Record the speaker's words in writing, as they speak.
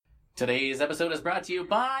Today's episode is brought to you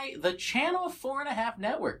by the Channel 4.5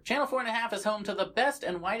 Network. Channel 4.5 is home to the best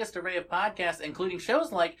and widest array of podcasts, including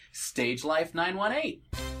shows like Stage Life 918.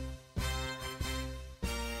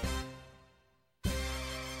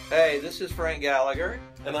 Hey, this is Frank Gallagher.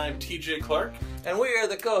 And I'm TJ Clark. And we are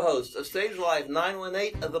the co-hosts of Stage Life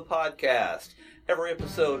 918 of the podcast. Every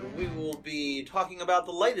episode, we will be talking about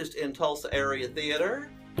the latest in Tulsa area theater.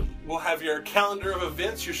 We'll have your calendar of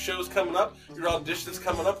events, your shows coming up, your auditions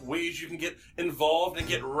coming up, ways you can get involved and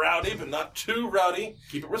get rowdy, but not too rowdy.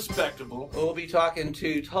 Keep it respectable. We'll be talking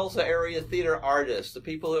to Tulsa area theater artists, the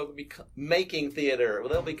people who will be making theater.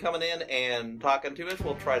 They'll be coming in and talking to us.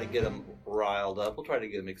 We'll try to get them riled up. We'll try to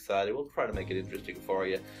get them excited. We'll try to make it interesting for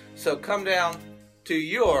you. So come down to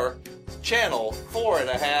your Channel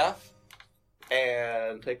 4.5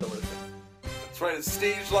 and take a listen. That's right, it's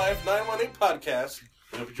Stage Life 918 Podcast.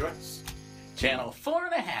 We hope you join us. Channel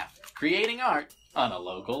 4.5, creating art on a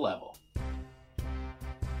local level.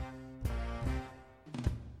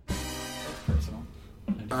 Personal.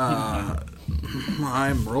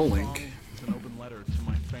 I'm rolling. It's an open letter to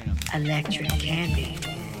my fans. Electric Candy,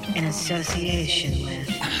 in association with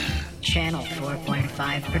Channel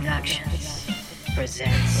 4.5 Productions,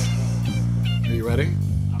 presents Are you ready?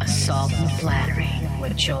 Assault and Flattery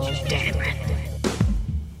with Joel Dameron.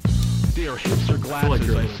 Dear hipster glasses,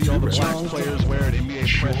 you're a I little see all the too black rich. players wear at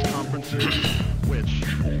NBA press conferences, which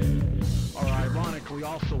are ironically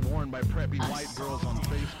also worn by preppy white girls on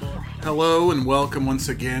Facebook. Hello and welcome once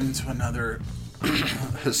again to another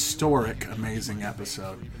historic, amazing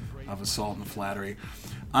episode of Assault and Flattery.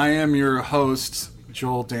 I am your host,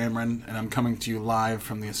 Joel Dameron, and I'm coming to you live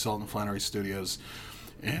from the Assault and Flattery studios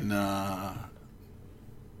in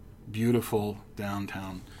beautiful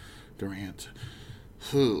downtown Durant.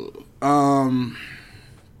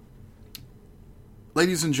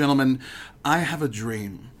 Ladies and gentlemen, I have a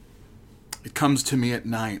dream. It comes to me at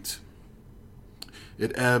night.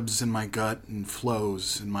 It ebbs in my gut and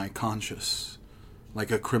flows in my conscious, like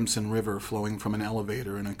a crimson river flowing from an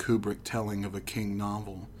elevator in a Kubrick telling of a King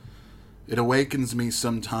novel. It awakens me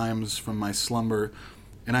sometimes from my slumber,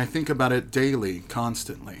 and I think about it daily,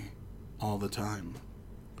 constantly, all the time.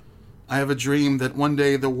 I have a dream that one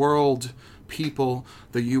day the world, people,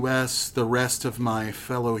 the U.S., the rest of my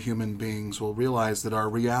fellow human beings will realize that our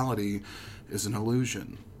reality is an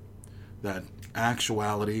illusion, that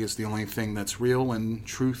actuality is the only thing that's real and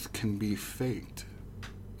truth can be faked,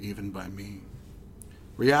 even by me.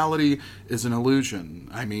 Reality is an illusion.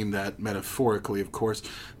 I mean that metaphorically, of course,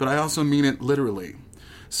 but I also mean it literally.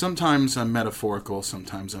 Sometimes I'm metaphorical,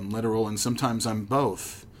 sometimes I'm literal, and sometimes I'm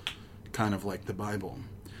both, kind of like the Bible.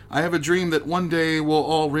 I have a dream that one day we'll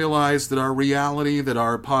all realize that our reality, that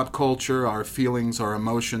our pop culture, our feelings, our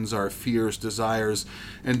emotions, our fears, desires,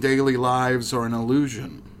 and daily lives are an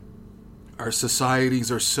illusion. Our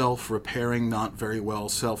societies are self-repairing, not very well,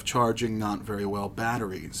 self-charging, not very well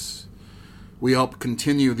batteries. We help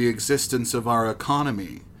continue the existence of our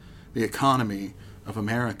economy, the economy of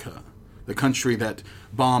America, the country that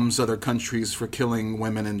bombs other countries for killing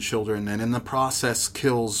women and children, and in the process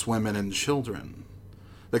kills women and children.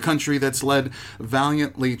 The country that's led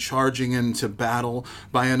valiantly charging into battle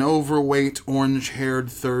by an overweight, orange-haired,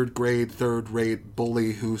 third-rate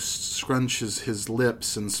bully who scrunches his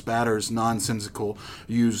lips and spatters nonsensical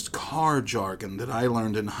used car jargon that I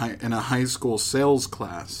learned in a high school sales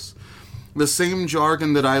class. The same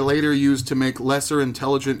jargon that I later used to make lesser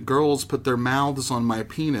intelligent girls put their mouths on my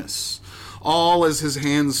penis. All as his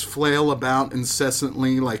hands flail about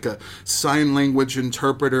incessantly like a sign language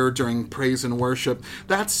interpreter during praise and worship.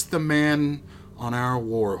 That's the man on our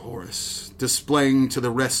war horse, displaying to the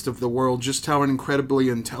rest of the world just how incredibly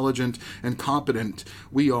intelligent and competent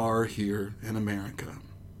we are here in America.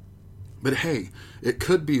 But hey, it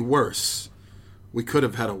could be worse. We could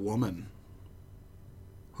have had a woman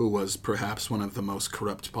who was perhaps one of the most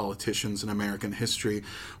corrupt politicians in American history,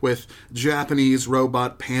 with Japanese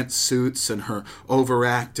robot pantsuits and her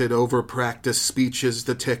overacted, over-practiced speeches,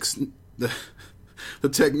 the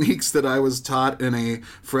techniques that I was taught in a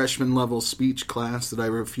freshman-level speech class that I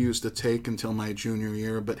refused to take until my junior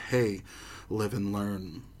year, but hey, live and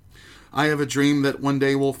learn. I have a dream that one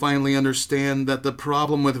day we'll finally understand that the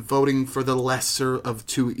problem with voting for the lesser of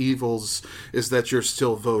two evils is that you're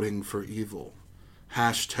still voting for evil.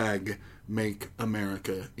 Hashtag make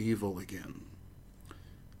America evil again.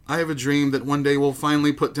 I have a dream that one day we'll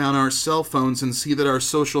finally put down our cell phones and see that our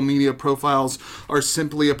social media profiles are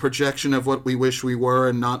simply a projection of what we wish we were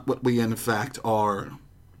and not what we in fact are.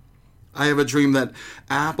 I have a dream that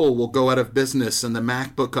Apple will go out of business and the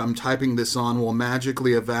MacBook I'm typing this on will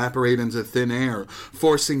magically evaporate into thin air,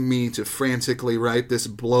 forcing me to frantically write this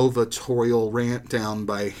blovatorial rant down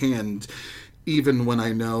by hand, even when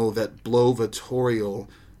I know that blovatorial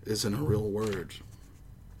isn't a real word.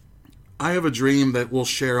 I have a dream that we'll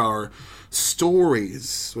share our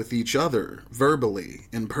stories with each other, verbally,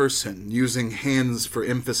 in person, using hands for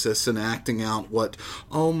emphasis and acting out what,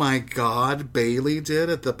 oh my God, Bailey did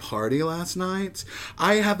at the party last night.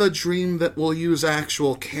 I have a dream that we'll use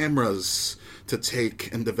actual cameras to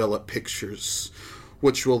take and develop pictures,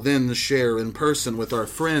 which we'll then share in person with our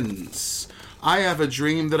friends. I have a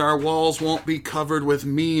dream that our walls won't be covered with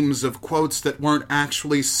memes of quotes that weren't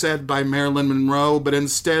actually said by Marilyn Monroe, but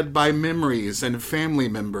instead by memories and family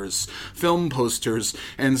members, film posters,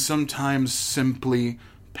 and sometimes simply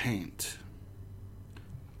paint.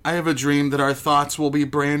 I have a dream that our thoughts will be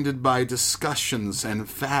branded by discussions and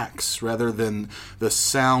facts rather than the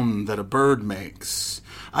sound that a bird makes.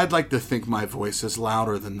 I'd like to think my voice is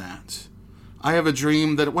louder than that. I have a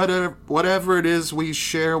dream that whatever it is we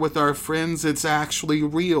share with our friends, it's actually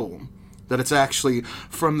real. That it's actually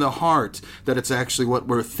from the heart. That it's actually what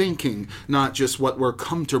we're thinking, not just what we're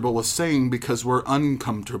comfortable with saying because we're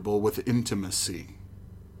uncomfortable with intimacy.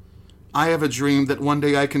 I have a dream that one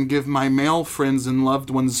day I can give my male friends and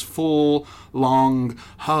loved ones full, long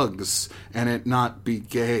hugs and it not be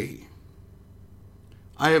gay.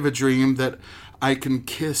 I have a dream that I can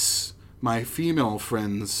kiss my female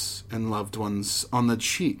friends and loved ones on the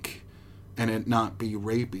cheek and it not be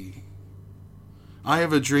rapey. I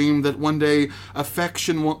have a dream that one day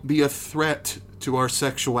affection won't be a threat to our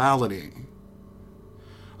sexuality.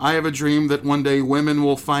 I have a dream that one day women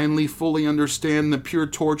will finally fully understand the pure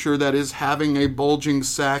torture that is having a bulging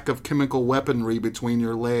sack of chemical weaponry between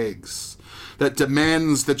your legs, that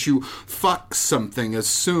demands that you fuck something as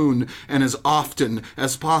soon and as often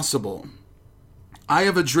as possible. I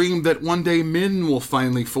have a dream that one day men will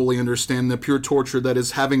finally fully understand the pure torture that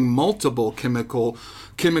is having multiple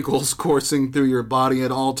chemicals coursing through your body at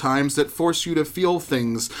all times that force you to feel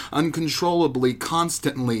things uncontrollably,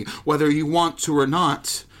 constantly, whether you want to or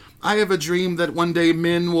not. I have a dream that one day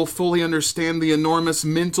men will fully understand the enormous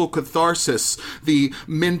mental catharsis, the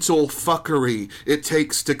mental fuckery it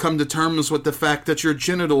takes to come to terms with the fact that your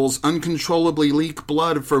genitals uncontrollably leak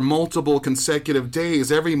blood for multiple consecutive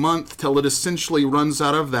days every month till it essentially runs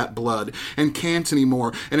out of that blood and can't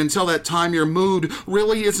anymore, and until that time your mood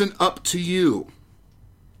really isn't up to you.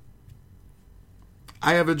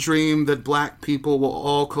 I have a dream that black people will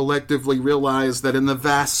all collectively realize that in the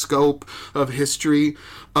vast scope of history,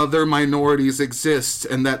 other minorities exist,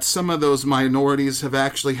 and that some of those minorities have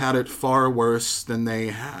actually had it far worse than they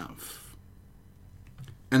have.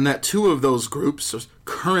 And that two of those groups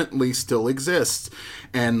currently still exist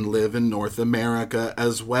and live in North America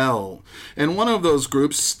as well. And one of those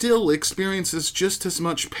groups still experiences just as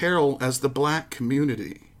much peril as the black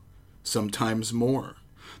community, sometimes more.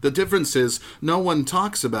 The difference is no one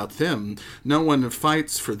talks about them, no one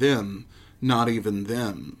fights for them, not even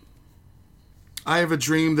them. I have a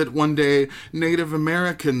dream that one day Native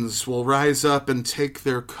Americans will rise up and take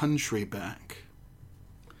their country back.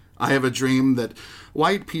 I have a dream that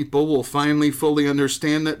white people will finally fully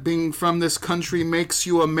understand that being from this country makes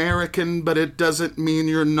you American, but it doesn't mean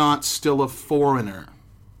you're not still a foreigner.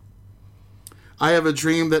 I have a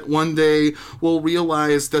dream that one day we'll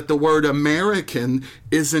realize that the word American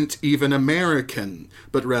isn't even American,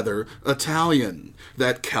 but rather Italian,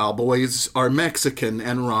 that cowboys are Mexican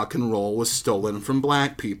and rock and roll was stolen from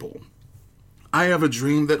black people. I have a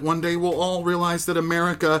dream that one day we'll all realize that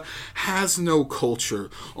America has no culture,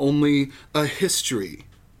 only a history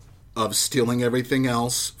of stealing everything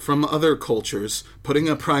else from other cultures, putting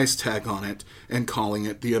a price tag on it, and calling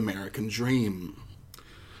it the American dream.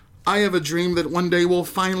 I have a dream that one day we'll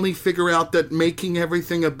finally figure out that making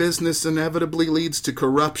everything a business inevitably leads to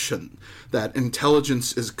corruption, that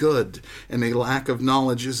intelligence is good, and a lack of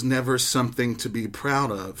knowledge is never something to be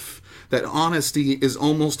proud of, that honesty is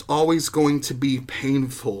almost always going to be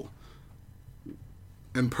painful,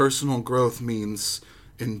 and personal growth means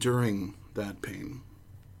enduring that pain.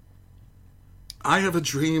 I have a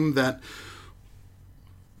dream that,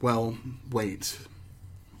 well, wait.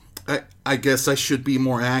 I guess I should be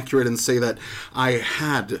more accurate and say that I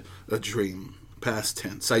had a dream, past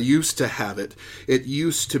tense. I used to have it. It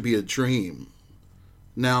used to be a dream.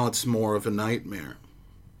 Now it's more of a nightmare.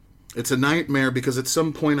 It's a nightmare because at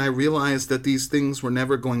some point I realized that these things were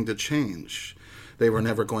never going to change. They were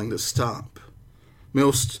never going to stop.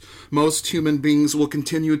 Most human beings will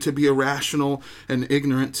continue to be irrational and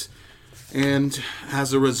ignorant and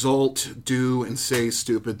as a result do and say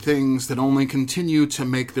stupid things that only continue to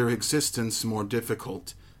make their existence more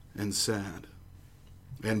difficult and sad.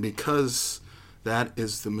 And because that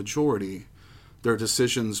is the majority, their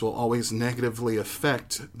decisions will always negatively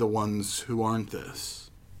affect the ones who aren't this.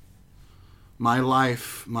 My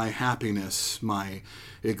life, my happiness, my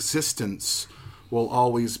existence will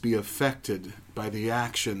always be affected by the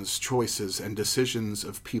actions, choices, and decisions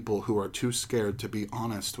of people who are too scared to be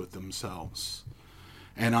honest with themselves.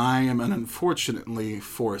 And I am unfortunately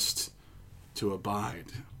forced to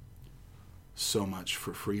abide. So much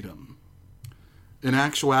for freedom. In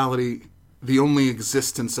actuality, the only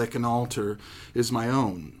existence I can alter is my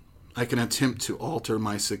own. I can attempt to alter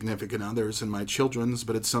my significant others and my children's,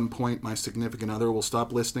 but at some point my significant other will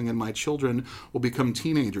stop listening and my children will become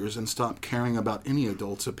teenagers and stop caring about any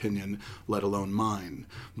adult's opinion, let alone mine.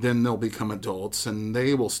 Then they'll become adults and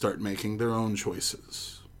they will start making their own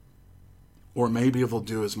choices. Or maybe they'll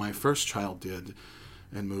do as my first child did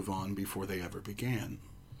and move on before they ever began.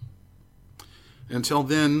 Until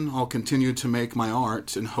then, I'll continue to make my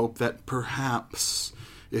art and hope that perhaps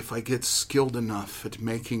if I get skilled enough at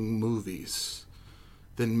making movies,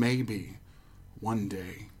 then maybe one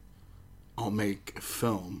day I'll make a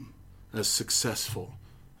film as successful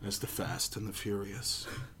as The Fast and the Furious.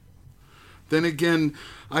 Then again,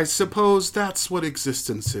 I suppose that's what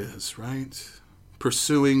existence is, right?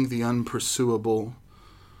 Pursuing the unpursuable,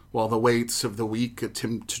 while the weights of the weak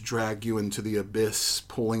attempt to drag you into the abyss,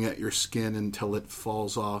 pulling at your skin until it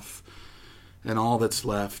falls off, and all that's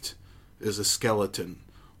left is a skeleton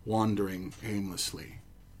wandering aimlessly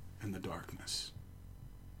in the darkness.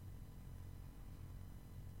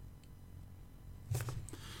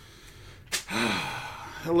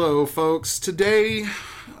 Hello, folks. Today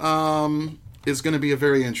is going to be a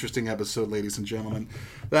very interesting episode, ladies and gentlemen.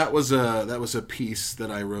 That was a piece that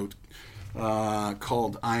I wrote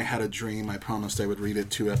called "I Had a Dream." I promised I would read it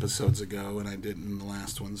 2 episodes ago, and I didn't in the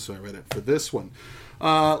last one, so I read it for this one.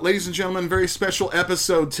 Ladies and gentlemen, very special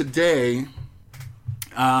episode today.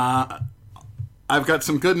 I've got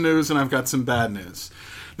some good news and I've got some bad news.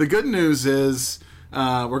 The good news is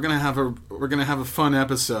we're gonna have a fun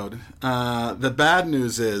episode. The bad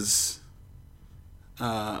news is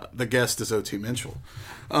the guest is O.T. Mitchell.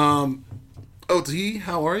 O.T.,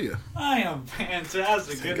 how are you? I am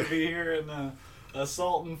fantastic. Good to be here in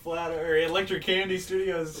Assault and Flattery, Electric Candy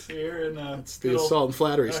Studios here in It's the Assault and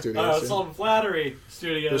Flattery Studios. Assault and Flattery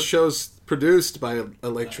Studios. The show's produced by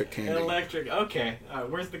Electric Candy. Electric. Okay.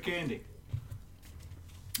 Where's the candy?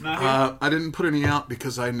 Not here? I didn't put any out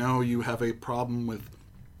because I know you have a problem with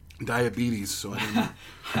diabetes, so I didn't.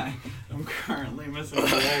 I'm currently missing a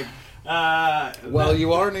leg. Well,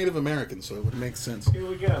 you are Native American, so it would make sense. Here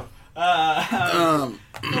we go.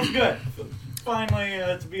 Feels good.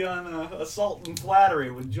 Finally, to be on Assault and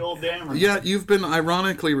Flattery with Joel Dameron. Yeah, you've been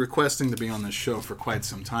ironically requesting to be on this show for quite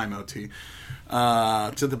some time, OT.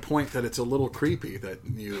 To the point that it's a little creepy that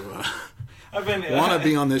you I've been want to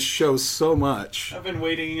be on this show so much. I've been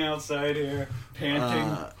waiting outside here,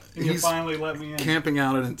 panting. And you finally let me in. Camping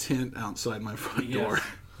out in a tent outside my front door.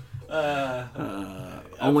 Yes.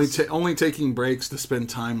 Only taking breaks to spend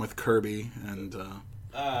time with Kirby and.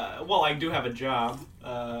 Well, I do have a job.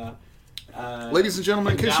 Ladies and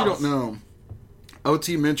gentlemen, in case you Dallas. don't know,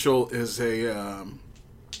 O.T. Mitchell is a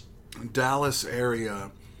Dallas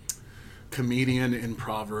area comedian,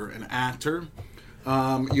 improver, and actor.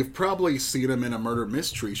 You've probably seen him in a murder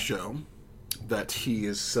mystery show that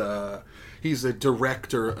he's a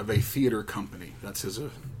director of a theater company. That's his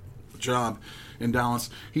job in Dallas.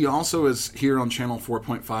 He also is here on Channel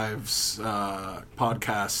 4.5's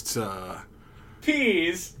podcast...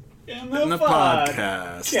 Peas in the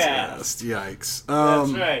podcast. Yes. Yikes.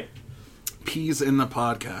 That's right. Peas in the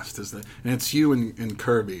podcast is that, and it's you and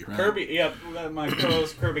Kirby, right? Kirby, yep, my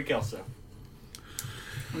co-host Kirby Kelso.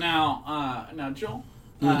 Now, Joel,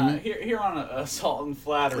 here on Assault and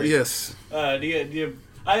Flattery. Yes. Do you?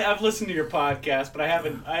 I've listened to your podcast, but I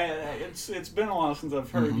haven't. It's been a while since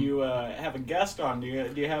I've heard you have a guest on. Do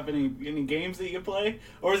you have any games that you play,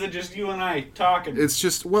 or is it just you and I talking? It's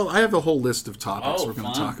just I have a whole list of topics Oh, we're going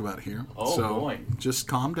to fun. talk about here. Oh, so boy. Just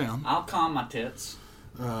calm down. I'll calm my tits.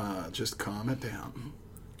 Just calm it down.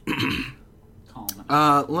 Calm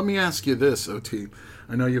it. Let me ask you this, OT.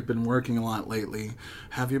 I know you've been working a lot lately.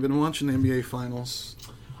 Have you been watching the NBA Finals?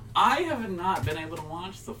 I have not been able to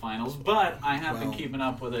watch the finals, but I have been keeping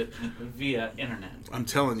up with it via internet. I'm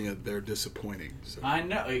telling you, they're disappointing. So. I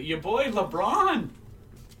know. Your boy LeBron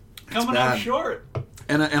coming up short.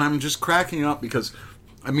 And I'm just cracking up because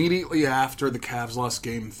immediately after the Cavs lost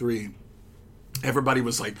Game 3, everybody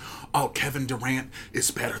was like, "Oh, Kevin Durant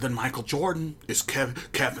is better than Michael Jordan. Is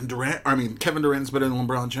Kevin Durant? I mean, Kevin Durant's better than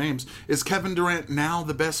LeBron James. Is Kevin Durant now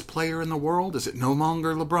the best player in the world? Is it no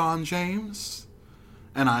longer LeBron James?"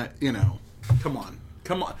 And come on.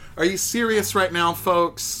 Are you serious right now,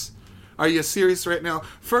 folks? Are you serious right now?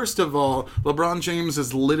 First of all, LeBron James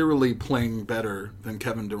is literally playing better than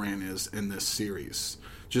Kevin Durant is in this series,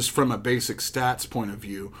 just from a basic stats point of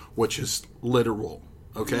view, which is literal.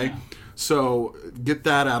 Okay? Yeah. So get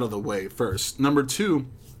that out of the way first. Number two,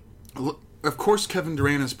 of course Kevin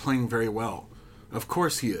Durant is playing very well. Of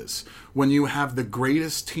course he is. When you have the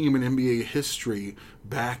greatest team in NBA history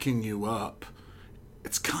backing you up,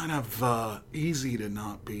 it's kind of easy to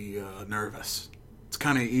not be nervous. It's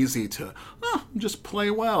kind of easy to just play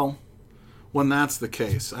well when that's the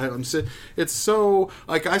case. It's so,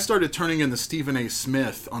 like, I started turning into Stephen A.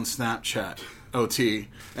 Smith on Snapchat, OT,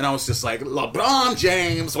 and I was just like, LeBron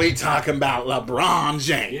James, we talking about LeBron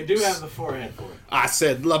James. You do have the forehead for it. I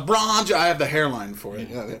said, I have the hairline for it.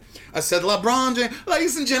 Yeah. I said, LeBron James,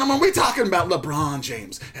 ladies and gentlemen, we talking about LeBron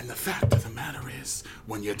James. And the fact of the matter is,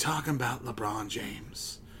 when you're talking about LeBron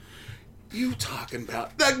James, you talking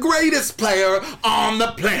about the greatest player on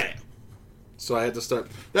the planet. So I had to start.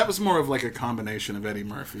 That was more of like a combination of Eddie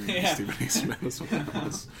Murphy and Stephen A.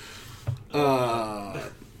 Smith.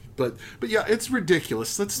 But yeah, it's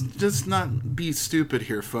ridiculous. Let's just not be stupid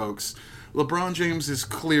here, folks. LeBron James is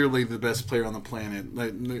clearly the best player on the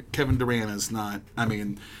planet. Kevin Durant is not. I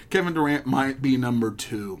mean, Kevin Durant might be number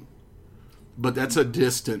 2, but that's a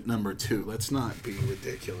distant number 2. Let's not be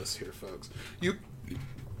ridiculous here, folks.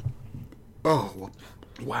 Oh,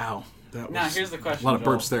 wow. Now, here's the question. A lot of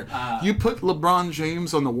burps there. You put LeBron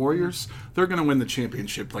James on the Warriors, they're going to win the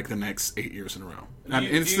championship like the next 8 years in a row.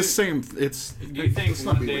 It's the same. Do you think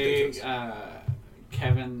one day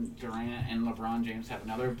Kevin Durant and LeBron James have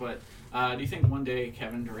another? But do you think one day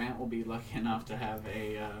Kevin Durant will be lucky enough to have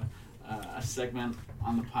a segment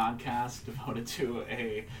on the podcast devoted to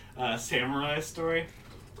a samurai story?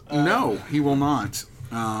 No, he will not.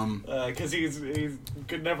 Because he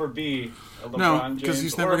could never be a LeBron James. No, because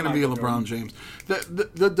he's never going to be a LeBron James.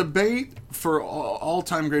 The debate for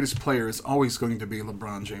all-time greatest player is always going to be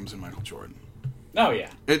LeBron James and Michael Jordan. Oh, yeah.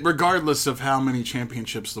 Regardless of how many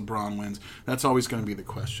championships LeBron wins, that's always going to be the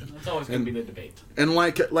question. That's always going to be the debate. And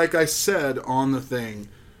like I said on the thing,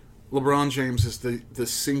 LeBron James is the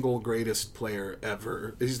single greatest player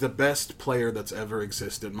ever. He's the best player that's ever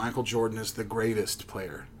existed. Michael Jordan is the greatest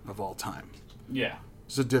player of all time. Yeah.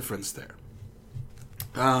 There's a difference there.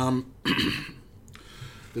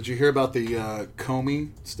 Did you hear about the Comey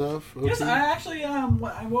stuff? OT? Yes, I actually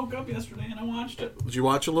I woke up yesterday and I watched it. Did you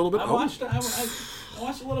watch a little bit? I watched it. I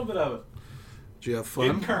watched a little bit of it. Did you have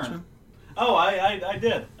fun? Current. Oh, I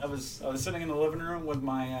did. I was sitting in the living room with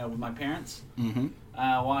my parents,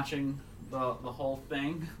 watching the whole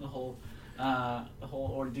thing, the whole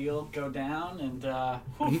ordeal go down,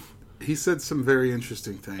 and he said some very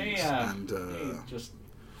interesting things.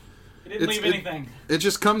 He didn't leave anything. It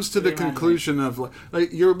just comes to the conclusion of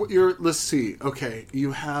like you're. Let's see. Okay,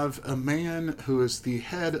 you have a man who is the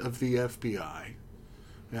head of the FBI,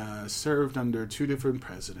 served under 2 different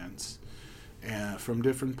presidents, from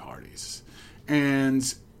different parties,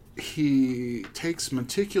 and he takes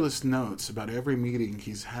meticulous notes about every meeting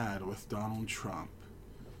he's had with Donald Trump.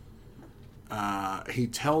 He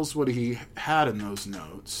tells what he had in those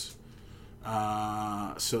notes,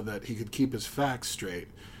 so that he could keep his facts straight.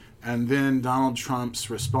 And then Donald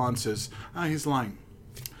Trump's response is, he's lying.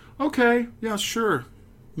 Okay, yeah, sure.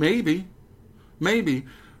 Maybe.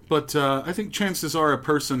 But I think chances are a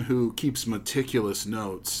person who keeps meticulous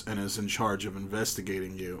notes and is in charge of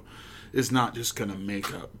investigating you is not just going to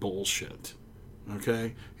make up bullshit.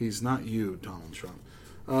 Okay? He's not you, Donald Trump.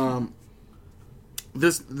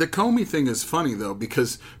 The Comey thing is funny, though,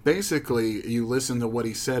 because basically you listen to what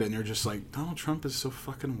he said and you're just like, Donald Trump is so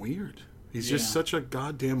fucking weird. He's just such a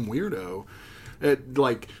goddamn weirdo.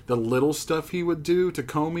 Like, the little stuff he would do to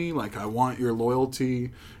Comey, like, I want your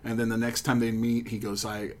loyalty, and then the next time they meet, he goes,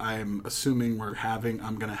 I'm assuming I'm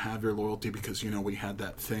going to have your loyalty because, we had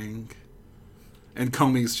that thing. And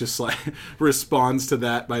Comey's just like, responds to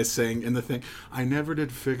that by saying in the thing, I never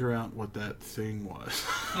did figure out what that thing was.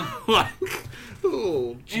 Like,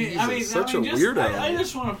 oh, Jesus, such a weirdo. I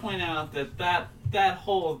just want to point out that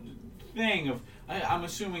whole thing of, I'm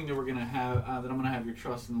assuming that we're gonna have that I'm gonna have your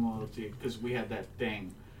trust and loyalty because we had that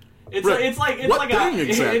thing. It's like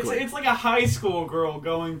a high school girl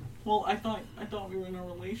going, well, I thought we were in a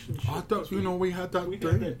relationship. I thought we had that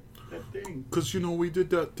thing. That thing. Because, we did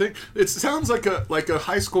that thing. It sounds like a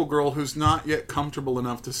high school girl who's not yet comfortable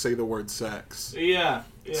enough to say the word sex. Yeah.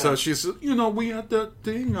 So she's, we had that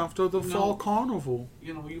thing after the fall carnival.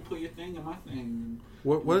 You put your thing in my thing.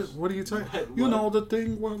 What are you talking? The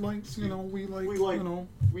thing where, like,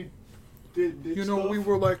 we did stuff. we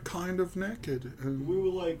were, like, kind of naked. And, we were,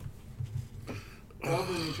 like,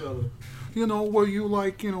 rubbing each other. Where you,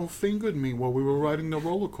 like, fingered me while we were riding the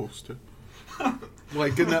roller coaster.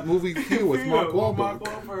 Like in that movie Q with Mark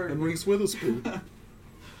Wahlberg and Reese Witherspoon.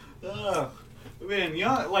 Man,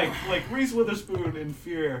 like Reese Witherspoon in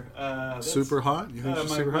Fear. Super hot? You think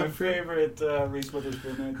she's super hot? My favorite Reese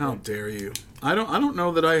Witherspoon. How dare you? I don't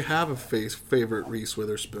know that I have a favorite Reese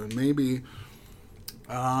Witherspoon. Maybe.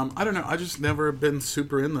 I don't know. I just never been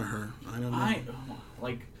super into her. I don't know.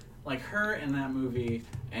 Like her in that movie,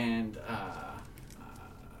 and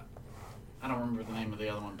I don't remember the name of the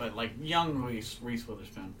other one, but like young Reese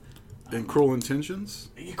Witherspoon. In Cruel Intentions?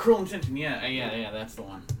 Cruel Intention, yeah, that's the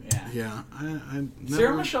one. Yeah. I never,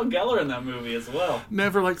 Sarah Michelle Gellar in that movie as well.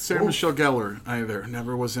 Never liked Sarah Michelle Gellar either.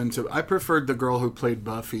 Never was into. I preferred the girl who played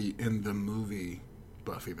Buffy in the movie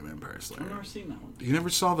Buffy the Vampire Slayer. I've never seen that one. You never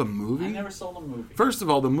saw the movie? I never saw the movie. First of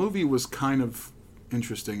all, the movie was kind of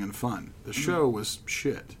interesting and fun. The show was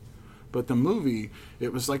shit. But the movie,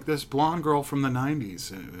 it was like this blonde girl from the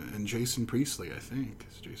 90s, and Jason Priestley, I think.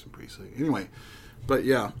 It's Jason Priestley. Anyway, but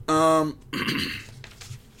yeah. The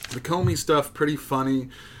Comey stuff, pretty funny.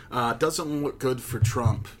 Doesn't look good for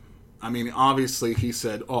Trump. I mean, obviously he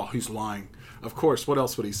said, he's lying. Of course, what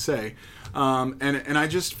else would he say? And I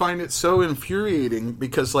just find it so infuriating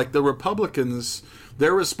because, like, the Republicans,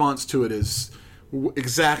 their response to it is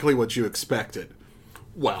exactly what you expected.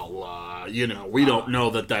 Well, we don't know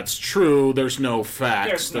that that's true. There's no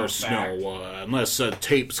facts. There's no unless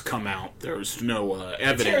tapes come out. There's no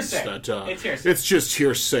evidence that it's just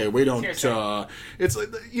hearsay. We don't. It's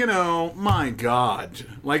like, my God,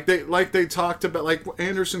 like they talked about, like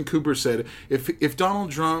Anderson Cooper said, if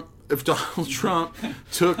Donald Trump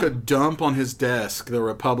took a dump on his desk, the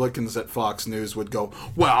Republicans at Fox News would go,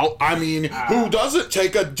 well, I mean, who doesn't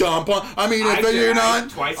take a dump on... I mean,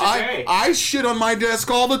 twice a day. I shit on my desk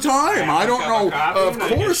all the time. I don't know. Of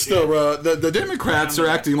course, the Democrats are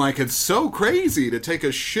acting like it's so crazy to take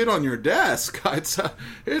a shit on your desk.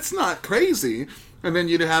 It's not crazy. And then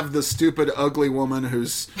you'd have the stupid, ugly woman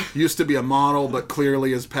who's used to be a model but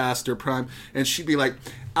clearly is past her prime, and she'd be like,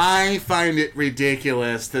 I find it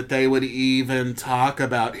ridiculous that they would even talk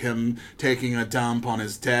about him taking a dump on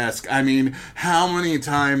his desk. I mean, how many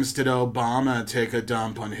times did Obama take a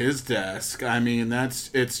dump on his desk? I mean,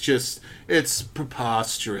 it's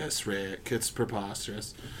preposterous, Rick. It's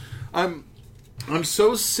preposterous. I'm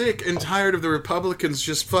so sick and tired of the Republicans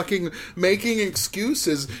just fucking making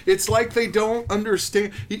excuses. It's like they don't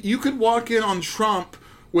understand. You could walk in on Trump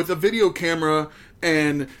with a video camera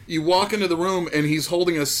and you walk into the room and he's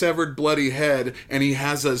holding a severed bloody head and he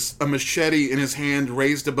has a machete in his hand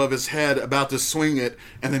raised above his head about to swing it,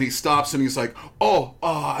 and then he stops and he's like, oh,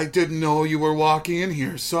 I didn't know you were walking in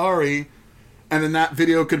here. Sorry. And then that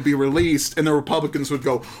video could be released, and the Republicans would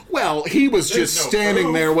go, well, he was just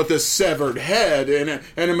standing there with a severed head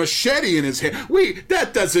and a machete in his hand.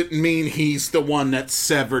 That doesn't mean he's the one that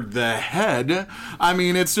severed the head. I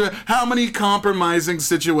mean, it's how many compromising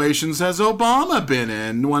situations has Obama been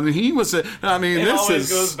in when he was it always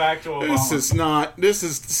goes back to Obama. This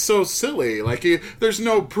is so silly. Like, there's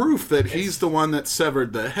no proof that he's the one that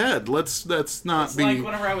severed the head. Let's not it's be... It's like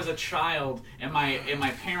whenever I was a child, and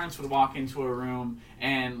my parents would walk into a room,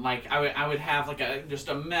 and like I would have like just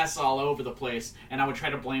a mess all over the place, and I would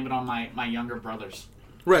try to blame it on my younger brothers.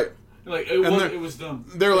 Right. Like it was them.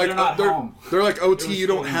 They're like not home. They're like, OT, you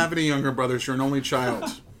don't have any younger brothers. You're an only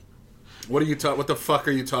child. What the fuck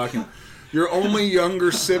are you talking? Your only younger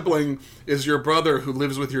sibling is your brother who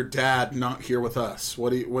lives with your dad, not here with us.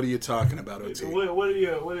 What are you talking about, OT? What are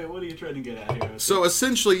you trying to get at here, OT? So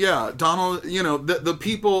essentially, yeah, Donald.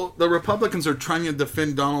 The Republicans are trying to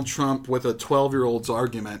defend Donald Trump with a 12-year-old's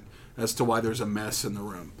argument as to why there's a mess in the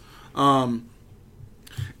room, and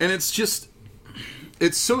it's just.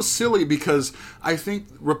 It's so silly because I think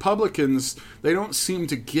Republicans, they don't seem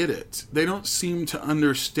to get it. They don't seem to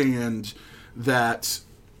understand that,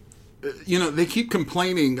 they keep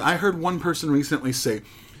complaining. I heard one person recently say,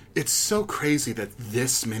 it's so crazy that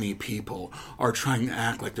this many people are trying to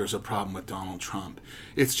act like there's a problem with Donald Trump.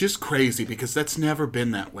 It's just crazy because that's never been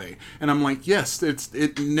that way. And I'm like, yes,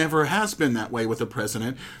 it never has been that way with a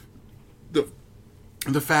president.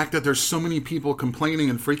 The fact that there's so many people complaining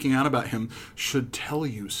and freaking out about him should tell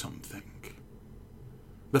you something.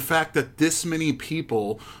 The fact that this many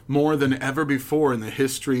people, more than ever before in the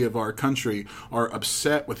history of our country, are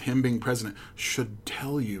upset with him being president should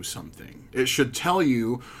tell you something. It should tell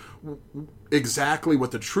you exactly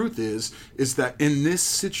what the truth is that in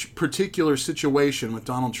this particular situation with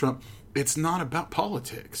Donald Trump, it's not about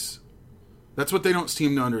politics. That's what they don't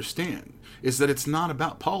seem to understand, is that it's not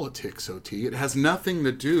about politics, OT. It has nothing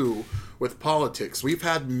to do with politics. We've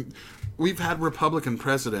had Republican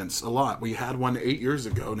presidents a lot. We had one 8 years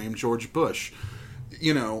ago named George Bush.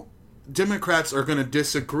 You know, Democrats are going to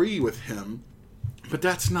disagree with him, but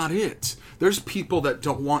that's not it. There's people that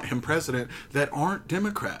don't want him president that aren't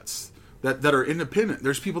Democrats, that are independent.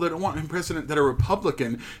 There's people that don't want him president that are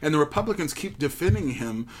Republican, and the Republicans keep defending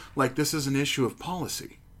him like this is an issue of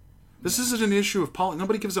policy. This isn't an issue of politics.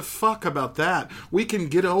 Nobody gives a fuck about that. We can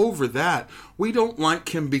get over that. We don't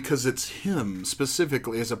like him because it's him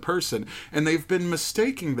specifically as a person. And they've been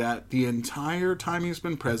mistaking that the entire time he's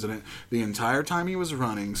been president, the entire time he was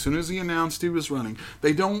running, as soon as he announced he was running.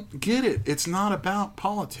 They don't get it. It's not about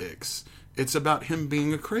politics. It's about him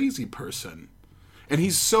being a crazy person. And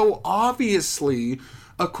he's so obviously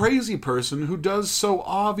a crazy person who does so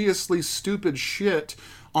obviously stupid shit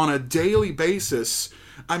on a daily basis.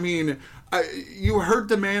 I mean, you heard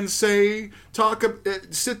the man sit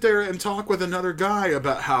there and talk with another guy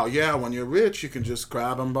about how, yeah, when you're rich, you can just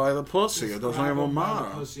grab him by the pussy. It doesn't even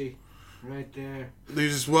matter. Pussy, right there. They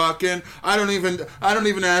just walk in. I don't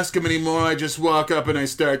even ask him anymore. I just walk up and I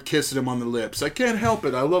start kissing him on the lips. I can't help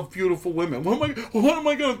it. I love beautiful women. What am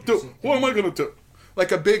I gonna do? What am I gonna do?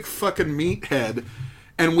 Like a big fucking meathead.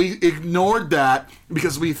 And we ignored that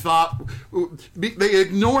because we thought... They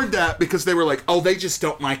ignored that because they were like, oh, they just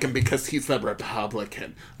don't like him because he's a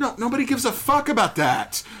Republican. No, nobody gives a fuck about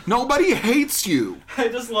that. Nobody hates you. I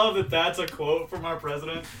just love that that's a quote from our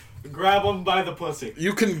president. Grab them by the pussy.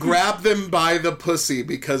 You can grab them by the pussy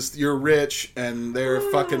because you're rich and they're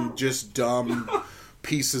fucking just dumb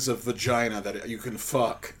pieces of vagina that you can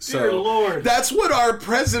fuck. So dear Lord. That's what our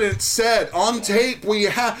president said on tape. We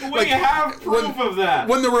have proof of that.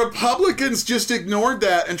 When the Republicans just ignored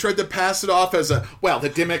that and tried to pass it off as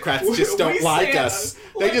the Democrats just don't like us.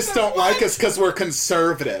 They just don't like us because we're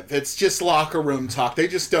conservative. It's just locker room talk. They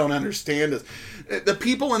just don't understand us. The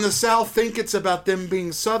people in the South think it's about them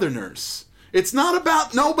being Southerners. It's not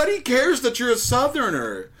about... Nobody cares that you're a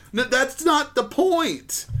Southerner. That's not the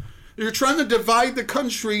point. You're trying to divide the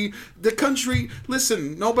country.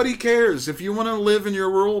 Listen, nobody cares. If you want to live in your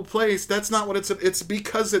rural place, that's not what it's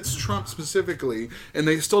because it's Trump specifically, and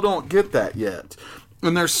they still don't get that yet.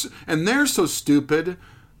 And they're so stupid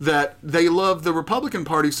that they love the Republican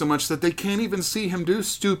Party so much that they can't even see him do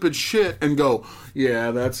stupid shit and go, yeah,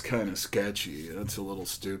 that's kind of sketchy. That's a little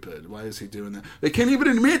stupid. Why is he doing that? They can't even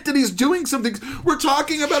admit that he's doing something. We're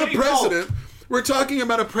talking about a president. We're talking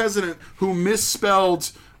about a president who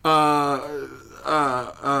misspelled... coffee.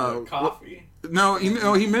 No,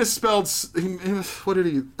 he misspelled. What did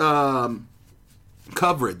he?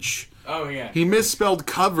 Coverage. Oh yeah. He misspelled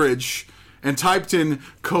coverage and typed in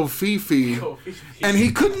Kofifi, and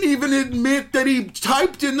he couldn't even admit that he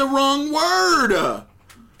typed in the wrong word.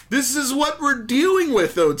 This is what we're dealing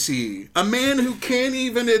with, OT. A man who can't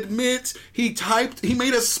even admit he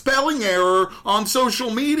made a spelling error on social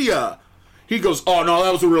media. He goes, oh, no,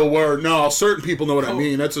 that was a real word. No, certain people know what I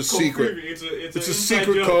mean. That's a secret. It's a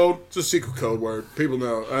secret code. It's a secret code word. People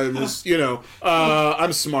know.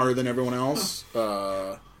 I'm smarter than everyone else.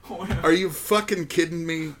 Are you fucking kidding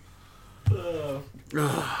me? You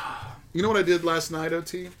know what I did last night,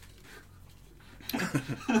 OT?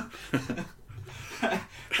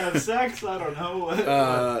 Have sex? I don't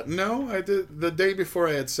know. No, I did. The day before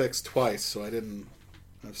I had sex twice, so I didn't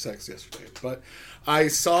have sex yesterday. But...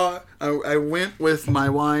 I went with my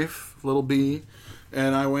wife, Little B,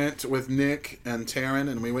 and I went with Nick and Taryn,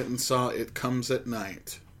 and we went and saw It Comes at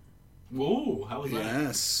Night. Whoa, how was that?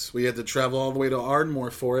 Yes, we had to travel all the way to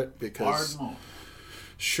Ardmore for it because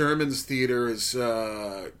Sherman's Theater is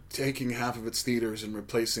taking half of its theaters and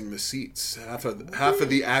replacing the seats. Half of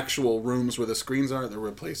the actual rooms where the screens are, they're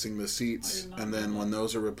replacing the seats, and then when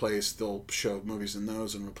those are replaced, they'll show movies in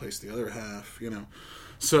those and replace the other half.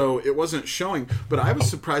 So it wasn't showing, but I was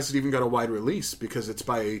surprised it even got a wide release because it's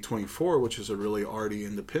by A24, which is a really arty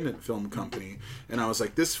independent film company. And I was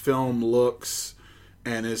like, this film looks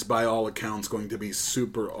and is by all accounts going to be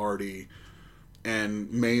super arty,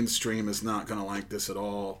 and mainstream is not going to like this at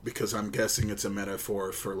all because I'm guessing it's a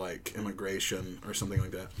metaphor for like immigration or something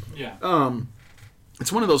like that. Yeah.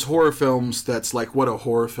 It's one of those horror films that's like what a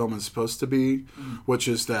horror film is supposed to be, which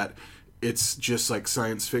is that it's just like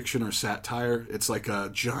science fiction or satire. It's like a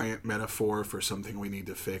giant metaphor for something we need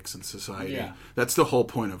to fix in society. Yeah. That's the whole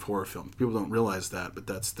point of horror films. People don't realize that, but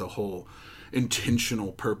that's the whole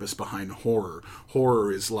intentional purpose behind horror.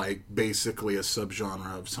 Horror is like basically a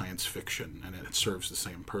subgenre of science fiction, and it serves the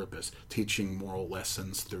same purpose, teaching moral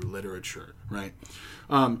lessons through literature, right?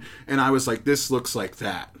 And I was like, this looks like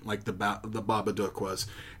that, like the Babadook was,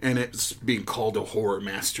 and it's being called a horror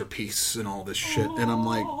masterpiece and all this shit, and I'm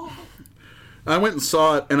like, I went and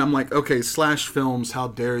saw it, and I'm like, okay, Slash Films, how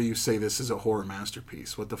dare you say this is a horror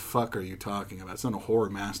masterpiece? What the fuck are you talking about? It's not a horror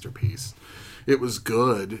masterpiece. It was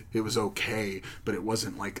good. It was okay, but it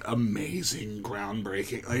wasn't like amazing,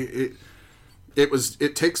 groundbreaking.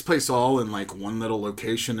 It takes place all in like one little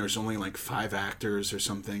location. There's only like 5 actors or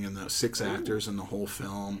something, and the 6 actors in the whole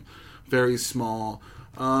film. Very small.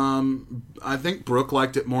 I think Brooke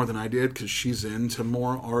liked it more than I did because she's into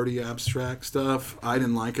more arty abstract stuff. I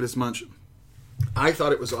didn't like it as much. I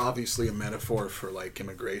thought it was obviously a metaphor for like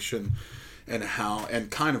immigration and how, and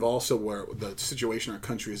kind of also where the situation our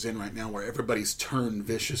country is in right now, where everybody's turned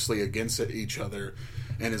viciously against each other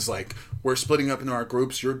and is like, we're splitting up into our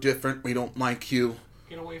groups, you're different, we don't like you,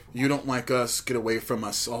 Get away from you us. don't like us, get away from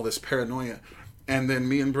us, all this paranoia. And then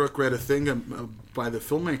me and Brooke read a thing by the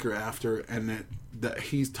filmmaker after, and that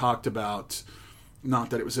he talked about, not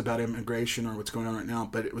that it was about immigration or what's going on right now,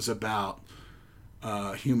 but it was about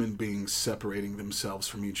human beings separating themselves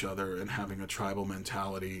from each other and having a tribal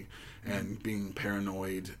mentality and being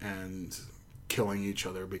paranoid and killing each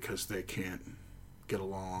other because they can't get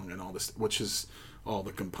along and all this, which is all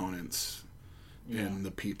the components in the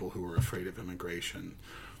people who are afraid of immigration.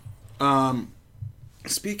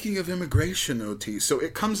 Speaking of immigration, OT, so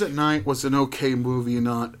It Comes at Night was an okay movie,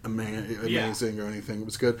 not amazing or anything. It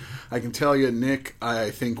was good. I can tell you, Nick, I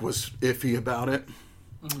think, was iffy about it.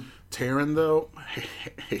 Taryn, though,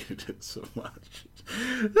 hated it so much.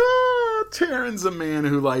 Taryn's a man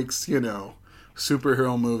who likes,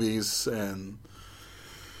 superhero movies, and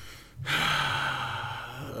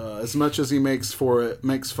as much as he makes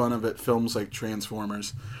fun of it, films like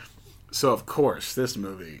Transformers. So, of course, this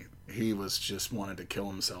movie, he was just wanted to kill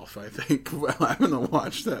himself, I think, having to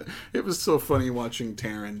watch that. It was so funny watching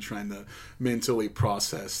Taryn trying to mentally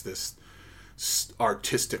process this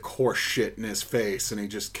artistic horse shit in his face, and he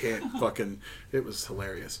just can't fucking... It was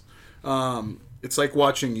hilarious. It's like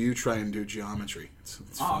watching you try and do geometry. It's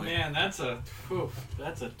funny. Man, that's a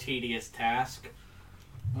tedious task.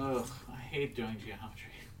 Ugh, I hate doing geometry.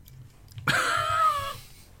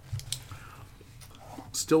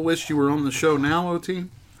 Still wish you were on the show now, OT?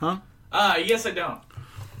 Huh? Yes, I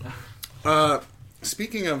don't.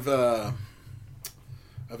 Speaking of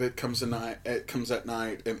It Comes at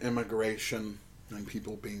Night, and immigration and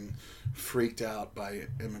people being freaked out by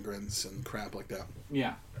immigrants and crap like that.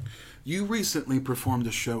 Yeah. You recently performed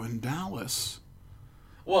a show in Dallas.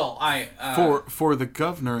 Well, for the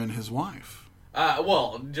governor and his wife.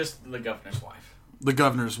 Just the governor's wife. The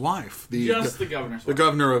governor's wife. The governor's wife. The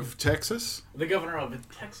governor of Texas? The governor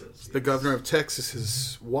of Texas. Yes. The governor of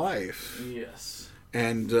Texas's wife. Yes.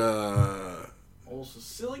 And, Old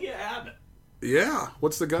Cecilia Abbott. Yeah.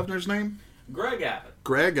 What's the governor's name? Greg Abbott.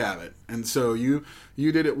 Greg Abbott. And so you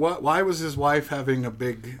did it. Why was his wife having a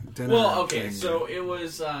big dinner? Well, okay, thing? so it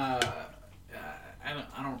was, I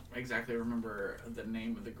don't exactly remember the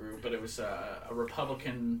name of the group, but it was a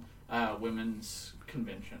Republican women's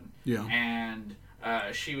convention. Yeah. And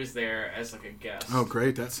she was there as like a guest. Oh,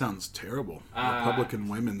 great. That sounds terrible. Republican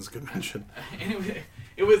women's convention. And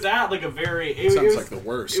it was at like a very... It sounds like the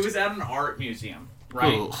worst. It was at an art museum,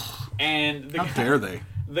 right? Ugh. And How dare they?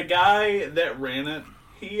 The guy that ran it,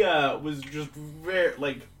 he was just very,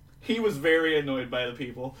 like... He was very annoyed by the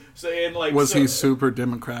people. So and like was he super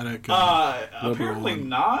democratic? Apparently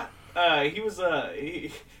not. He was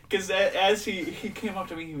because as he came up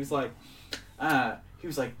to me, he was like,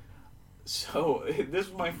 so this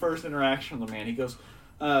was my first interaction with the man. He goes,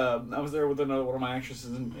 I was there with another one of my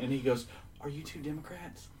actresses, and he goes, "Are you two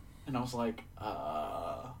Democrats?" And I was like,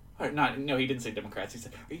 no, he didn't say Democrats. He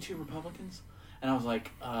said, "Are you two Republicans?" And I was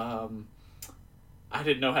like, I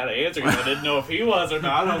didn't know how to answer because I didn't know if he was or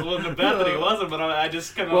not. I was willing to bet that he wasn't, but I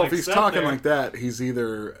just kind of if he's talking like that, he's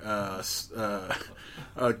either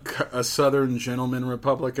a Southern gentleman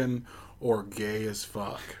Republican or gay as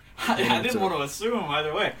fuck. I didn't want to assume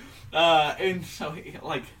either way. And so,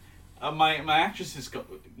 my actresses go,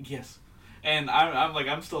 yes. And I'm like,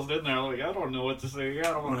 I'm still sitting there, like, I don't know what to say. I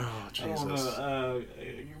don't want to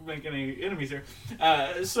make any enemies here.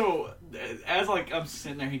 So, as, like, I'm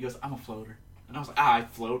sitting there, he goes, "I'm a floater." And I was like, I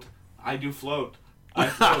float. I do float. I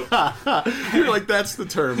float. You're like, that's the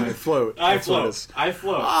term. I float. I That's what it float. is. I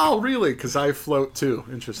float. Oh, really? Because I float too.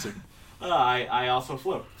 Interesting. I also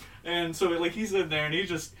float. And so like he's in there and he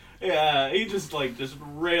just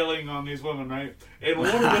railing on these women, right? And one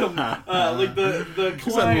of them, like the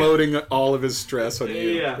He's client, unloading all of his stress on you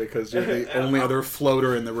Yeah. because you're the only other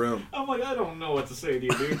floater in the room. I'm like, I don't know what to say to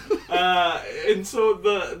you, dude. And so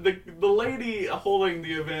the lady holding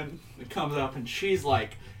the event comes up and she's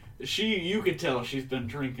like, you could tell she's been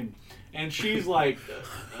drinking, and she's like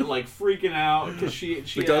freaking out because she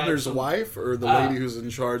The governor's wife or the lady who's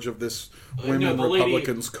in charge of this Women the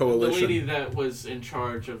Republicans coalition? The lady that was in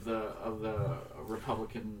charge of the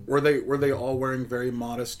Republican. Were they all wearing very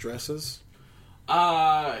modest dresses?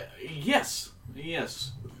 Yes.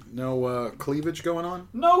 No cleavage going on?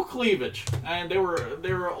 No cleavage, and they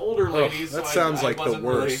were older ladies. That so sounds I like the wasn't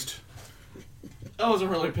worst. I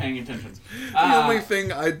wasn't really paying attention. The only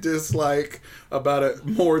thing I dislike about it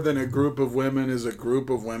more than a group of women is a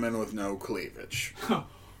group of women with no cleavage. Am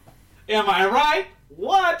I right?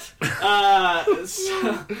 What?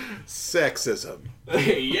 Sexism.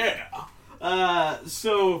 Yeah.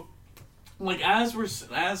 So, like, as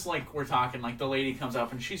we're talking, like, the lady comes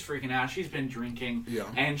up and she's freaking out. She's been drinking. Yeah.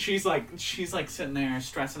 And she's like sitting there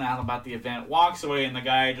stressing out about the event. Walks away and the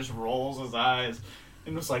guy just rolls his eyes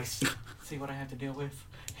and was like, see what I have to deal with?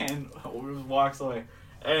 And walks away.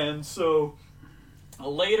 And so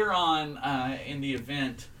later on in the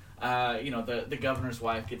event, the governor's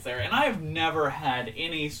wife gets there, and I've never had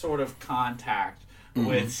any sort of contact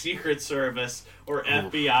with Secret Service or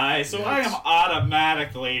FBI, so I am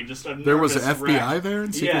automatically just a nervous There was an FBI wreck. there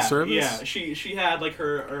in Secret Service? Yeah, she had like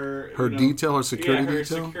her detail, her security her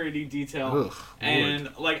detail? security detail. Ugh, and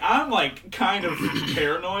like I'm like kind of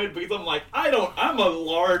paranoid because I'm like I'm a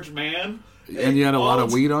large man. And you had a lot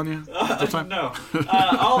of weed on you at the time? No.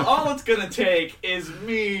 All it's gonna take is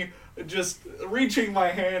me just reaching my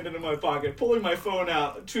hand into my pocket, pulling my phone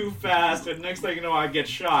out too fast, and next thing you know, I get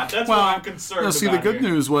shot. That's what I'm concerned about. See, the good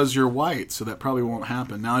news was you're white, so that probably won't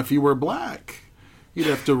happen. Now, if you were black, you'd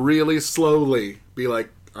have to really slowly be like,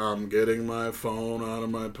 I'm getting my phone out of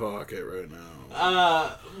my pocket right now.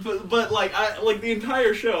 But like the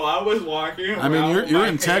entire show, I was walking around. I mean, you're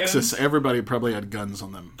in hands. Texas. Everybody probably had guns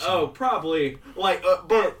on them. So. Oh, probably.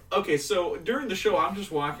 But okay. So during the show, I'm just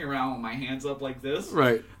walking around with my hands up like this,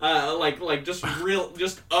 Right. Like just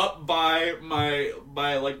up by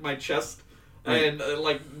my chest, Right.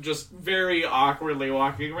 and just very awkwardly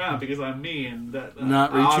walking around because I'm me and that.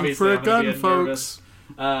 Not reaching for a gun, folks.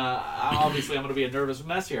 Obviously, I'm going to be a nervous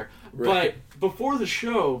mess here. Right. But before the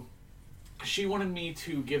show, she wanted me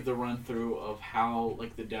to give the run through of how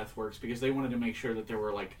like the death works because they wanted to make sure that there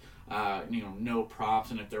were like no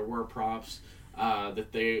props, and if there were props,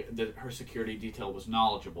 that her security detail was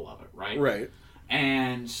knowledgeable of it, right? Right.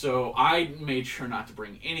 And so I made sure not to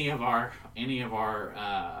bring any of our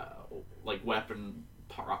like weapon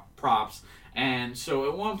props. And so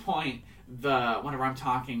at one point, whenever I'm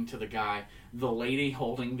talking to the guy, the lady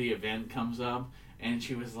holding the event comes up, and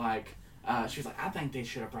she was like, I think they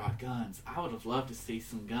should have brought guns. I would have loved to see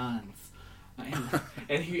some guns.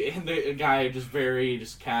 And the guy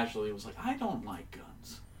just casually was like, I don't like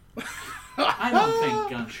guns. I don't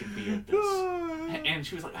think guns should be at this. And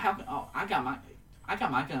she was like, I got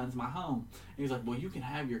my guns in my home. And he's like, well, you can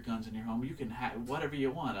have your guns in your home. You can have whatever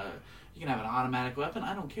you want. You can have an automatic weapon.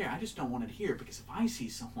 I don't care. I just don't want it here because if I see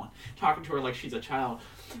someone talking to her like she's a child,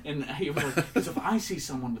 and he was like, because if I see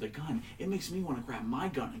someone with a gun, it makes me want to grab my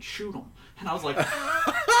gun and shoot them. And I was like,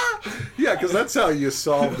 yeah, because that's how you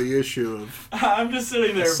solve the issue of I'm just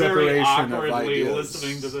sitting there very separation of awkwardly ideas.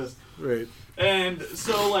 listening to this. Right. And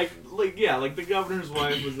so like the governor's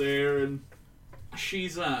wife was there, and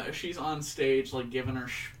she's on stage like giving her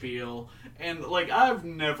spiel, and like I've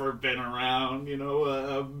never been around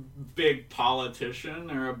a big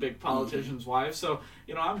politician or a big politician's wife, so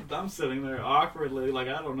I'm sitting there awkwardly like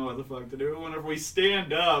I don't know what the fuck to do. Whenever we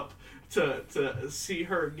stand up to see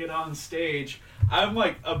her get on stage, I'm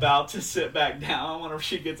like about to sit back down whenever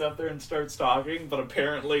she gets up there and starts talking, but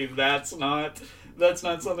apparently that's not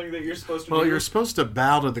something that you're supposed to do. Well, you're supposed to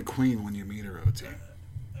bow to the queen when you meet her, OT.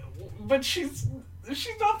 But she's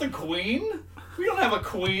not the queen. We don't have a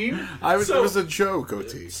queen. It was a joke,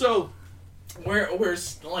 OT. So we're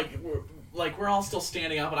all still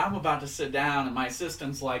standing up, and I'm about to sit down, and my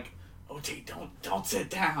assistant's like, OT, don't sit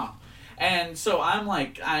down. And so I'm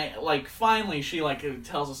like, finally she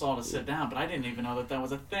tells us all to sit down, but I didn't even know that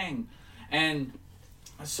was a thing. And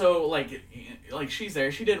so like she's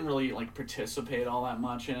there. She didn't really participate all that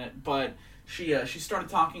much in it, but she started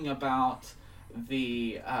talking about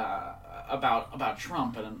the about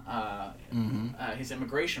Trump and his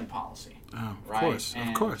immigration policy. Oh, of right? course, And,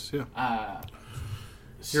 of course, yeah.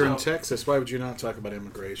 You're in Texas. Why would you not talk about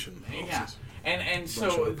immigration policies? Yeah. And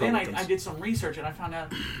so then I did some research and I found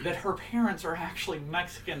out that her parents are actually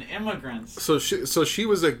Mexican immigrants. So she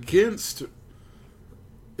was against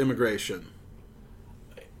immigration.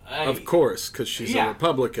 Of course, because she's a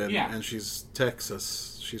Republican and she's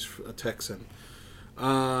Texas. She's a Texan.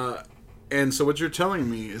 And so what you're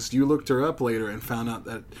telling me is you looked her up later and found out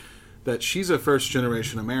that she's a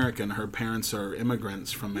first-generation American. Her parents are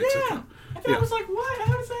immigrants from Mexico. Yeah. I was like, what?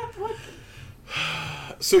 How does that... What?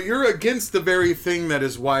 So you're against the very thing that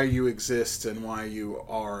is why you exist and why you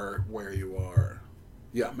are where you are.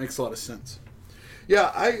 Yeah, makes a lot of sense.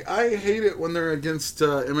 Yeah, I hate it when they're against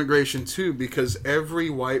immigration too, because every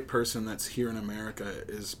white person that's here in America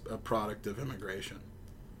is a product of immigration.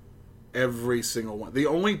 Every single one. The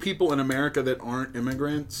only people in America that aren't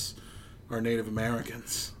immigrants are Native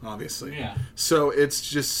Americans, obviously. Yeah. So it's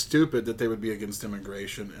just stupid that they would be against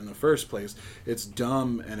immigration in the first place. It's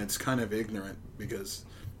dumb and it's kind of ignorant because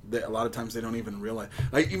a lot of times they don't even realize.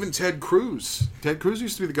 Like even Ted Cruz. Ted Cruz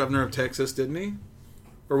used to be the governor of Texas, didn't he?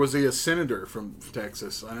 Or was he a senator from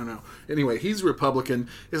Texas? I don't know. Anyway, he's Republican.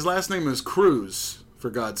 His last name is Cruz, for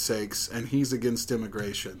God's sakes, and he's against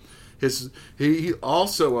immigration. He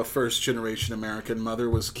also a first-generation American. Mother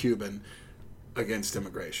was Cuban, against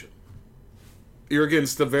immigration. You're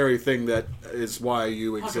against the very thing that is why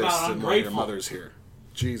you exist and why your mother's here.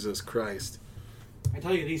 Jesus Christ. I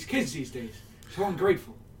tell you, these kids these days, so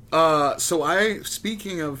ungrateful.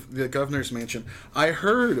 Speaking of the governor's mansion, I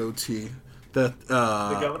heard, OT, that...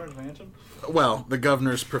 the governor's mansion? Well, the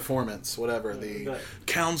governor's performance, whatever. The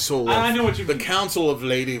council of... I know what you mean. The Council of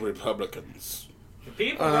Lady Republicans. The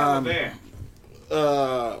people over there.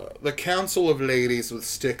 The Council of Ladies with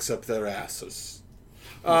sticks up their asses.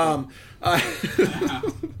 I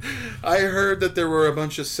heard that there were a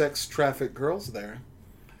bunch of sex-trafficked girls there.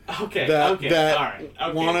 Okay, that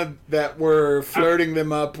were flirting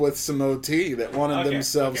them up with some OT, that wanted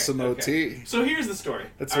themselves some OT. So here's the story.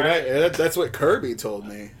 That's that's what Kirby told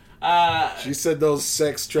me. She said those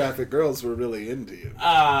sex-trafficked girls were really into you.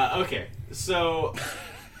 So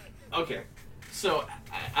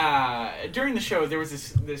during the show, there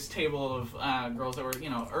was this table of girls that were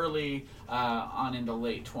early on into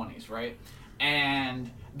late 20s, right?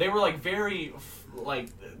 And they were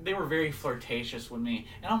very flirtatious with me,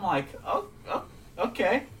 and I'm like,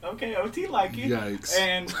 okay, OT like you. Yikes!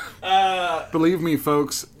 And believe me,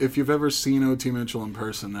 folks, if you've ever seen OT Mitchell in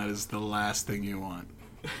person, that is the last thing you want.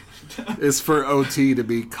 Is for OT to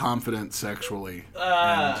be confident sexually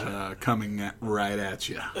and coming right at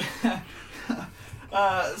you.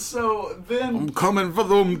 So then... I'm coming for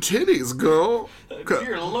them titties, girl.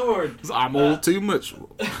 Dear Lord. I'm OT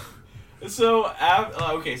Mitchell. So,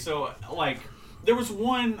 there was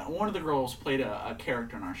one of the girls played a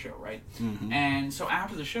character in our show, right? Mm-hmm. And so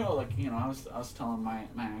after the show, I was telling my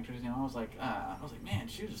actors, I was like, man,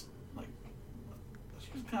 she was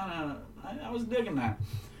kind of, I was digging that.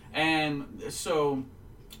 And so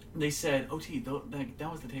they said, OT,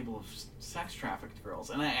 that was the table of sex trafficked girls.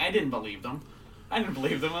 And I didn't believe them. I didn't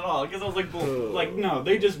believe them at all. Because I was like, no,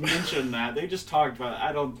 they just mentioned that. They just talked about it.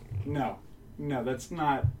 No, no.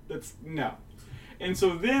 And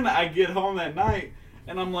so then I get home that night,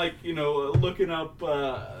 and I'm looking up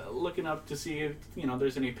to see if,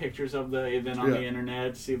 there's any pictures of the event on the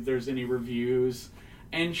internet, see if there's any reviews.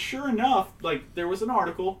 And sure enough, there was an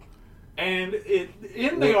article. And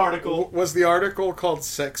in the article... Was the article called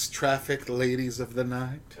Sex Trafficked Ladies of the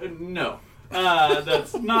Night? No.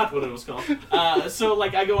 That's not what it was called. So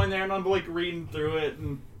I go in there and I'm reading through it,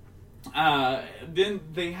 and then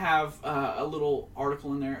they have a little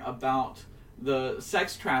article in there about the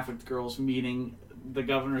sex trafficked girls meeting the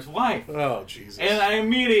governor's wife. Oh, Jesus. And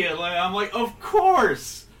I'm like, of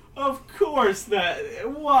course that,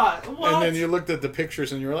 what? And then you looked at the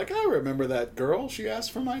pictures and you were like, I remember that girl. She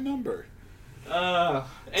asked for my number. So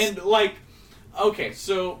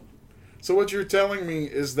what you're telling me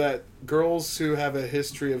is that girls who have a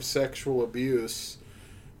history of sexual abuse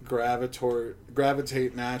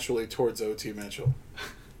gravitate naturally towards OT Mitchell.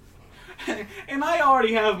 And I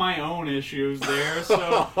already have my own issues there,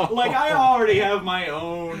 so I already have my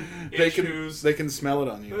own issues. They can smell it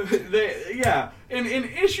on you. And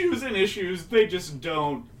issues, they just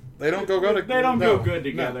don't. They don't go good. They don't go good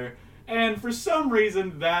together. No. And for some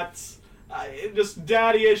reason, that's just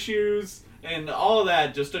daddy issues and all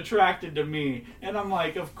that just attracted to me. And I'm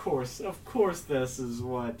like, of course, this is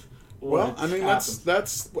what Well, I mean,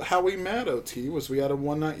 that's how we met, OT, was we had a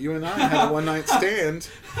one night, you and I had a one night stand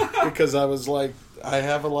because I was like, I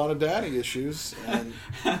have a lot of daddy issues, and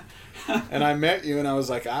I met you and I was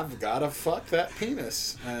like, I've got to fuck that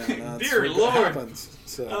penis. And that's Dear what Lord. happens.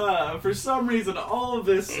 So. For some reason, all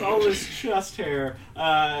this chest hair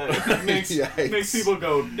makes people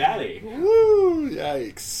go, "Daddy." Woo!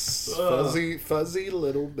 Yikes! Fuzzy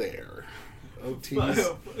little bear.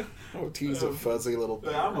 OT's a fuzzy little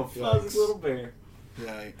bear. I'm a fuzzy little bear.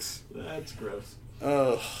 Yikes! That's gross.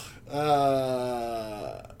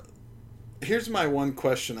 Here's my one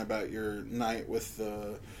question about your night with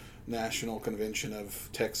the National Convention of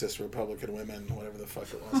Texas Republican Women, whatever the fuck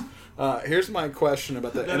it was. Here's my question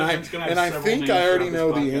about that, and I think I already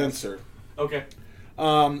know the answer. Okay.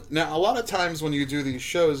 Now, a lot of times when you do these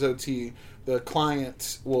shows, OT, the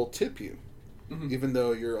client will tip you, even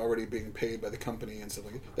though you're already being paid by the company and stuff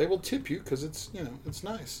like that. They will tip you because it's it's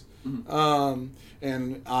nice.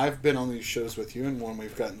 And I've been on these shows with you, and when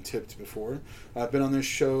we've gotten tipped before. I've been on these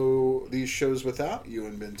shows without you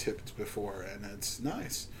and been tipped before, and it's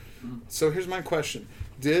nice. So here's my question: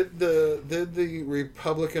 Did the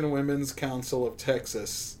Republican Women's Council of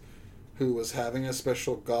Texas, who was having a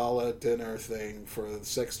special gala dinner thing for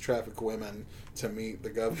sex trafficked women to meet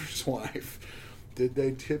the governor's wife, did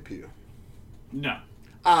they tip you? No.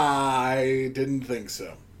 I didn't think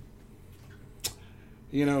so.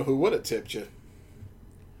 You know who would have tipped you?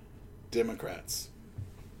 Democrats.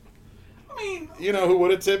 I mean, you know who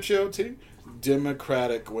would have tipped you, OT?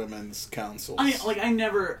 Democratic women's councils.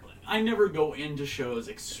 I never go into shows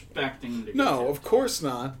expecting to get No, tipped. of course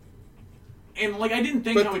not. And I didn't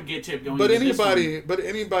think I would get tipped going but into anybody, this one. But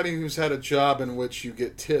anybody who's had a job in which you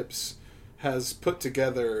get tips has put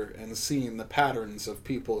together and seen the patterns of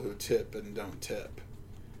people who tip and don't tip.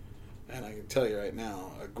 And I can tell you right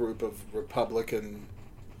now, a group of Republican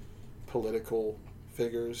political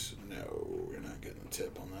figures, no, you're not getting a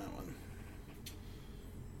tip on that one.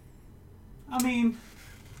 I mean,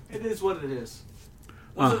 it is what it is.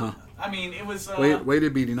 I mean, it was... way to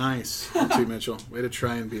be nice, T. Mitchell. Way to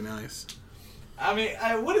try and be nice. I mean,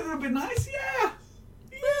 would it have been nice? Yeah.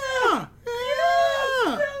 Yeah.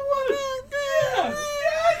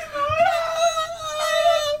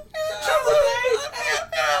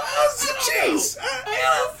 Jeez.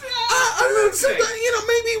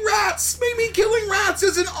 Maybe rats. Maybe killing rats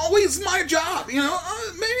isn't always my job. Maybe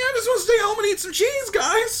I just want to stay home and eat some cheese,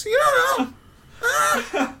 guys. You don't know.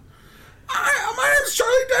 My name's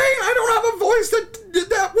Charlie Day, and I don't have a voice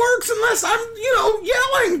that works unless I'm,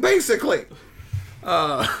 yelling, basically.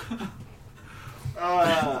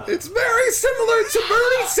 It's very similar to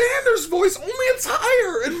Bernie Sanders' voice, only it's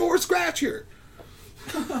higher and more scratchier.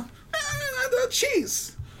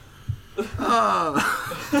 Cheese.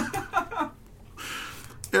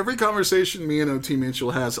 Every conversation me and O.T.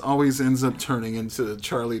 Mitchell has always ends up turning into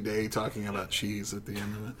Charlie Day talking about cheese at the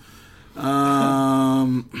end of it.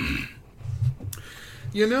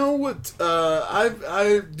 You know what?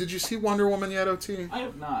 Did you see Wonder Woman yet, OT? I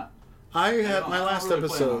have not. I had my last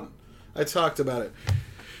episode. I talked about it.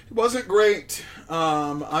 It wasn't great.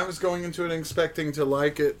 I was going into it expecting to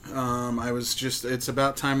like it. It's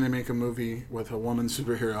about time they make a movie with a woman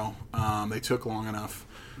superhero. They took long enough.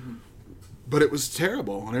 But it was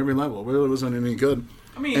terrible on every level. It really wasn't any good.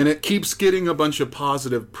 And it keeps getting a bunch of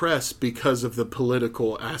positive press because of the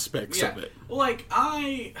political aspects of it.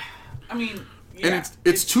 Yeah, and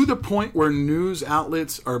it's to the point where news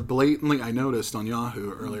outlets are blatantly, I noticed on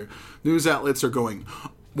Yahoo earlier, news outlets are going,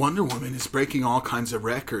 Wonder Woman is breaking all kinds of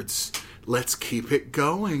records. Let's keep it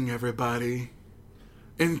going, everybody.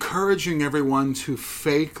 Encouraging everyone to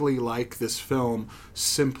fakely like this film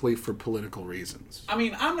simply for political reasons. I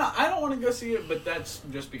don't want to go see it, but that's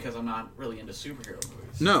just because I'm not really into superhero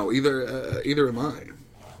movies. No, either am I.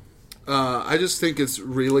 I just think it's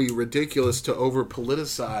really ridiculous to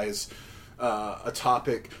over-politicize a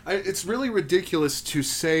topic. It's really ridiculous to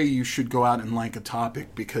say you should go out and like a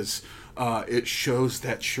topic because it shows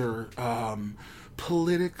that you're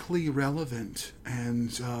politically relevant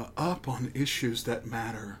and up on issues that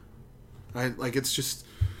matter. Right? It's just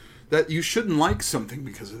that you shouldn't like something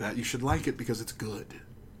because of that. You should like it because it's good.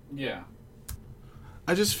 Yeah.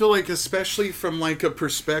 I just feel like, especially from a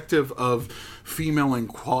perspective of female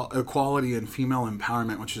equality and female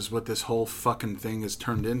empowerment, which is what this whole fucking thing has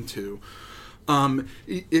turned into,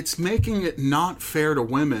 it's making it not fair to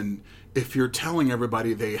women if you're telling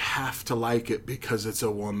everybody they have to like it because it's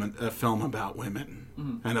a film about women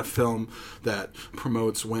and a film that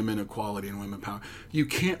promotes women equality and women power. You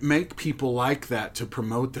can't make people like that to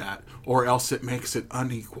promote that, or else it makes it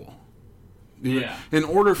unequal. Yeah. In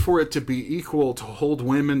order for it to be equal, to hold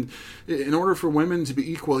women, in order for women to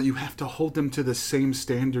be equal, you have to hold them to the same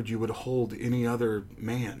standard you would hold any other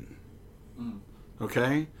man.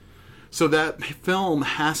 Okay? So that film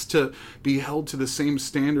has to be held to the same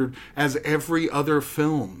standard as every other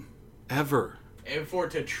film ever. And for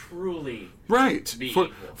it to truly Right. be for,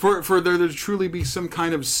 equal. for there to truly be some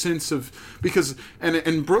kind of sense of... Because...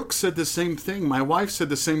 And Brooke said the same thing. My wife said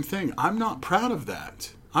the same thing. I'm not proud of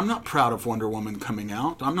that. I'm not proud of Wonder Woman coming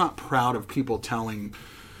out. I'm not proud of people telling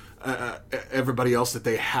everybody else that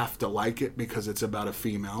they have to like it because it's about a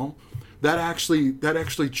female. That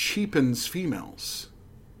actually cheapens females.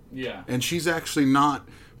 Yeah. And she's actually not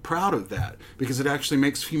proud of that because it actually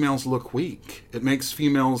makes females look weak. It makes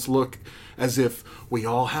females look as if we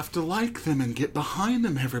all have to like them and get behind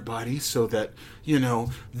them, everybody, so that,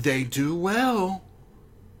 they do well.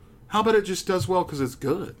 How about it just does well because it's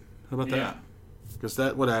good? How about that? Because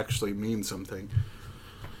that would actually mean something.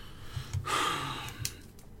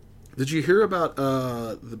 Did you hear about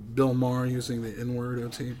the Bill Maher using the N-word,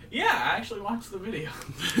 OT? Yeah, I actually watched the video.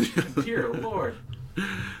 Dear Lord.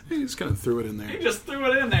 He just kind of threw it in there. He just threw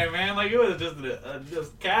it in there, man. Like, it was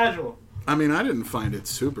just casual. I mean, I didn't find it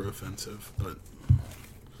super offensive, but...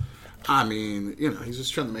 I mean, he's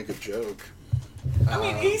just trying to make a joke. I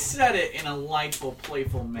mean, he said it in a likable,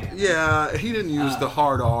 playful manner. Yeah, he didn't use the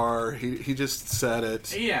hard R. He just said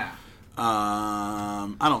it. Yeah.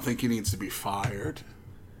 I don't think he needs to be fired.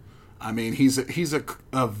 I mean, he's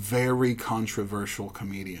a very controversial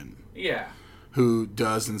comedian. Yeah. Who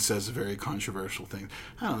does and says very controversial things.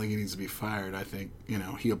 I don't think he needs to be fired. I think,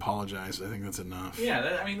 he apologized. I think that's enough. Yeah,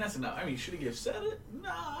 that's enough. I mean, should he have said it?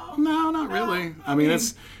 No. No, not really. I mean,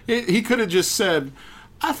 he could have just said,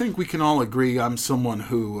 I think we can all agree I'm someone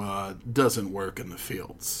who doesn't work in the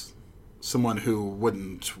fields. Someone who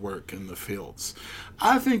wouldn't work in the fields.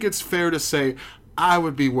 I think it's fair to say I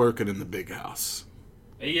would be working in the big house.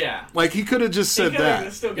 Yeah. Like, he could have just said that. He could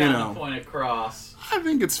have still gotten the point across. I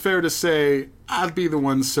think it's fair to say I'd be the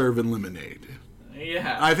one serving lemonade.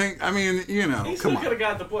 Yeah. He still could have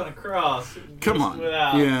got the point across. Come on.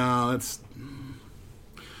 That's...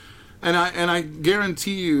 And I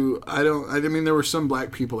guarantee you, I mean, there were some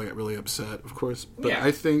black people that got really upset, of course, but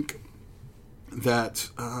I think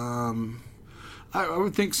that I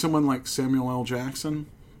would think someone like Samuel L. Jackson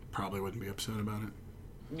probably wouldn't be upset about it.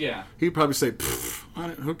 Yeah. He'd probably say,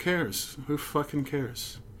 who cares? Who fucking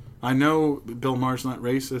cares? I know Bill Maher's not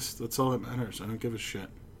racist. That's all that matters. I don't give a shit.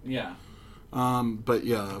 Yeah. But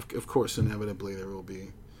yeah, of course, inevitably there will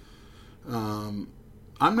be. I'm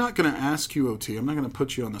not going to ask you, OT. I'm not going to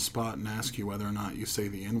put you on the spot and ask you whether or not you say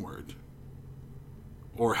the N-word.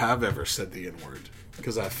 Or have ever said the N-word.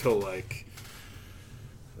 Because I feel like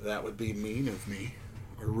that would be mean of me.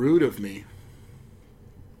 Or rude of me.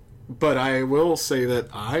 But I will say that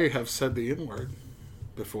I have said the N-word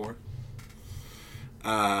before.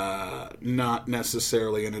 Not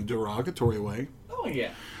necessarily in a derogatory way. Oh,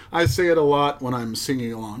 yeah. I say it a lot when I'm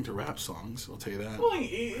singing along to rap songs, I'll tell you that. Well,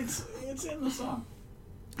 it's in the song.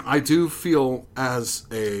 I do feel as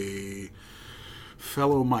a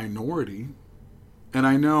fellow minority, and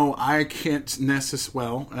I know I can't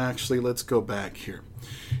well, actually, let's go back here.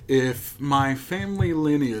 If my family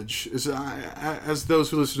lineage is, as those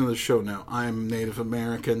who listen to the show know, I'm Native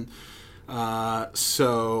American,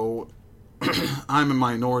 so I'm a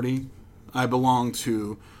minority. I belong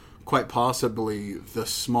to quite possibly the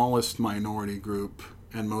smallest minority group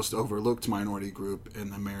and most overlooked minority group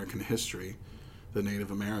in American history, the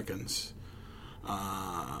Native Americans,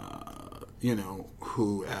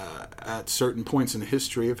 who at certain points in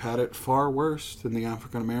history have had it far worse than the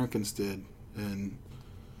African Americans did in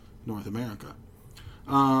North America.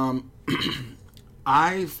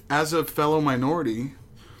 As a fellow minority,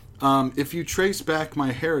 if you trace back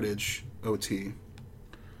my heritage, OT,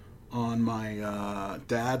 on my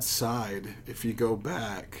dad's side, if you go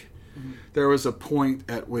back, there was a point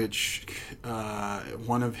at which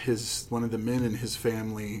one of the men in his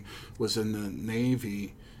family was in the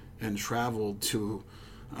Navy and traveled to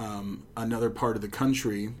another part of the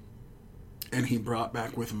country, and he brought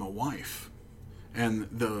back with him a wife. And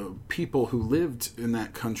the people who lived in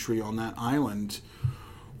that country on that island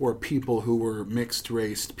were people who were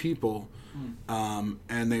mixed-raced people,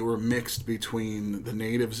 and they were mixed between the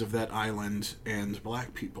natives of that island and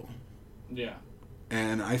black people. Yeah.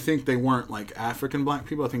 And I think they weren't like African black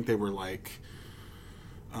people. I think they were like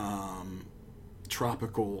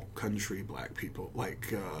tropical country black people,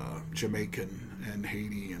 like Jamaican and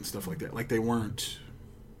Haiti and stuff like that. Like, they weren't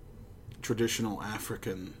traditional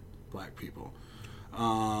African black people.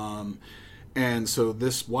 And so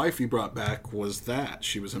this wife he brought back was that.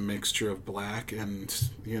 She was a mixture of black and,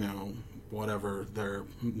 whatever their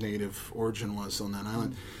native origin was on that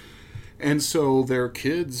island. And so their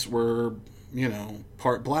kids were,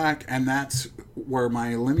 part black, and that's where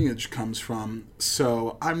my lineage comes from.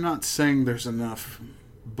 So I'm not saying there's enough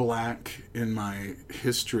black in my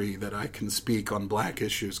history that I can speak on black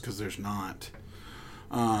issues, because there's not.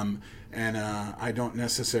 And I don't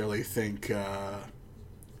necessarily think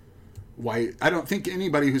white. I don't think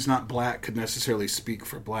anybody who's not black could necessarily speak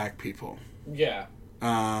for black people. Yeah.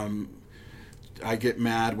 I get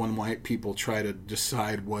mad when white people try to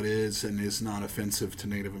decide what is and is not offensive to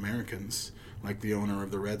Native Americans, like the owner of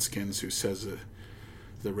the Redskins, who says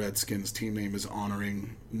the Redskins team name is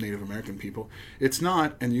honoring Native American people. It's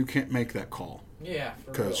not, and you can't make that call. Yeah,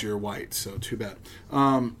 because you're white, so too bad.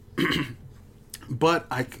 But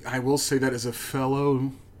I will say that as a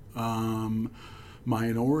fellow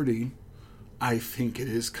minority, I think it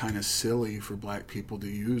is kind of silly for black people to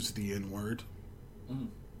use the N-word.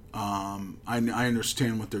 I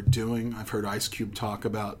understand what they're doing. I've heard Ice Cube talk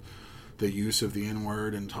about the use of the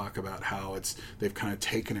N-word and talk about how they've kind of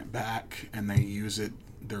taken it back and they use it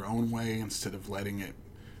their own way instead of letting it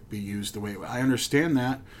be used the way I understand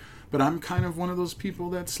that, but I'm kind of one of those people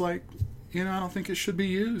that's like, I don't think it should be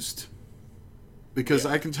used. Because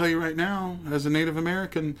I can tell you right now, as a Native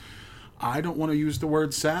American, I don't want to use the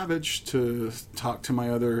word savage to talk to my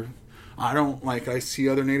other... I see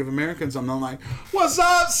other Native Americans, I'm not like, what's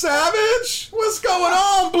up, savage? What's going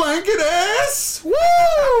on, blanket ass?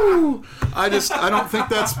 Woo! I don't think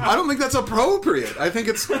that's appropriate. I think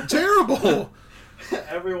it's terrible.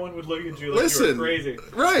 Everyone would look at you like Listen, you were crazy.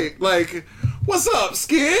 Right, like, what's up,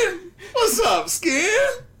 skin? What's up, skin?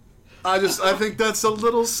 I think that's a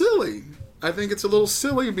little silly. I think it's a little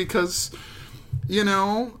silly because...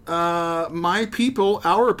 my people,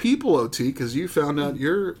 our people, OT, because you found out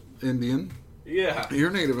you're Indian. Yeah.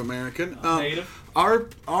 You're Native American. Native.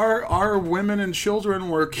 Our women and children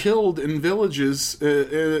were killed in villages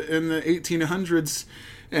in the 1800s,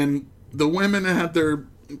 and the women had their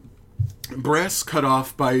breasts cut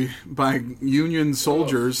off by Union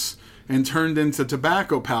soldiers and turned into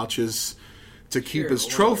tobacco pouches to keep as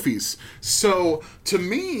trophies. So, to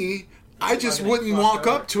me... I just wouldn't walk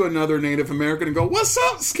up to another Native American and go, what's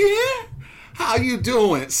up, skin? How you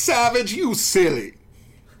doing? Savage, you silly.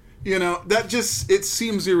 It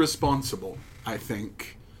seems irresponsible, I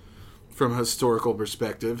think, from a historical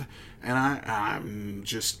perspective. And I'm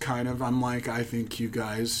just I think you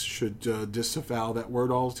guys should disavow that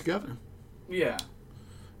word altogether. Yeah.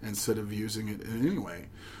 Instead of using it in any way.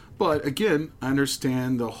 But again, I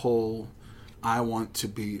understand the whole, I want to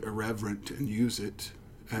be irreverent and use it.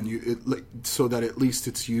 And so that at least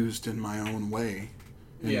it's used in my own way,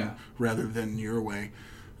 rather than your way.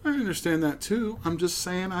 I understand that too. I'm just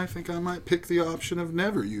saying I think I might pick the option of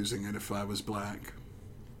never using it if I was black.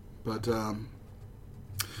 But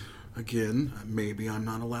again, maybe I'm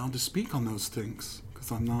not allowed to speak on those things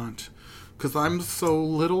because I'm so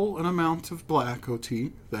little an amount of black,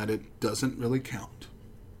 OT, that it doesn't really count.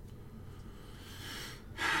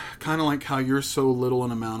 Kind of like how you're so little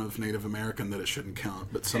an amount of Native American that it shouldn't count,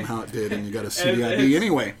 but somehow it did, and you got a CID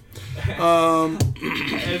anyway.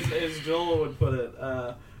 As Joel would put it,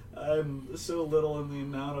 I'm so little in the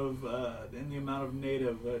amount of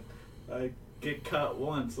Native that I get cut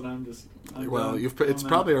once, and I'm it's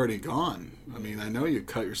probably already gone. I mean, I know you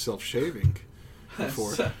cut yourself shaving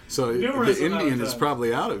before, so the Indian is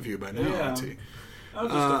probably out of you by now. Yeah. I'm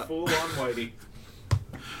just a full-on whitey.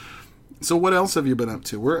 So what else have you been up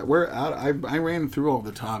to? We're out. I ran through all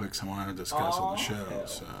the topics I wanted to discuss on the show. Hell.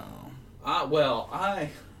 So,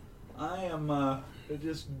 I am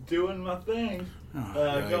just doing my thing,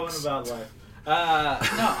 going about life.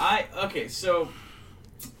 So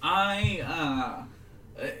I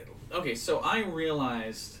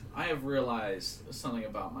have realized something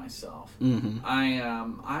about myself. Mm-hmm.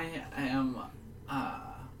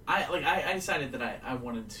 I decided that I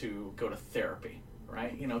wanted to go to therapy.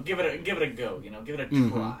 Right, give it a go. Give it a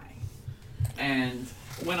try. And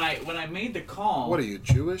when I made the call, what are you,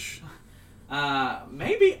 Jewish?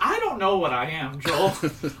 Maybe, I don't know what I am, Joel.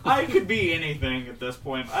 I could be anything at this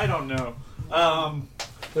point. I don't know.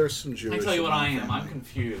 There's some Jewish. I tell you what I am. I'm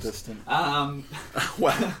confused. Distant.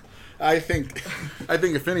 Well, I think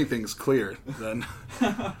if anything's clear, then.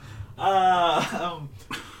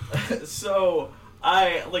 So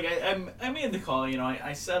I made the call.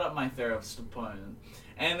 I set up my therapist appointment,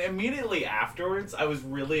 and immediately afterwards, I was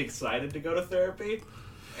really excited to go to therapy.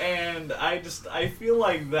 And I feel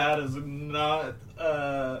like that is not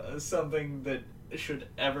something that should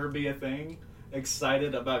ever be a thing.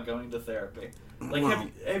 excited about going to therapy. Like, Well,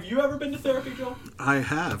 have you ever been to therapy, Joel? I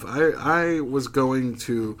have. I was going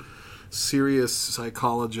to serious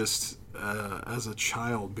psychologists as a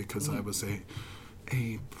child because I was a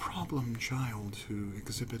problem child who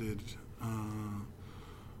exhibited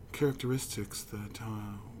characteristics that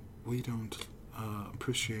we don't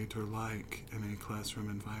appreciate or like in a classroom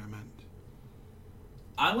environment.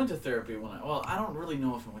 I went to therapy I don't really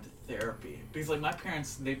know if I went to therapy because like my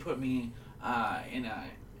parents, they put me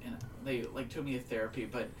they like took me to therapy,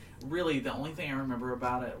 but really the only thing I remember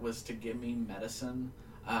about it was to give me medicine,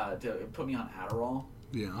 to put me on Adderall,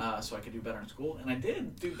 so I could do better in school, and I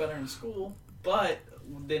did do better in school. But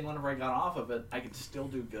then whenever I got off of it, I could still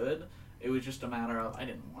do good. It was just a matter of I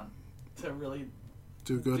didn't want to really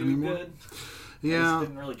do good anymore. Yeah, I just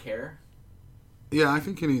didn't really care. Yeah, I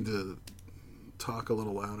think you need to talk a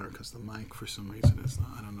little louder because the mic, for some reason, is not.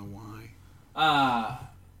 I don't know why.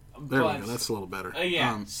 There we go. That's a little better.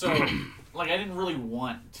 So, like, I didn't really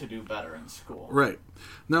want to do better in school. Right.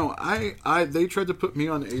 No, they tried to put me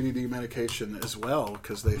on ADD medication as well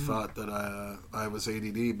because they thought that I was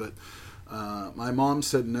ADD, but my mom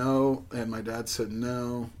said no, and my dad said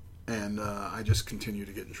no, and I just continued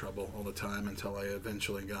to get in trouble all the time until I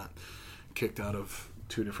eventually got kicked out of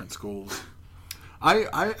 2 different schools.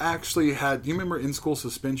 I actually had. Do you remember in-school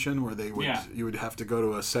suspension where you would have to go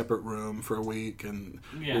to a separate room for a week and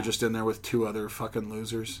you're just in there with 2 other fucking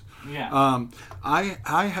losers? Yeah.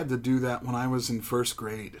 I had to do that when I was in 1st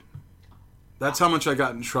grade. That's how much I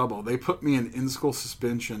got in trouble. They put me in-school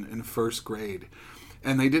suspension in 1st grade.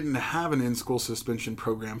 And they didn't have an in-school suspension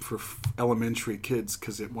program for elementary kids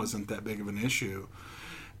because it wasn't that big of an issue.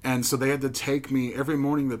 And so they had to take me, every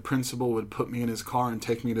morning the principal would put me in his car and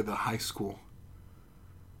take me to the high school.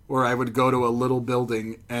 Where I would go to a little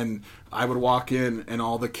building and I would walk in and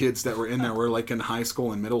all the kids that were in there were like in high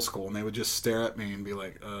school and middle school and they would just stare at me and be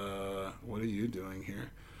like, what are you doing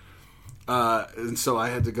here? And so I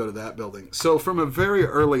had to go to that building. So from a very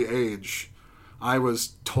early age, I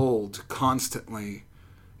was told constantly,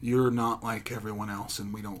 you're not like everyone else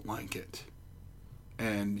and we don't like it.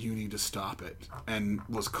 And you need to stop it. And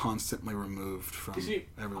was constantly removed from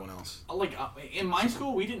everyone else. Like, in my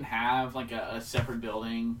school, we didn't have, like, a separate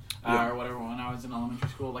building or whatever when I was in elementary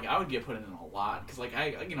school. Like, I would get put in a lot. Because, like,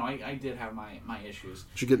 I did have my issues.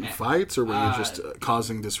 Did you get in fights or were you just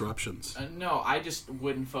causing disruptions? No, I just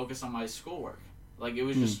wouldn't focus on my schoolwork. Like, it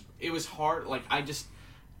was just, it was hard. Like,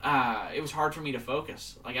 it was hard for me to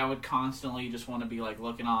focus. Like, I would constantly just want to be, like,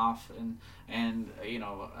 looking off and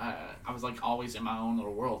I was, like, always in my own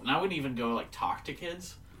little world. And I wouldn't even go, like, talk to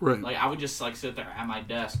kids. Right. Like, I would just, like, sit there at my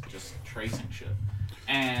desk just tracing shit.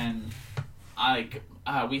 And,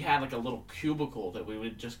 we had, like, a little cubicle that we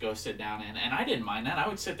would just go sit down in. And I didn't mind that. I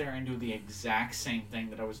would sit there and do the exact same thing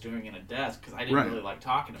that I was doing in a desk because I didn't really like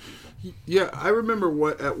talking to people. Yeah, I remember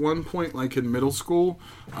at one point, like in middle school,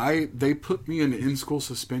 they put me in school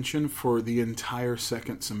suspension for the entire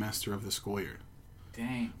 2nd semester of the school year.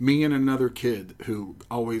 Dang. Me and another kid who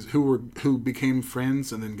became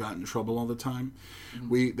friends and then got in trouble all the time.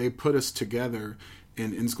 Mm-hmm. They put us together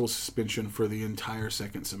in school suspension for the entire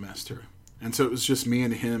 2nd semester. And so it was just me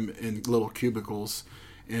and him in little cubicles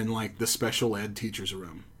in like the special ed teacher's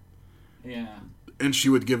room. Yeah. And she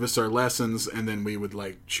would give us our lessons and then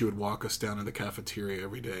she would walk us down to the cafeteria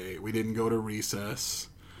every day. We didn't go to recess.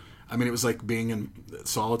 I mean, it was like being in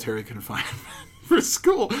solitary confinement for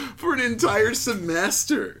school for an entire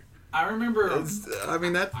semester. I remember.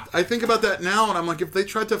 I think about that now, and I'm like, if they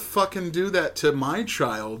tried to fucking do that to my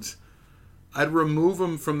child, I'd remove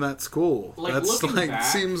them from that school. That's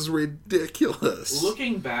seems ridiculous.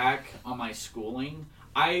 Looking back on my schooling,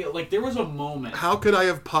 there was a moment. How could I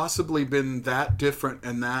have possibly been that different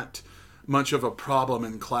and that much of a problem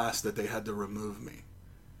in class that they had to remove me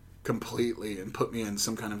completely and put me in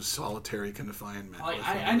some kind of solitary confinement?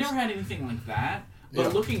 I never had anything like that.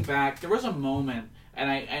 But looking back, there was a moment,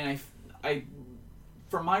 and I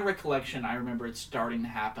from my recollection, I remember it starting to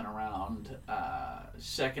happen around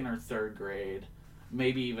 2nd or 3rd grade,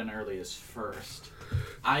 maybe even early as 1st.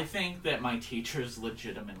 I think that my teachers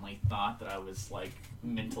legitimately thought that I was, like,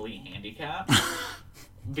 mentally handicapped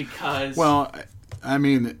because... Well, I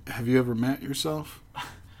mean, have you ever met yourself?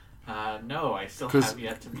 No, I still have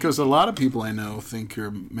yet to meet. Because a lot of people I know think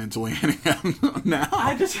you're mentally handicapped now.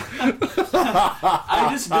 I just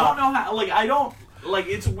don't know how. Like, I don't. Like,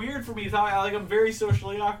 it's weird for me to talk. Like, I'm very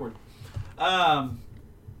socially awkward.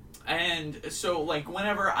 And so, like,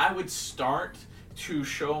 whenever I would start to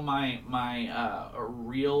show my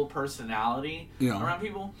real personality around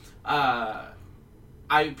people,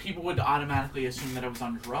 people would automatically assume that I was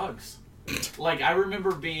on drugs. Like, I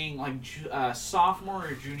remember being, like, sophomore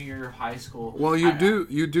or junior year of high school. Well, you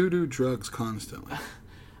do drugs constantly.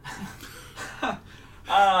 But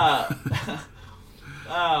I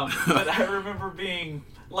remember being,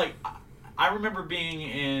 like,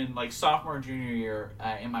 in, like, sophomore or junior year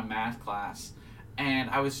in my math class, and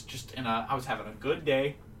I was just I was having a good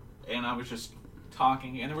day, and I was just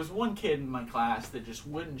talking, and there was one kid in my class that just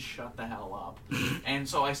wouldn't shut the hell up, and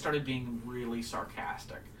so I started being really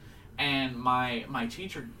sarcastic, and my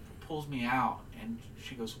teacher pulls me out, and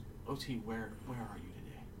she goes, "OT, where are you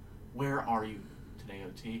today? Where are you today,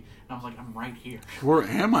 OT?" And I was like, "I'm right here." Where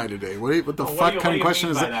am I today? What the fuck kind of question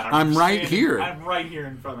is that? I'm right here. I'm right here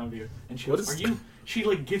in front of you. And she goes, "Are you?" She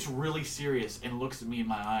like gets really serious and looks at me in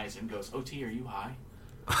my eyes and goes, "OT, are you high?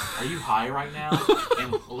 Are you high right now?"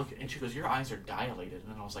 And she goes, "Your eyes are dilated."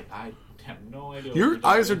 And I was like, "I have no idea." Your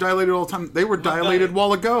eyes are dilated all the time. They were dilated a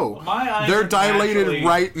while ago. My eyes They're are dilated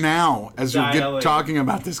right now as you get talking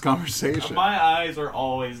about this conversation. My eyes are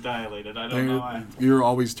always dilated. I don't know why. You're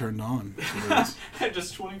always turned on.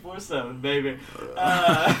 Just 24/7, baby.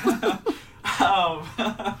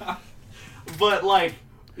 But like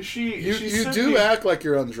you do act like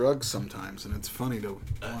you're on drugs sometimes, and it's funny to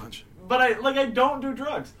watch. But I don't do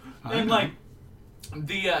drugs. And like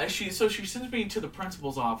she sends me to the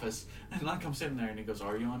principal's office, and like I'm sitting there, and he goes,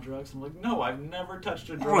 "Are you on drugs?" I'm like, "No, I've never touched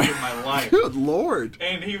a drug in my life." Good Lord!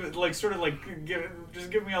 And he was like, sort of like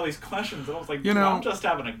give me all these questions, and I was like, I'm just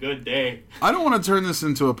having a good day. I don't want to turn this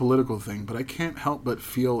into a political thing, but I can't help but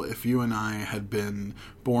feel if you and I had been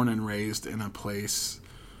born and raised in a place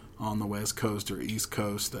on the West Coast or East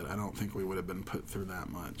Coast, that I don't think we would have been put through that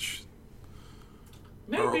much.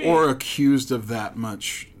 Maybe. Or accused of that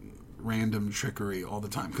much random trickery all the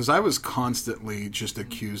time. Because I was constantly just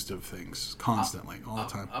accused of things. Constantly, all the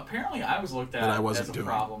time. Apparently I was looked at as a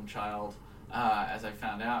problem child, as I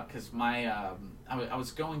found out. Because I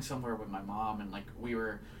was going somewhere with my mom, and like we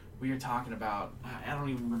were talking about, I don't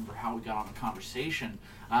even remember how we got on the conversation,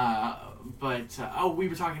 but we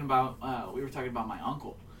were talking about my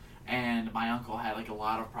uncle. And my uncle had like a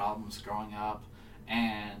lot of problems growing up,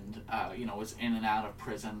 and was in and out of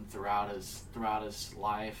prison throughout his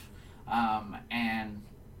life. And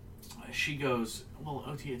she goes, "Well,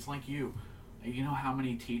 OT, it's like you. You know how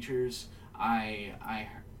many teachers I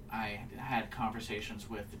had conversations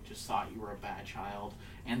with that just thought you were a bad child,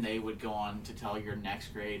 and they would go on to tell your next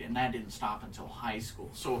grade, and that didn't stop until high school."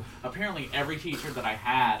 So apparently every teacher that I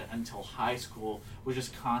had until high school was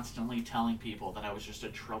just constantly telling people that I was just a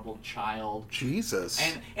troubled child. Jesus.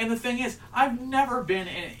 And the thing is, I've never been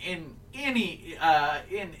in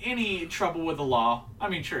any trouble with the law. I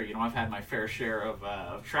mean, sure, I've had my fair share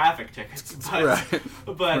of traffic tickets,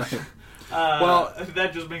 but well,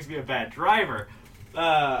 that just makes me a bad driver.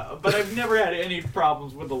 But I've never had any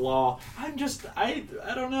problems with the law. I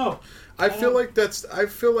don't know. I feel like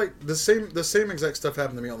the same exact stuff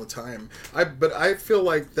happened to me all the time. But I feel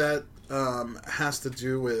like that has to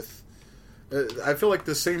do with. I feel like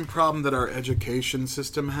the same problem that our education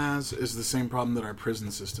system has is the same problem that our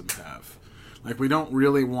prison systems have. Like, we don't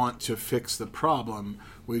really want to fix the problem.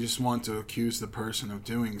 We just want to accuse the person of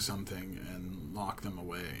doing something and lock them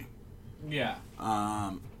away. Yeah.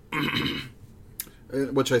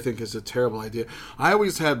 Which I think is a terrible idea. I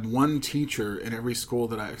always had one teacher in every school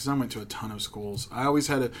because I went to a ton of schools. I always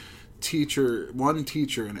had one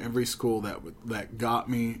teacher in every school that got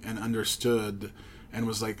me and understood and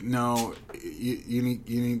was like, "No, you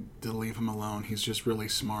need to leave him alone. He's just really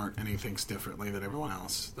smart and he thinks differently than everyone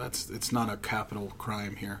else. It's not a capital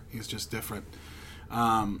crime here. He's just different."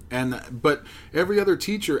 But every other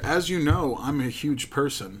teacher, as you know, I'm a huge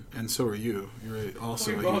person, and so are you. You're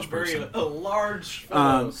also a huge person. Large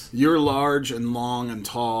fellows. You're large and long and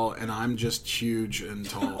tall, and I'm just huge and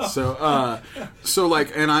tall.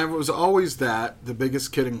 And I was always the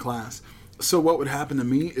biggest kid in class. So what would happen to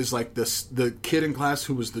me is like the kid in class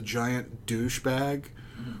who was the giant douchebag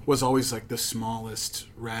was always like the smallest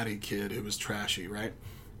ratty kid who was trashy, right?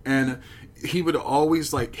 And he would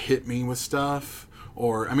always like hit me with stuff.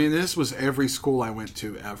 This was every school I went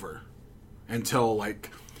to ever. Until like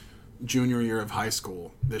junior year of high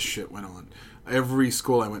school, this shit went on. Every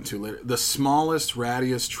school I went to, the smallest,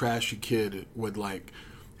 rattiest, trashy kid would like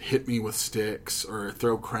hit me with sticks or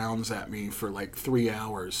throw crowns at me for like 3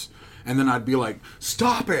 hours. And then I'd be like,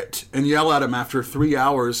 "Stop it!" and yell at him after 3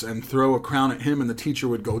 hours and throw a crown at him, and the teacher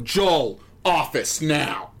would go, "Joel, office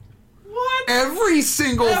now." What? Every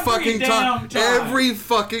fucking time. Every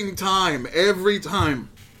fucking time. Every time.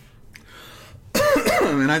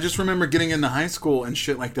 And I just remember getting into high school and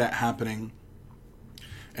shit like that happening.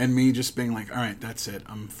 And me just being like, "All right, that's it.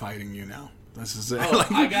 I'm fighting you now. This is it. Oh,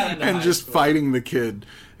 I got into and high just school. fighting the kid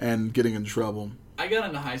and getting in trouble. I got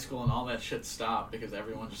into high school and all that shit stopped because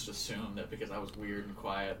everyone just assumed that because I was weird and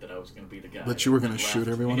quiet that I was going to be the guy. That you were going to that shoot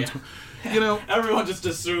left. everyone. Yeah. You know, Everyone just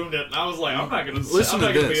assumed it, and I was like, I'm not going to. Listen I'm not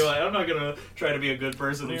to going to this. be like. I'm not going to try to be a good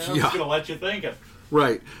person here. I'm Yeah. just going to let you think it.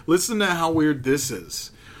 right. Listen to how weird this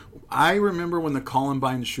is. I remember when the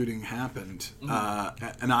Columbine shooting happened,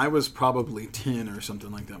 and I was probably 10 or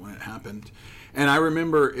something like that when it happened. And I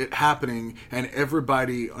remember it happening and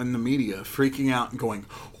everybody in the media freaking out and going,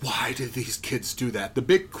 why did these kids do that? The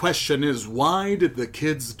big question is, why did the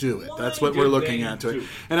kids do it? That's what we're looking at to it.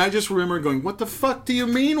 And I just remember going, what the fuck do you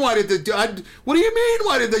mean, why did they do it? What do you mean,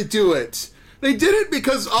 why did they do it? They did it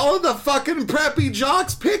because all of the fucking preppy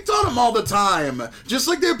jocks picked on them all the time. Just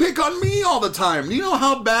like they pick on me all the time. You know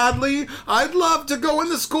how badly I'd love to go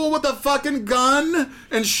into school with a fucking gun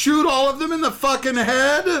and shoot all of them in the fucking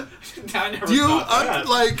head? I never Do you, thought that.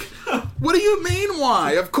 like, what do you mean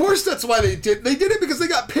why? Of course that's why they did. They did it because they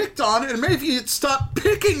got picked on, and maybe if you'd stop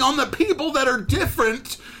picking on the people that are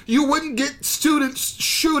different, you wouldn't get students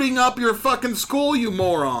shooting up your fucking school, you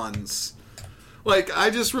morons. Like, I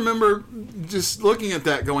just remember just looking at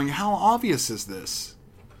that going, how obvious is this?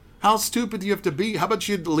 How stupid do you have to be? How about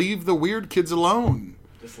you leave the weird kids alone?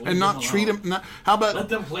 Just leave And not them treat alone. them... how about... Let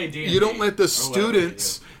them play D&D. You don't let the or whatever they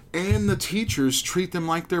students and the teachers treat them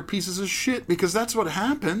like they're pieces of shit, because that's what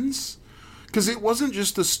happens. Because it wasn't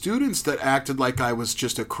just the students that acted like I was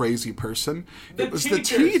just a crazy person. The it was teachers.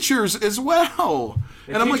 the teachers as well.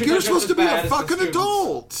 The And I'm like, teachers you're are just supposed to as be bad a as the fucking students.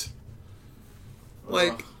 adult.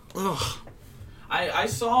 Like, ugh. I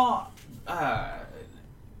saw to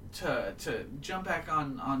jump back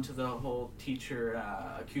onto the whole teacher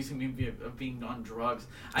accusing me of being on drugs.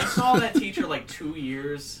 I saw that teacher like 2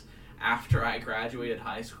 years after I graduated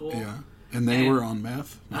high school. Yeah. And they were on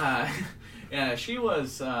meth? Yeah, she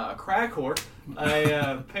was a crack whore.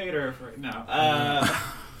 I paid her for no.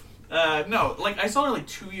 No, like I saw her like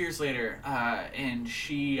 2 years later, and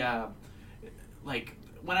she like.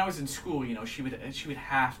 When I was in school, you know, she would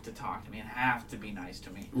have to talk to me and have to be nice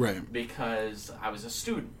to me, Right. Because I was a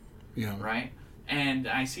student, Yeah. right? And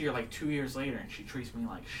I see her like 2 years later, and she treats me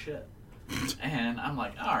like shit, and I'm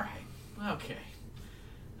like, all right, okay,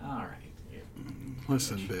 all right.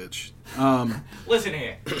 Listen, bitch. Listen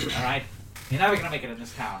here, all right. You're never gonna make it in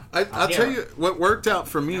this town. I'll tell you what worked out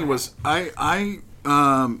for me was I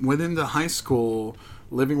went into high school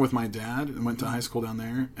living with my dad and went to high school down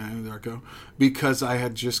there in Anadarko because I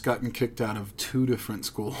had just gotten kicked out of 2 different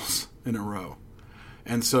schools in a row.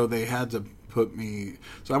 And so they had to put me...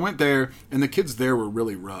 So I went there, and the kids there were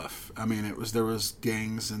really rough. I mean, there was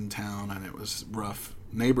gangs in town, and it was rough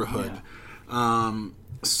neighborhood. Yeah.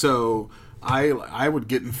 So I would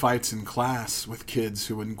get in fights in class with kids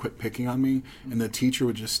who wouldn't quit picking on me, and the teacher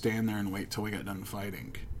would just stand there and wait till we got done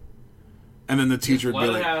fighting. And then the teacher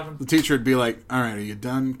would be like, all right, are you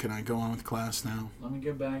done? Can I go on with class now? Let me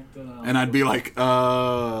get back to... And I'd be like,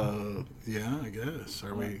 yeah, I guess.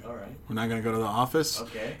 Are we? All right. We're not going to go to the office?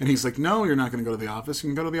 Okay. And he's like, no, you're not going to go to the office. You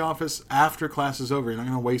can go to the office after class is over. You're not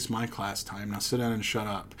going to waste my class time. Now sit down and shut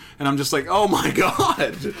up. And I'm just like, oh my God.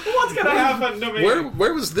 What's going to happen to me?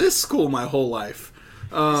 Where was this school my whole life?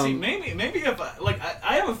 See, maybe if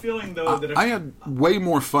I have a feeling though that if I had way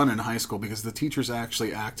more fun in high school because the teachers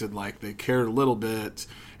actually acted like they cared a little bit,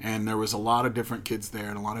 and there was a lot of different kids there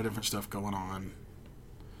and a lot of different stuff going on.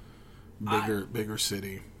 Bigger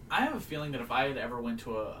city. I have a feeling that if I had ever went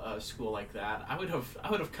to a school like that, I would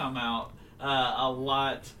have come out a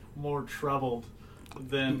lot more troubled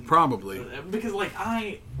than Probably. because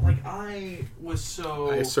I was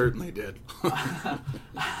so I certainly did.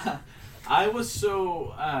 I was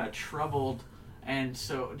so troubled and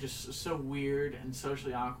so weird and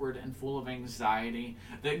socially awkward and full of anxiety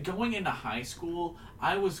that going into high school,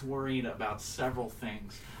 I was worried about several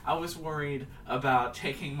things. I was worried about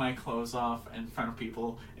taking my clothes off in front of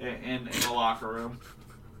people in the locker room.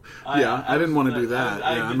 Yeah, I didn't want to do that.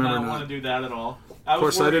 I yeah, did not want to do that at all. Of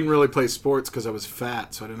course, I didn't really play sports because I was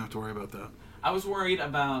fat, so I didn't have to worry about that. I was worried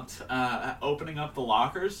about opening up the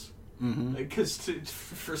lockers. Because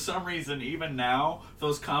for some reason, even now,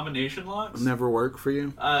 those combination locks Never work for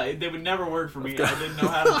you? they would never work for me. I didn't know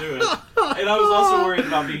how to do it, and I was also worried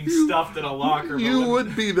about being stuffed in a locker. You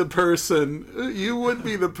would be the person. You would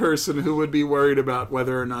be the person who would be worried about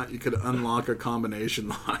whether or not you could unlock a combination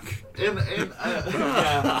lock.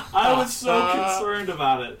 Yeah, I was so concerned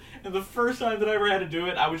about it. And the first time that I ever had to do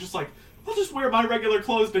it, I was just like, I'll just wear my regular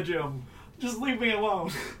clothes to gym. Just leave me alone.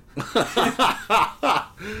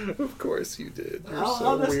 Of course you did. You're I'll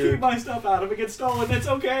so just weird. keep my stuff out. If it gets stolen, it's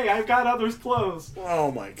okay. I've got others' clothes.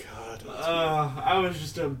 Oh my god. I was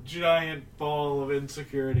just a giant ball of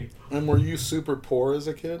insecurity. And were you super poor as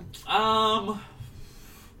a kid? I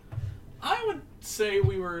would say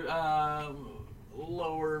we were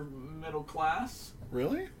lower middle class.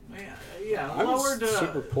 Really? Yeah, I was lower to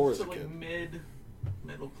super poor as to a like kid.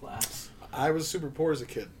 middle class. I was super poor as a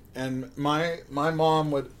kid, and my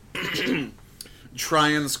mom would try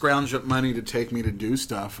and scrounge up money to take me to do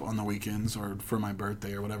stuff on the weekends or for my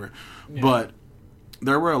birthday or whatever. Yeah. But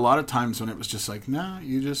there were a lot of times when it was just like, nah,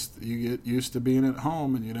 you get used to being at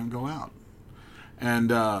home and you don't go out.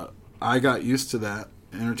 And I got used to that,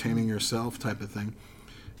 entertaining yourself type of thing.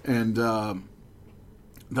 And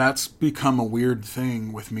that's become a weird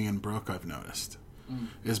thing with me and Brooke, I've noticed.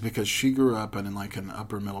 Is because she grew up in like an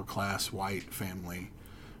upper middle class white family,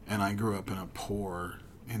 and I grew up in a poor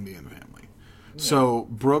Indian family. Yeah. So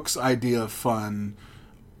Brooke's idea of fun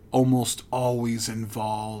almost always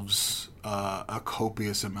involves a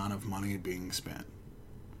copious amount of money being spent.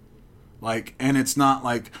 Like, and it's not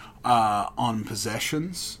like on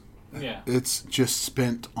possessions. Yeah. It's just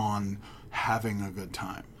spent on having a good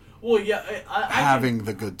time. Well, yeah, having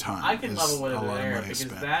the good time. I can level with it a lot there of money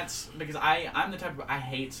because spent. I'm the type of I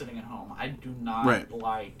hate sitting at home. I do not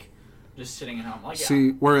like just sitting at home. Like,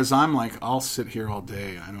 see, whereas I'm like, I'll sit here all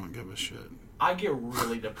day. I don't give a shit. I get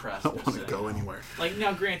really depressed. I don't want to go anywhere. Like,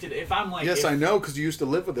 now, granted, if I'm like, yes, I know, because you used to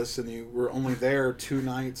live with us and you were only there 2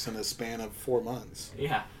 nights in a span of 4 months.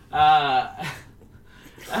 Yeah, but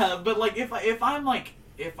like if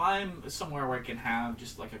I'm somewhere where I can have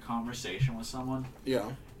just like a conversation with someone.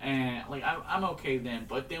 Yeah. And like I'm okay then,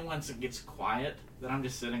 but then once it gets quiet, then I'm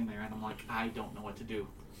just sitting there and I'm like, I don't know what to do.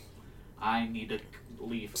 I need to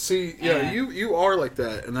leave. See, yeah, you are like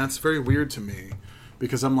that, and that's very weird to me,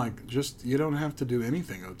 because I'm like, just you don't have to do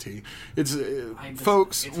anything, OT. It's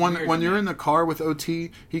folks, when you're in the car with OT,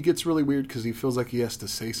 he gets really weird because he feels like he has to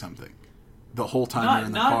say something the whole time you're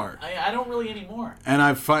in the car. I don't really anymore.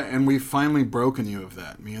 And we've finally broken you of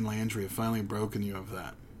that. Me and Landry have finally broken you of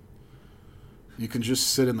that. You can just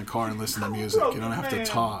sit in the car and listen to music. You don't have to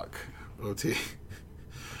talk, OT.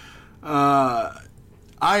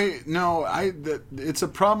 It's a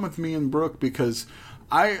problem with me and Brooke because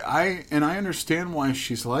I understand why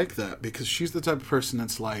she's like that, because she's the type of person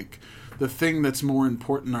that's like, the thing that's more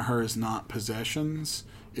important to her is not possessions,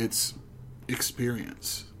 it's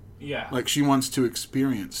experience. Yeah. Like, she wants to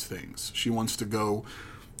experience things. She wants to go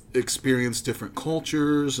experience different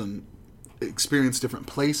cultures and experience different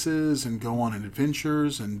places and go on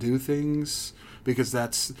adventures and do things, because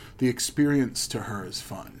that's the experience to her is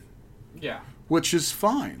fun. Yeah. Which is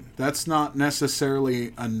fine. That's not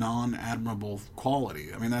necessarily a non-admirable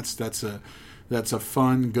quality. I mean, that's a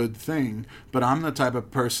fun, good thing. But I'm the type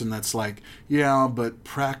of person that's like, yeah, but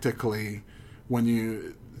practically, when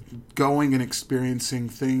you going and experiencing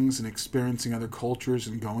things and experiencing other cultures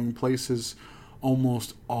and going places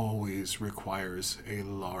almost always requires a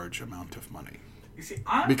large amount of money. You see,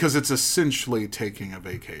 because it's essentially taking a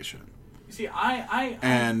vacation. You see, I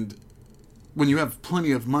and when you have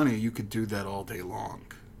plenty of money, you could do that all day long.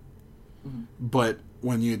 Mm-hmm. But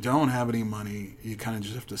when you don't have any money, you kind of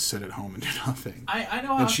just have to sit at home and do nothing. I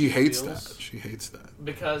know how she hates feels, that. She hates that.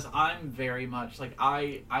 Because I'm very much, like,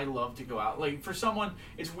 I love to go out. Like, for someone,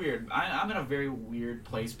 it's weird. I'm in a very weird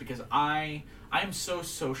place because I am so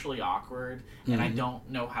socially awkward, and I don't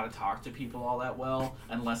know how to talk to people all that well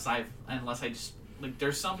unless I just... Like,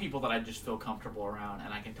 there's some people that I just feel comfortable around,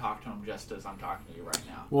 and I can talk to them just as I'm talking to you right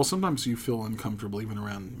now. Well, sometimes you feel uncomfortable even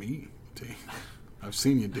around me, T. I've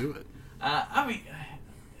seen you do it. I mean,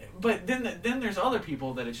 but then there's other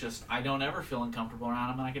people that it's just, I don't ever feel uncomfortable around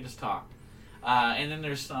them, and I can just talk. And then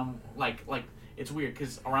there's some, like it's weird,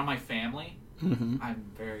 because around my family, I'm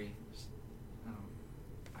very,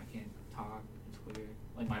 I can't talk. It's weird.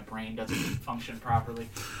 Like, my brain doesn't function properly.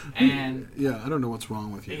 And yeah, I don't know what's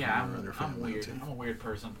wrong with you. Yeah, I'm weird. I'm a weird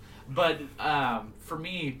person. But for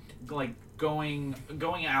me, like, going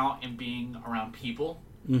out and being around people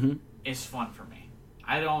is fun for me.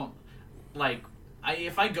 I don't, like,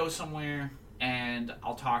 if I go somewhere and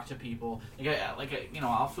I'll talk to people,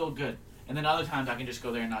 I'll feel good. And then other times I can just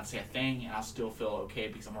go there and not say a thing, and I'll still feel okay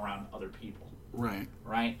because I'm around other people. Right.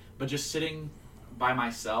 Right? But just sitting by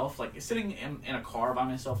myself, like sitting in a car by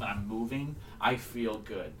myself and I'm moving, I feel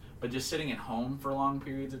good. But just sitting at home for long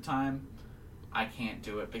periods of time, I can't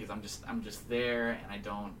do it because I'm just there, and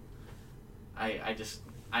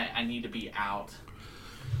I need to be out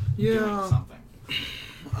doing something.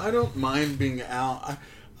 I don't mind being out.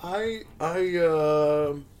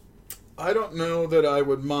 I don't know that I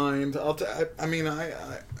would mind. I mean,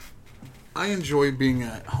 I enjoy being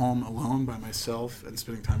at home alone by myself and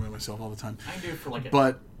spending time by myself all the time. I do for like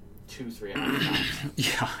 2-3 hours.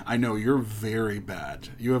 Yeah, I know you're very bad.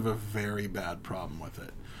 You have a very bad problem with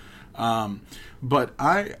it. But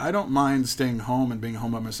I don't mind staying home and being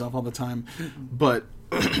home by myself all the time. But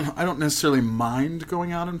I don't necessarily mind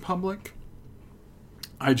going out in public.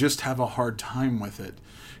 I just have a hard time with it.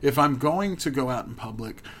 If I'm going to go out in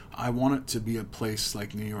public, I want it to be a place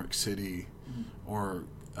like New York City or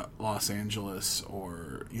Los Angeles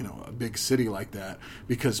or, a big city like that,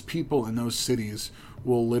 because people in those cities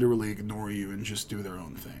will literally ignore you and just do their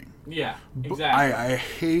own thing. Yeah, exactly. I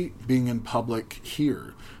hate being in public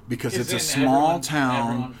here because it's a then small everyone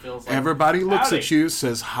town. feels like, Everybody looks "Howdy." at you,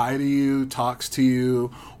 says hi to you, talks to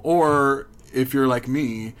you, or if you're like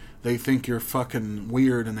me, they think you're fucking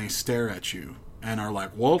weird and they stare at you and are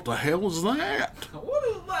like, "What the hell is that?" What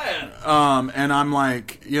is that? And I'm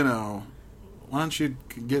like, why don't you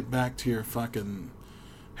get back to your fucking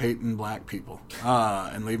hating black people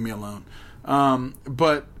and leave me alone?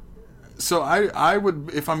 But so I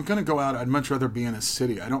would, if I'm going to go out, I'd much rather be in a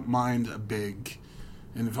city. I don't mind a big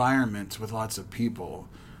environment with lots of people.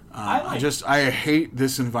 I hate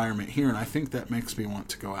this environment here, and I think that makes me want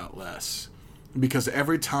to go out less. Because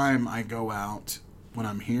every time I go out when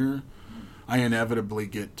I'm here, I inevitably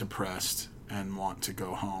get depressed and want to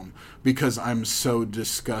go home because I'm so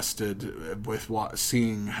disgusted with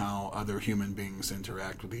seeing how other human beings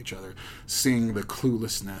interact with each other, seeing the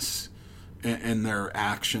cluelessness in their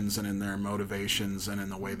actions and in their motivations and in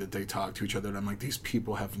the way that they talk to each other. And I'm like, these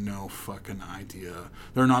people have no fucking idea.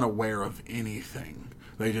 They're not aware of anything.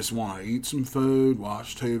 They just want to eat some food,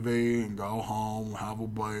 watch TV, and go home, have a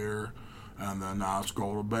beer, and then let's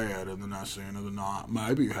go to bed, and then that's the end of the night.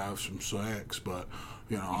 Maybe have some sex, but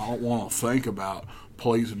I don't want to think about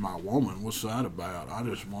pleasing my woman. What's that about? I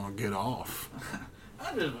just want to get off.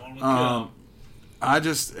 I just want to go.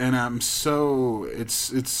 I'm so,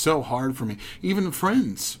 it's so hard for me. Even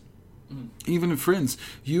friends. Even friends.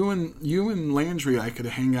 You and Landry I could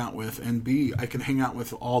hang out with, and I could hang out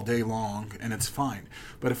with all day long, and it's fine.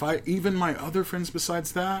 But even my other friends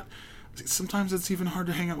besides that, sometimes it's even hard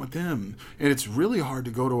to hang out with them. And it's really hard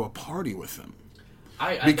to go to a party with them.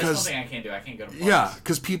 That's something I can't do. I can't go to parties. Yeah,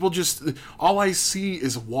 because people just... All I see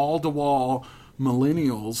is wall-to-wall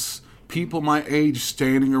millennials, people my age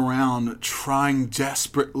standing around trying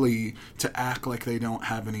desperately to act like they don't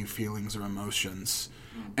have any feelings or emotions.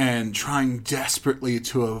 And trying desperately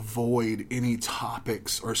to avoid any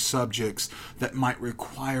topics or subjects that might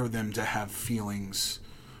require them to have feelings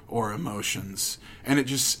or emotions. And it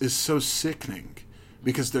just is so sickening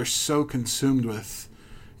because they're so consumed with...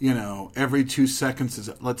 every 2 seconds is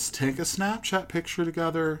let's take a Snapchat picture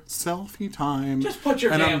together, selfie time. Just put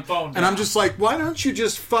your damn phone down. And I'm just like, why don't you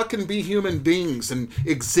just fucking be human beings and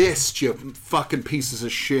exist, you fucking pieces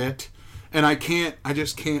of shit? And I can't do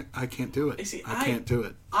it. See, I can't do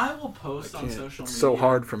it. I will post on social media. It's so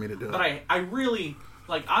hard for me to do it. But I really...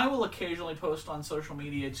 I will occasionally post on social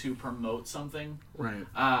media to promote something. Right.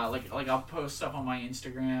 Like I'll post stuff on my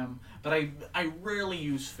Instagram, but I rarely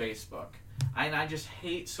use Facebook. And I just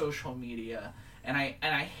hate social media, and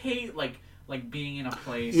I hate like being in a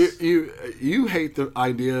place. You hate the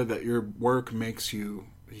idea that your work makes you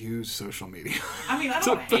use social media. I mean, I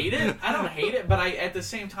don't hate it. I don't hate it, but at the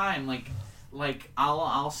same time,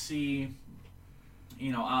 I'll see,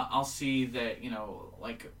 I'll see that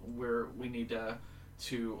where we need to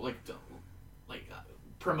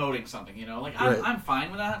promoting something. Right. I'm fine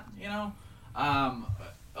with that.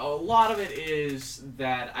 A lot of it is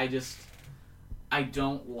that I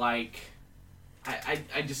don't like.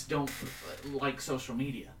 I just don't like social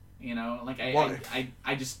media. Why?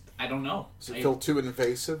 I don't know. Does it feel too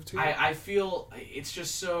invasive to you? I feel it's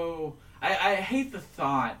just so. I hate the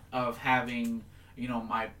thought of having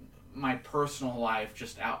my personal life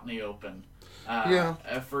just out in the open.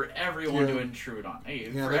 For everyone to intrude on.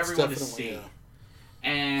 For everyone to see.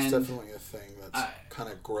 And it's definitely a thing that's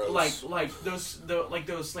kind of gross. Like those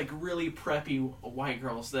really preppy white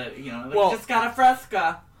girls that just got a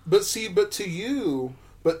fresca. But to you,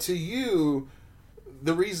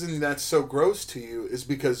 the reason that's so gross to you is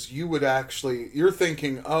because you're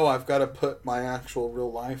thinking, oh, I've got to put my actual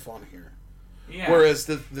real life on here. Yeah. Whereas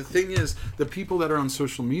the thing is, the people that are on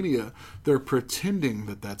social media, they're pretending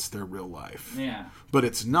that that's their real life. Yeah. But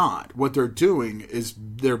it's not. What they're doing is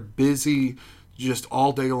they're busy just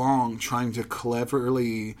all day long trying to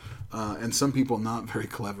cleverly, and some people not very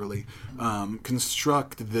cleverly,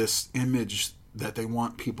 construct this image that they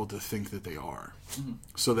want people to think that they are. Mm-hmm.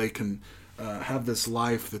 So they can have this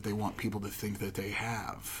life that they want people to think that they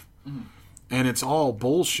have. And it's all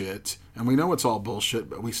bullshit, and we know it's all bullshit,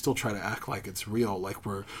 but we still try to act like it's real, like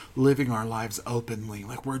we're living our lives openly,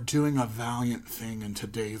 like we're doing a valiant thing in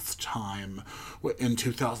today's time, in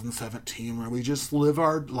 2017, where we just live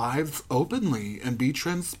our lives openly and be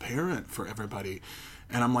transparent for everybody.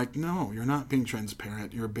 And I'm like, no, you're not being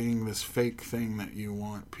transparent. You're being this fake thing that you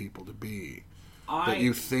want people to be, that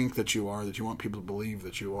you think that you are, that you want people to believe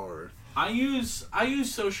that you are. I use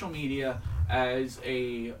social media as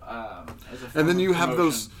a form and then you of have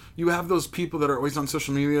promotion. those people that are always on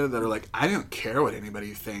social media that are like, I don't care what anybody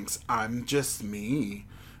thinks, I'm just me.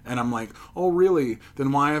 And I'm like, oh really?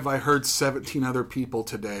 Then why have I heard 17 other people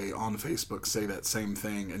today on Facebook say that same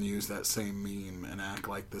thing and use that same meme and act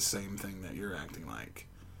like the same thing that you're acting like?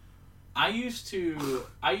 I used to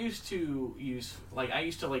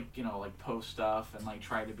post stuff and like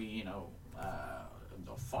try to be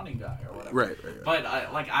a funny guy or whatever. Right. But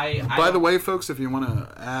By the way, folks, if you want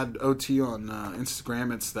to add OT on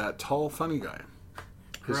Instagram, it's that tall funny guy.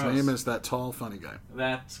 His Gross. name is that tall funny guy.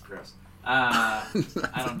 That's gross. I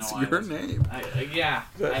don't know why. It's your name.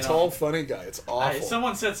 That tall funny guy. It's awful.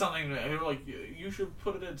 Someone said something. They were like, "You should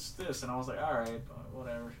put it as this," and I was like, "All right,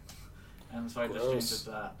 whatever." And so I just changed it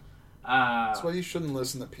to that. That's why you shouldn't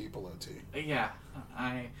listen to people, OT. Yeah,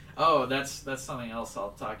 that's something else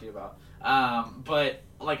I'll talk to you about. But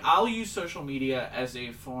like I'll use social media as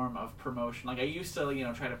a form of promotion. Like I used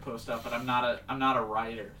to, try to post stuff, but I'm not a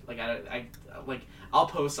writer. Like I'll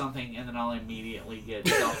post something and then I'll immediately get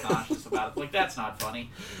self-conscious about it. Like that's not funny.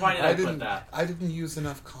 Why did I put that? I didn't use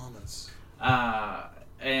enough comments.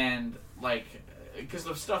 And like because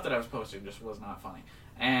the stuff that I was posting just was not funny.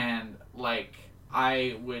 And like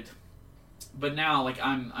I would. But now, like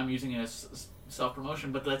I'm using it as self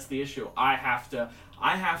promotion. But that's the issue. I have to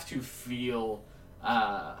feel.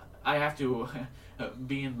 I have to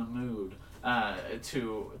be in the mood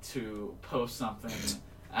to post something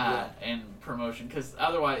in promotion. Because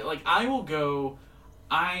otherwise, like I will go.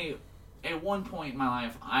 At one point in my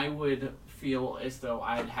life, I would feel as though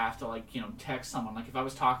I'd have to text someone. Like if I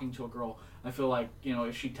was talking to a girl, I feel like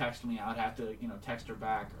if she texted me, I'd have to text her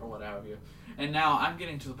back or what have you. And now I'm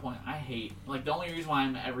getting to the point I hate. Like the only reason why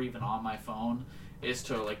I'm ever even on my phone is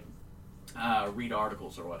to read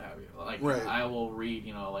articles or what have you. Like right. I will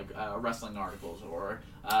read wrestling articles or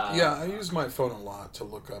I use my phone a lot to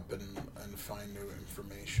look up and find new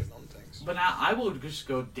information on things. But now I will just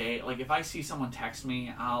go like if I see someone text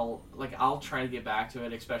me, I'll try to get back to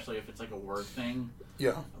it, especially if it's like a work thing.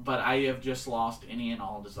 Yeah. But I have just lost any and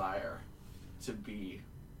all desire to be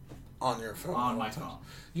on your phone. On my phone.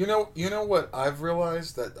 You know what I've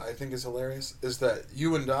realized that I think is hilarious is that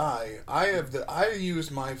you and I use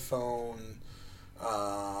my phone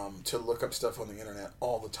to look up stuff on the internet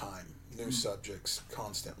all the time, new subjects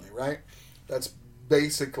constantly, right? That's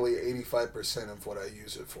basically 85% of what I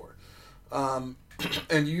use it for.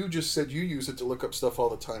 And you just said you use it to look up stuff all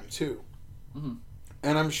the time too. Mm-hmm.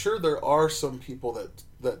 And I'm sure there are some people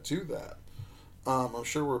that do that. I'm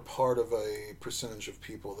sure we're part of a percentage of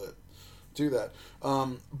people that do that.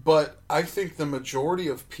 But I think the majority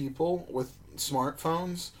of people with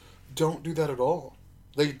smartphones don't do that at all.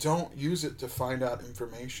 They don't use it to find out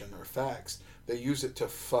information or facts. They use it to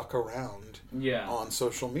fuck around on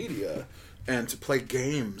social media and to play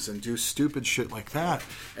games and do stupid shit like that.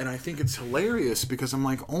 And I think it's hilarious because I'm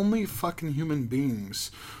like, only fucking human beings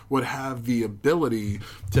would have the ability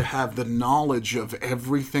to have the knowledge of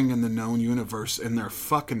everything in the known universe in their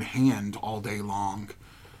fucking hand all day long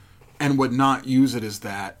and would not use it as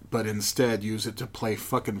that, but instead use it to play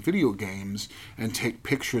fucking video games and take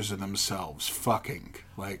pictures of themselves fucking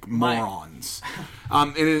like morons.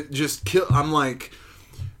 And it just I'm like,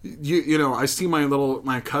 you know, I see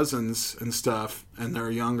my cousins and stuff, and they're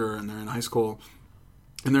younger and they're in high school,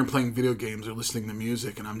 and they're playing video games or listening to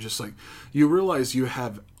music, and I'm just like, you realize you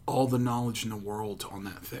have all the knowledge in the world on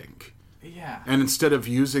that thing. Yeah. And instead of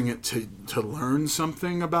using it to learn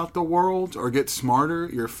something about the world or get smarter,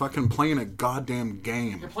 you're fucking playing a goddamn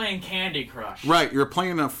game. You're playing Candy Crush. Right, you're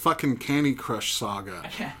playing a fucking Candy Crush saga.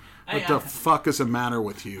 What the fuck is the matter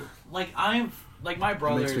with you? Like my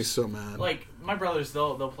brothers, it makes me so mad. Like my brothers,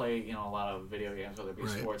 they'll play a lot of video games, whether it be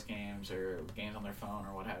sports games or games on their phone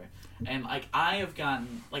or what have you. And I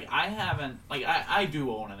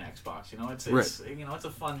do own an Xbox. It's a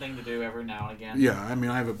fun thing to do every now and again. Yeah, I mean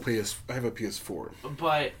I have a PS4.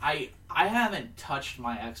 But I haven't touched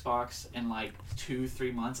my Xbox in like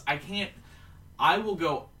 2-3 months. I will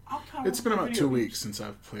go. It's been about 2 weeks since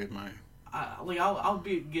I've played my. I'll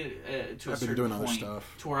get to a certain point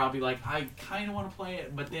to where I'll be like, I kind of want to play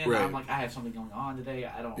it, but then I'm like, I have something going on today.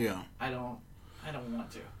 I don't. I don't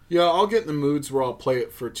want to. Yeah, I'll get in the moods where I'll play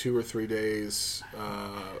it for 2 or 3 days,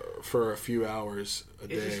 for a few hours a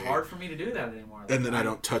day. It's just hard for me to do that anymore. Like, and then I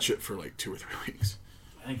don't touch it for like 2 or 3 weeks.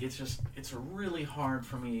 I think it's really hard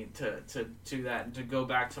for me to do that and to go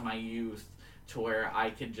back to my youth to where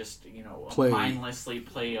I could just, mindlessly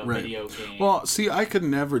play a video game. Well, see, I could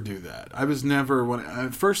never do that. I was never,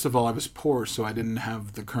 first of all, I was poor, so I didn't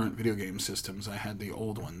have the current video game systems. I had the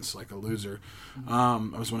old ones, like a loser. I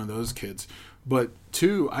was one of those kids. But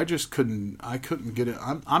 2, I couldn't get it.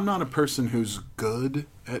 I'm not a person who's good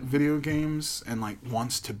at video games and like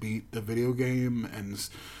wants to beat the video game and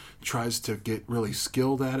tries to get really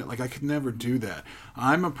skilled at it. Like, I could never do that.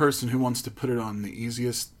 I'm a person who wants to put it on the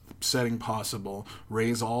easiest setting possible,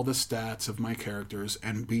 raise all the stats of my characters,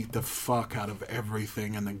 and beat the fuck out of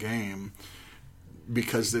everything in the game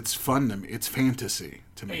because it's fun to me. It's fantasy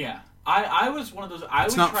to me. Yeah. I was one of those.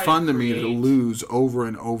 It's not fun to me to lose over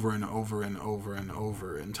and over and over and over and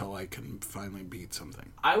over until I can finally beat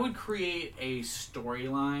something. I would create a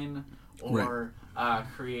storyline or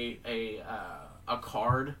create a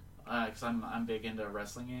card because I'm big into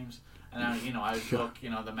wrestling games. And I would book,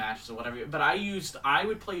 the matches or whatever. But I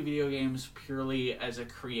would play video games purely as a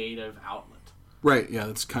creative outlet. Right, yeah,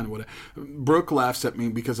 that's kind of what Brooke laughs at me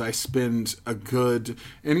because I spend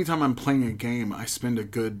anytime I'm playing a game, I spend a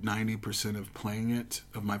good 90%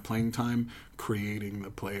 of my playing time creating the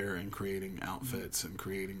player and creating outfits and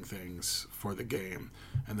creating things for the game.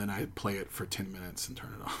 And then I play it for 10 minutes and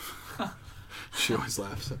turn it off. She always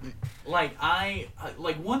laughs at me.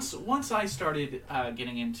 Once I started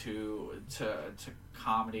getting into to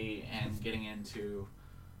comedy and getting into.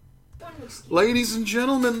 Ladies and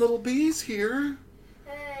gentlemen, Little Bee's here.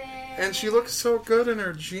 Hey. And she looks so good in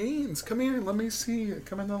her jeans. Come here, let me see you.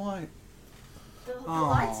 Come in the light. The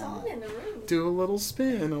light's on in the room. Do a little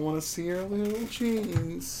spin. I want to see your little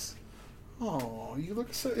jeans. Oh, you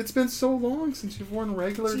look so... It's been so long since you've worn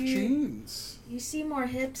regular jeans. You see more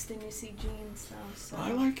hips than you see jeans, though. So.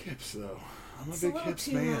 I like hips, though. I'm a big hips man. It's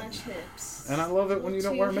a little too much hips. And I love it when you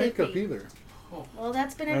don't wear makeup either. Well,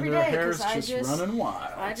 that's been every day because I just running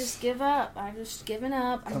wild. I just give up. I've just given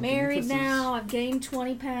up. I'm married now. I've gained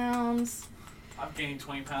 20 pounds. I've gained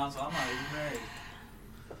 20 pounds. I'm not even married.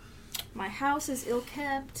 My house is ill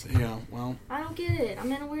kept. Yeah, well. I don't get it. I'm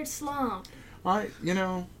in a weird slump. I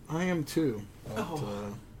am too. But,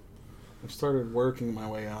 I've started working my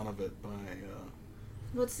way out of it by.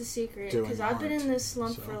 What's the secret? Because I've been in this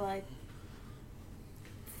slump for like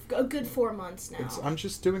a good 4 months now. I'm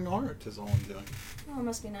just doing art is all I'm doing. Oh, it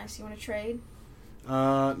must be nice. You want to trade?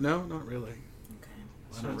 No, not really. Okay.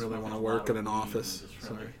 I don't really want to work in an office.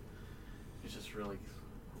 It's just really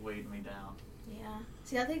weighing me down. Yeah.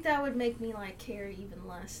 See, I think that would make me like care even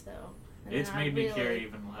less, though. It's made me care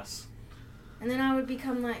even less. And then I would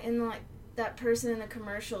become like that person in the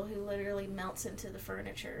commercial who literally melts into the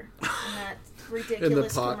furniture in that ridiculous in the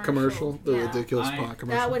pot commercial, the ridiculous pot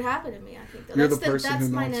commercial. That would happen to me, I think. You're the person who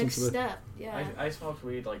my melts next into step. Yeah. I smoked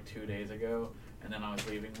weed like 2 days ago, and then I was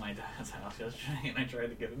leaving my dad's house yesterday, and I tried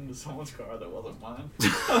to get into someone's car that wasn't mine.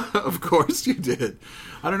 Of course you did.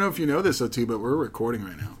 I don't know if you know this, OT, but we're recording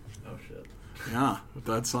right now. Oh shit. Yeah,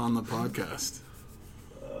 that's on the podcast.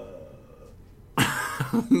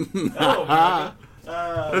 Hello,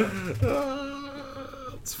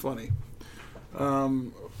 it's funny.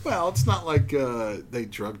 Well, it's not like they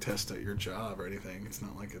drug test at your job or anything. It's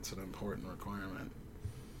not like it's an important requirement.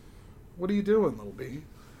 What are you doing, Little B?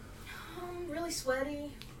 I'm really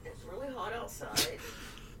sweaty. It's really hot outside.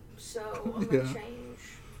 So I'm going to change.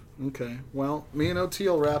 Okay. Well, me and OT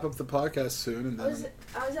will wrap up the podcast soon. And then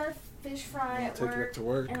I was at a fish fry at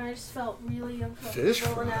work, and I just felt really uncomfortable. Fish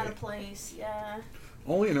fry? Out of place. Yeah.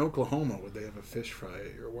 Only in Oklahoma would they have a fish fry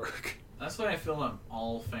at your work. That's why I feel at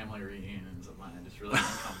all family reunions of mine. It's really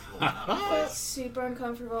uncomfortable. It's super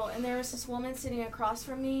uncomfortable. And there was this woman sitting across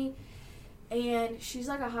from me, and she's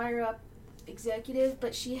like a higher up executive,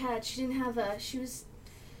 but she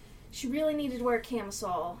really needed to wear a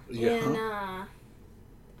camisole. Yeah. And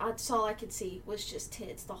that's all I could see was just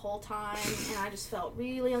tits the whole time, and I just felt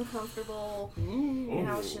really uncomfortable. And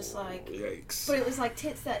I was just like, yikes. But it was like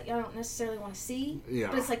tits that I don't necessarily want to see. Yeah.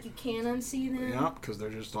 But it's like you can unsee them. Yeah, because they're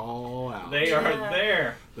just all out. They are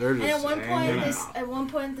there. They're just and at one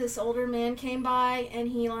point, this older man came by, and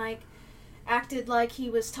he like acted like he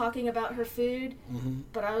was talking about her food,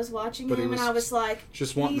 but I was watching But he him was and I was like,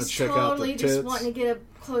 just wanting to he's check out the totally just tits. wanting to get a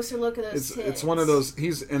closer look at those tits. It's one of those.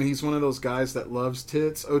 He's one of those guys that loves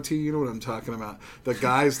tits. OT, you know what I'm talking about. The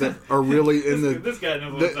guys that are really in the This guy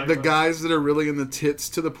knows what I'm talking the about. guys that are really in the tits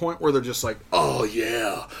to the point where they're just like, oh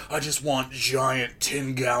yeah, I just want giant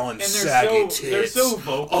 10-gallon they're saggy so- tits, they're so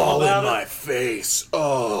vocal all in about my it. face.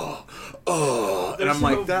 And They're I'm so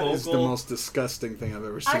like, that is the vocal. most disgusting thing I've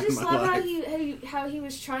ever seen I just in my love life. how he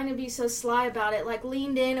was trying to be so sly about it, like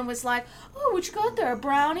leaned in and was like, "Oh, what you got there? A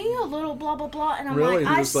brownie? A little blah blah blah." And I'm Really? like,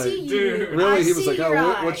 He "I was like, see you. dude. I Really, he was see like, your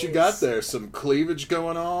 "Oh, what you got eyes." there? Some cleavage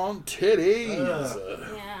going on? Titties."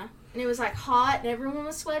 Yeah, and it was like hot, and everyone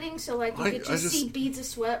was sweating, so like you I could just see beads of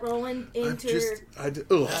sweat rolling into her tit Good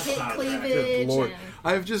cleavage. Lord, And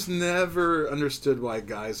I've just never understood why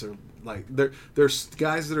guys are like there's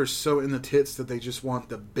guys that are so in the tits that they just want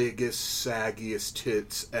the biggest, saggiest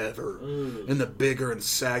tits ever, and the bigger and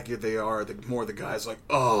saggier they are, the more the guy's like,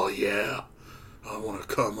 oh yeah, I want to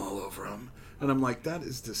come all over them, and I'm like, that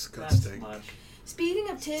is disgusting. That's much. speaking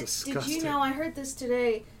of tits, did you disgusting. know? I heard this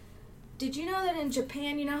today. Did you know that in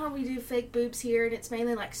Japan, you know how we do fake boobs here, and it's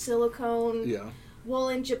mainly like silicone? Yeah. Well,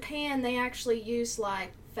 in Japan, they actually use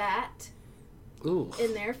like fat Ooh.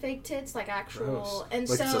 in their fake tits, like actual, Gross. and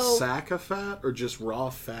Like so it's a sack of fat or just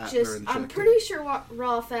raw fat? just they're injecting? I'm pretty sure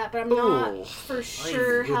raw fat, but I'm Ooh. not for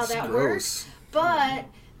sure how It's that gross. works. But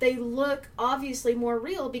they look obviously more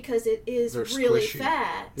real because it is They're really squishy.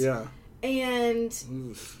 fat. Yeah. And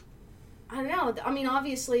Oof. I don't know. I mean,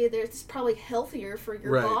 obviously, it's probably healthier for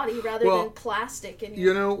your Right. body rather Well, than plastic. And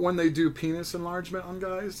You know, when they do penis enlargement on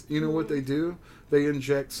guys, you know what they do? They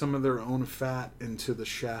inject some of their own fat into the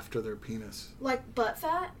shaft of their penis. like butt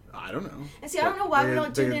fat. I don't know. And see, I don't know why we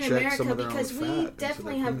don't do it in inject some America of their own because fat we into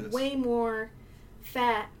definitely their have penis. way more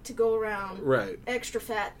fat to go around. Right. Extra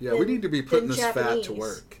fat. Yeah, than, we need to be putting than this fat Japanese. to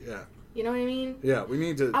work. Yeah. You know what I mean? Yeah, we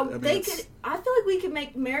need to. I mean, They it's- could. I feel like we could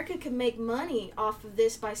make America could make money off of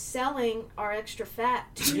this by selling our extra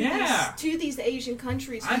fat to Yeah. these Asian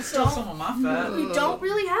countries I'd who sell don't some of my fat. who don't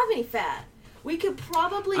really have any fat. We could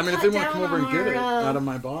probably. I mean, if cut they want to down come over on and get our, it out of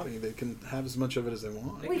my body, they can have as much of it as they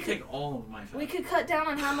want. They We could could- take all of my fat. We could cut down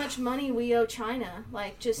on how much money we owe China.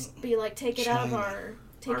 Like, just be like, take it out of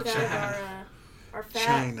China. our fat.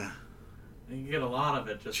 China. You can get a lot of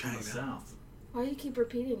it just from the China. south. Why do you keep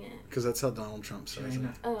repeating it? Because that's how Donald Trump says China.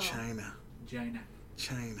 it. Oh. China. China.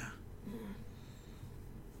 China.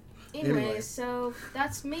 Anyway, Anyway. so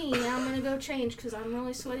that's me. I'm gonna go change because I'm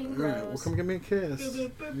really sweating All right, well, gross. come give me a kiss.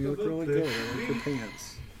 You look really good. I like your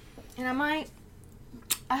pants. And I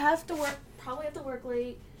have to work. Probably have to work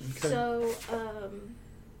late. Okay. So,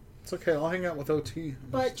 It's okay. I'll hang out with OT.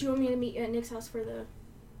 but do you want me to meet you at Nick's house for the?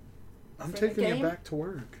 I'm for the taking you game? back to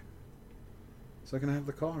work, so I can have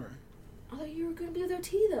the car. I thought you were gonna be with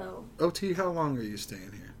OT though. OT, how long are you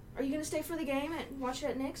staying here? Are you gonna stay for the game and watch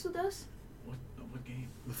it at Nick's with us? What game?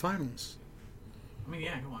 The finals. I mean,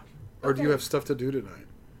 yeah, go watch. Or do you Okay. have stuff to do tonight?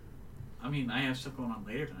 I mean, I have stuff going on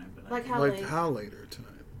later tonight, but Like I, how Like late? how later tonight?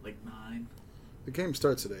 like 9. The game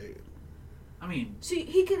starts at 8. I mean, So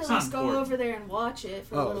he could at It's not least go important. over there and watch it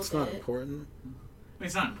for a Oh, little it's bit. not important.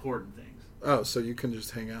 it's not important things. Oh, so you can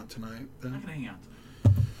just hang out tonight I then? can hang out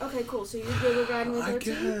tonight. Okay, cool. So you're good with riding with I OT?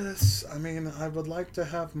 guess. I mean, I would like to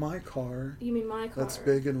have my car. You mean my car? That's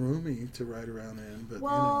big and roomy to ride around in, but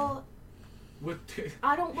Well, What?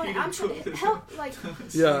 I don't want. I'm trying to help. Like, you know.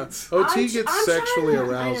 Yeah, OT I'm gets sexually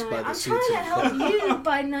aroused by the I'm seats. trying to help you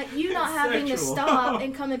by you not having to Sexual. stop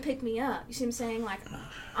and come and pick me up. You see what I'm saying? Like,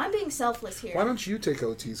 I'm being selfless here. Why don't you take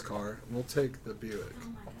OT's car? We'll take the Buick. Oh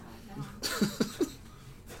my god,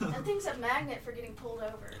 no. That thing's a magnet for getting pulled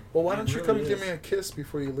over. Well, why It don't you really come and give is. me a kiss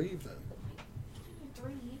before you leave then?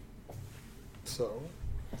 3. So,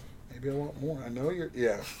 maybe I want more. I know you're.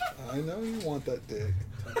 Yeah, I know you want that dick.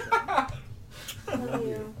 Love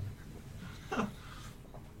you.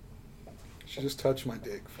 She just touched my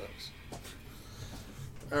dick, folks.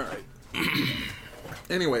 All right.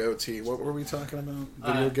 Anyway, OT, what were we talking about?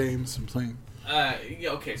 Video games and playing. Yeah,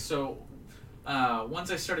 okay, so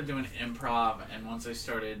once I started doing improv and once I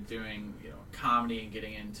started doing comedy and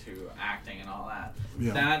getting into acting and all that,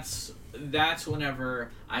 Yeah. that's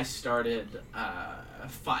whenever I started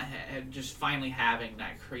just finally having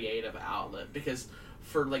that creative outlet, because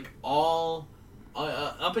for like all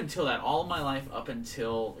up until that, all my life up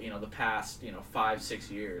until the past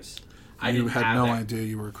 5-6 years, I You didn't had have no that. idea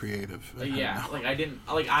you were creative. I Yeah, know. like I didn't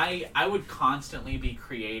like I would constantly be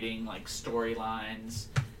creating like storylines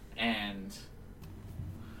and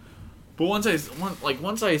But once I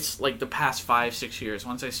the past 5-6 years,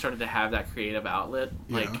 once I started to have that creative outlet,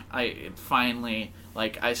 it finally,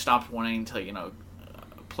 I stopped wanting to,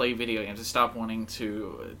 play video games. I stopped wanting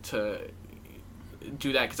to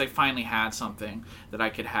do that because I finally had something that I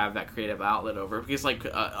could have that creative outlet over. Because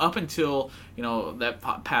up until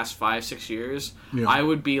that past 5-6 years, I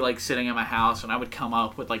would be sitting in my house and I would come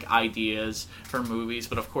up with ideas for movies,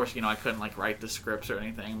 but of course I couldn't write the scripts or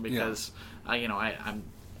anything because I'm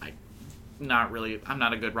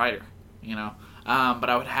not a good writer, but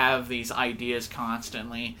I would have these ideas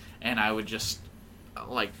constantly, and I would just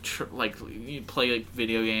play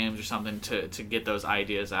video games or something to get those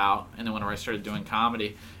ideas out. And then whenever I started doing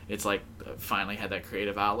comedy, it's I finally had that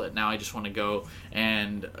creative outlet. Now I just want to go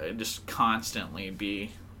and just constantly be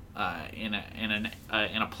in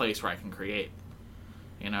a place where I can create,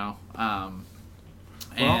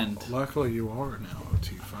 and luckily you are now,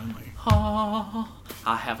 OT, finally.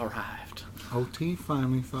 I have arrived. OT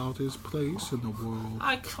finally found his place in the world.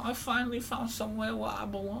 I finally found somewhere where I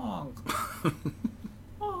belong.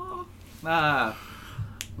 But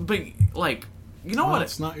what?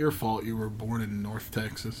 It's not your fault. You were born in North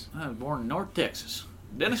Texas. I was born in North Texas,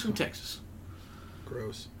 Denison, Texas.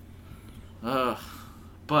 Gross.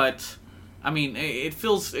 But I mean, it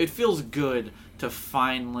feels good to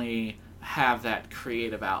finally have that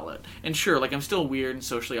creative outlet. And sure, I'm still weird and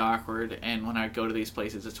socially awkward, and when I go to these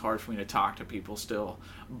places, it's hard for me to talk to people still.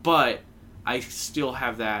 But I still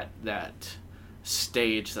have that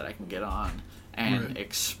stage that I can get on and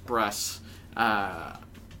express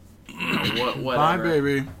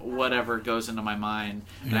whatever goes into my mind,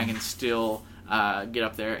 and I can still get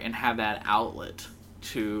up there and have that outlet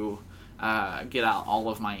to get out all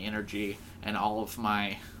of my energy and all of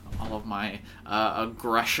my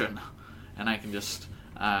aggression, and I can just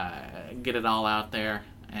get it all out there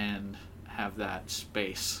and have that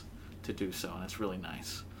space to do so, and it's really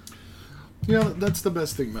nice. Yeah, that's the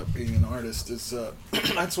best thing about being an artist is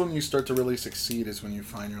that's when you start to really succeed, is when you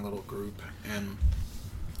find your little group. And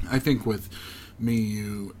I think with me,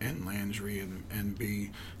 you, and Landry, and B,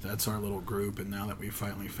 that's our little group. And now that we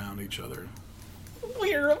finally found each other,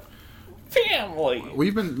 we're a family.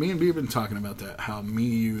 Me and B have been talking about that. How me,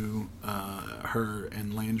 you, her,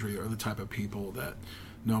 and Landry are the type of people that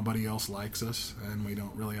nobody else likes us, and we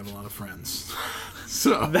don't really have a lot of friends.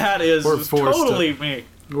 So that is totally me.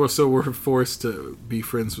 So we're forced to be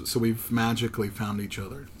friends. So we've magically found each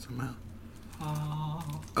other somehow.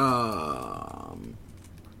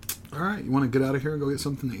 All right, you want to get out of here and go get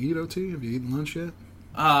something to eat, OT? Have you eaten lunch yet?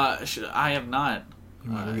 I have not.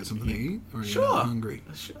 You want to go get something to eat? Or are you hungry?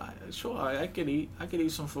 Sure, I could eat. I could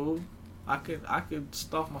eat some food. I could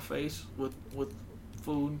stuff my face with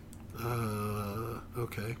food.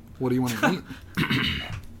 Okay. What do you want to eat?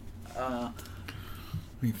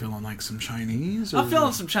 Are you feeling like some Chinese? I'm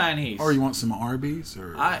feeling some Chinese. Or you want some Arby's?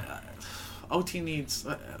 Or OT needs...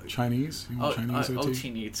 Chinese? You want Chinese, OT?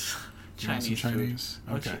 OT needs Chinese food. Chinese?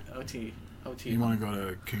 Okay. OT. You want to go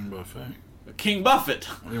to King Buffet? King Buffett.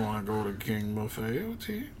 You want to go to King Buffet,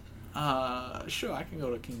 OT? Sure, I can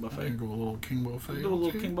go to King Buffet. I can go a little King Buffet, Do a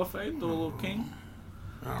little King Buffet. Do a little King.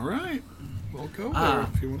 All right. We'll go there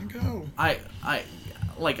if you want to go.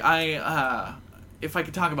 If I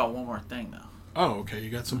could talk about one more thing, though. Oh, okay. You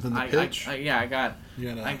got something to pitch? I got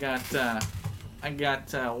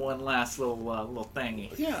one last little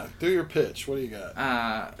thingy. Yeah, do your pitch. What do you got?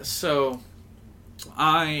 I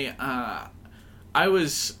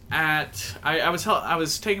was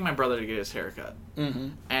taking my brother to get his haircut,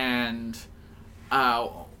 and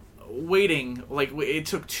waiting. It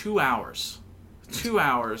took 2 hours. 2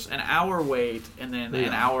 hours, an hour wait, and then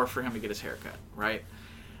an hour for him to get his haircut, right?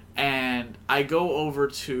 And I go over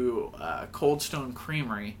to Cold Stone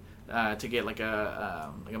Creamery to get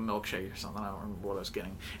a milkshake or something. I don't remember what I was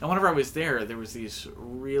getting. And whenever I was there was these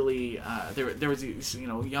really there was these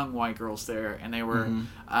young white girls there, and they were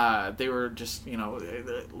just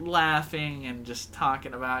laughing and just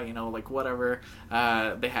talking about whatever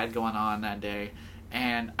they had going on that day.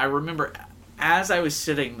 And I remember as I was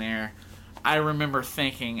sitting there, I remember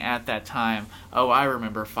thinking at that time, I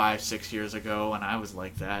remember 5-6 years ago when I was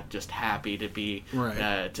like that, just happy to be,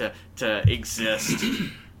 to exist,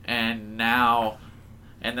 and now,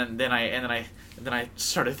 and then I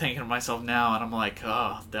started thinking to myself now, and I'm like,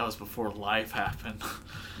 that was before life happened,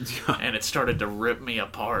 and it started to rip me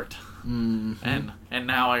apart, and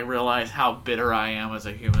now I realize how bitter I am as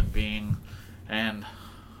a human being, and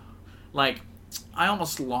I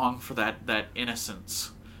almost long for that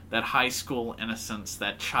innocence. That high school innocence,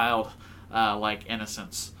 that child like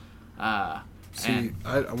innocence, See,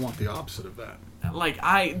 I want the opposite of that. Like,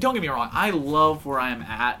 don't get me wrong, I love where I'm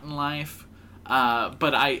at in life,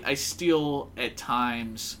 but I still at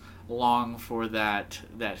times long for that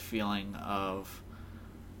feeling of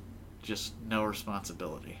just no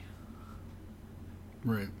responsibility.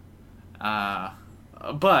 Right.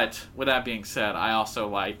 But with that being said, I also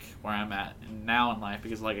like where I'm at now in life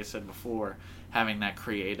because, like I said before, having that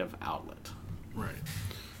creative outlet. Right.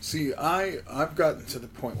 See, I've gotten to the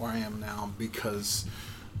point where I am now because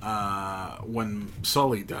when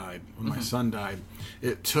Sully died, when my son died,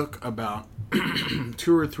 it took about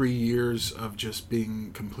 2 or 3 years of just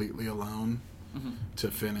being completely alone to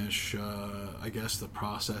finish, I guess, the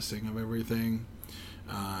processing of everything.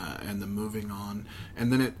 And the moving on,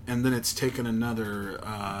 and then it's taken another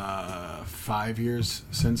 5 years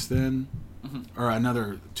since then, or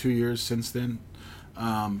another 2 years since then,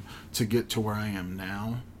 to get to where I am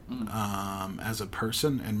now, as a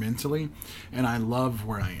person and mentally, and I love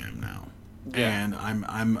where I am now, and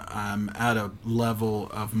I'm at a level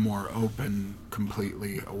of more open,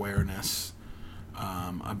 completely awareness.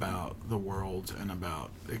 About the world and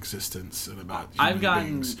about existence and about human I've gotten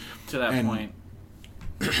beings. to that point.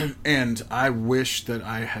 And I wish that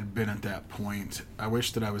I had been at that point. I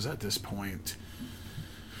wish that I was at this point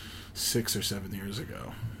 6 or 7 years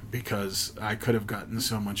ago, because I could have gotten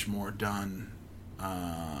so much more done.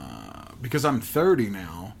 Because I'm 30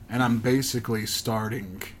 now, and I'm basically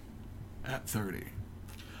starting at 30.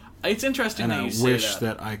 It's interesting and that I you say wish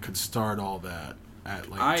that I could start all that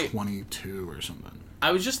at like 22 or something.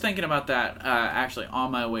 I was just thinking about that actually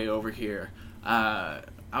on my way over here. I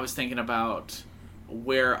was thinking about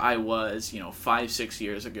where I was, 5-6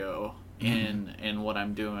 years ago in what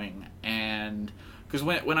I'm doing, and because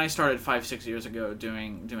when I started 5-6 years ago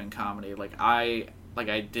doing comedy, I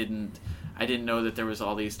didn't know that there was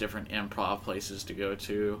all these different improv places to go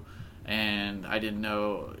to, and I didn't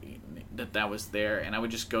know that was there, and I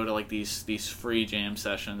would just go to these free jam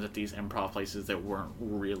sessions at these improv places that weren't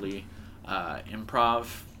really improv.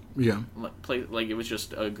 Yeah. It was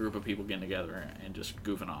just a group of people getting together and just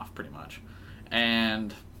goofing off, pretty much.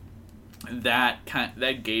 And that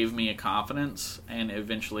gave me a confidence, and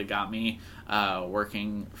eventually got me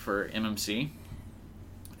working for MMC.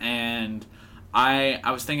 And I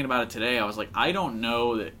was thinking about it today. I was like, I don't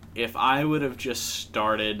know that if I would have just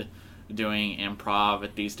started doing improv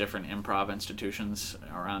at these different improv institutions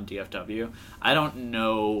around DFW, I don't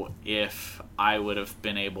know if I would have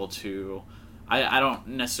been able to. I don't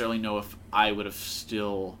necessarily know if I would have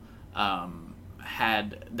still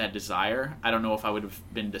had that desire. I don't know if I would have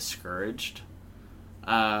been discouraged if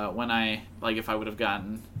I would have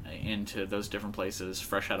gotten into those different places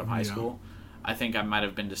fresh out of high school. I think I might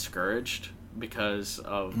have been discouraged because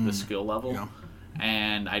of the skill level,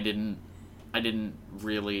 and I didn't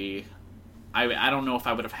really. I don't know if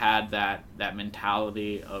I would have had that when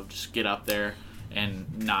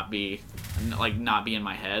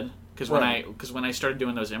I head. Because when I started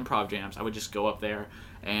doing those improv jams, I would just go up there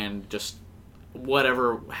and just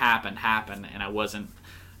whatever happened, and I wasn't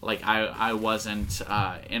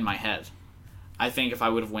in my head. I think if I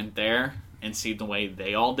would have went there and seen the way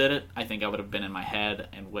they all did it, I think I would have been in my head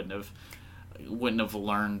and wouldn't have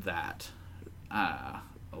learned that,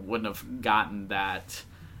 wouldn't have gotten that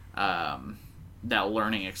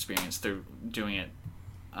learning experience through doing it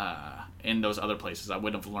in those other places. I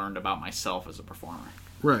wouldn't have learned about myself as a performer.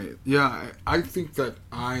 Right. Yeah. I think that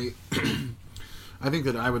I think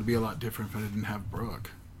that I would be a lot different if I didn't have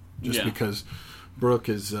Brooke. Just because Brooke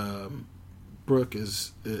is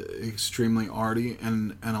extremely arty,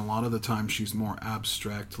 and a lot of the time she's more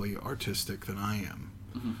abstractly artistic than I am.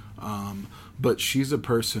 Mm-hmm. But she's a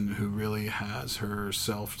person who really has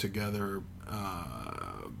herself together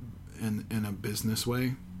in a business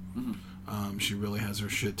way. Mm-hmm. She really has her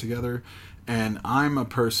shit together. And I'm a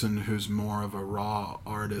person who's more of a raw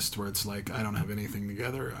artist, where it's like, I don't have anything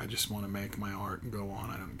together. I just want to make my art and go on.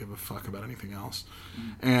 I don't give a fuck about anything else.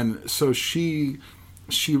 Mm-hmm. And so she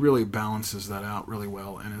really balances that out really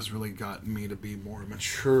well, and has really gotten me to be more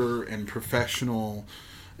mature and professional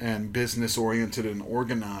and business oriented and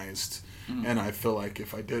organized. Mm-hmm. And I feel like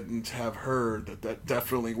if I didn't have her, that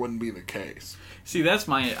definitely wouldn't be the case. See,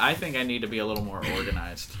 I think I need to be a little more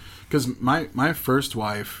organized. Because my first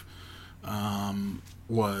wife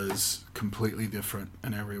was completely different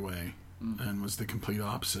in every way, and was the complete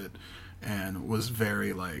opposite, and was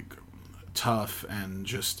very tough, and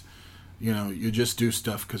just you just do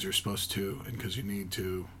stuff because you're supposed to and because you need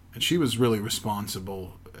to. And she was really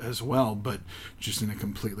responsible as well, but just in a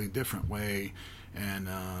completely different way, and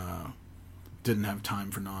didn't have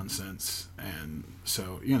time for nonsense. And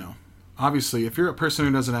so obviously, if you're a person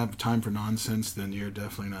who doesn't have time for nonsense, then you're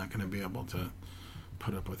definitely not going to be able to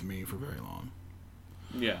put up with me for very long.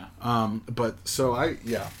 Yeah. But so I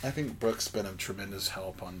think Brooke's been a tremendous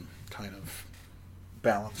help on kind of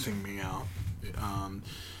balancing me out,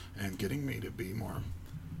 and getting me to be more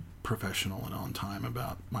professional and on time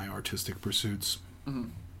about my artistic pursuits. Mm-hmm.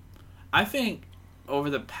 I think over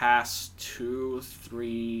the past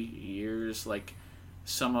 2-3 years, like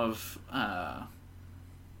some of,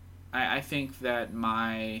 I think that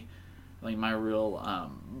my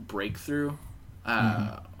real breakthrough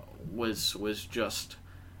was just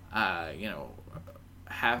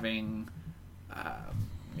having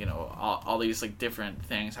all these like different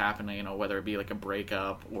things happening, whether it be like a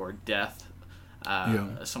breakup or death,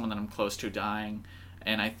 someone that I'm close to dying,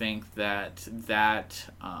 and I think that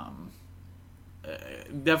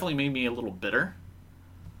definitely made me a little bitter,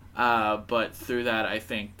 but through that I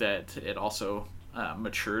think that it also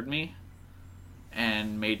matured me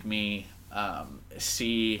and made me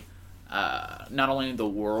see not only the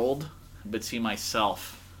world but see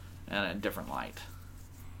myself in a different light,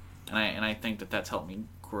 and I think that that's helped me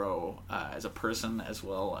grow as a person as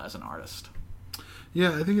well as an artist.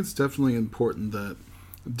 Yeah, I think it's definitely important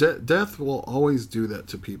that death will always do that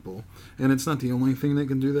to people, and it's not the only thing that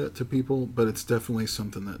can do that to people, but it's definitely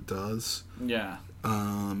something that does. Yeah.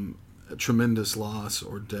 A tremendous loss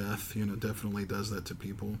or death, definitely does that to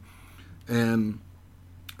people, and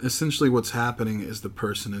essentially what's happening is the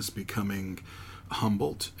person is becoming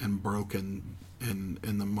humbled and broken in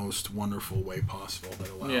the most wonderful way possible that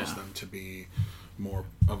allows them to be more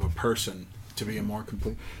of a person, to be a more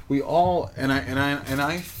complete. We all,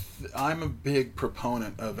 I'm a big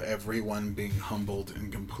proponent of everyone being humbled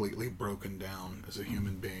and completely broken down as a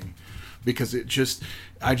human being, because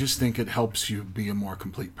I just think it helps you be a more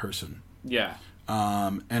complete person. Yeah.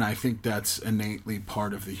 And I think that's innately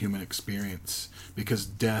part of the human experience, because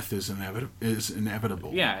death is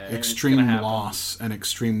inevitable. Yeah, extreme loss and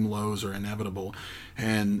extreme lows are inevitable,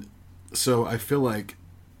 and so I feel like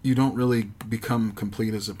you don't really become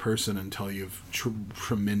complete as a person until you've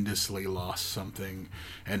tremendously lost something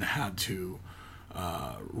and had to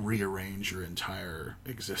rearrange your entire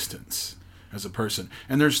existence as a person.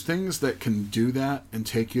 And there's things that can do that and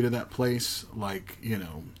take you to that place, like,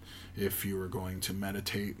 if you were going to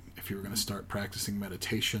meditate, if you were going to start practicing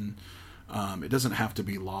meditation, it doesn't have to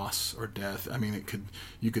be loss or death. I mean,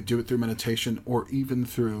 you could do it through meditation, or even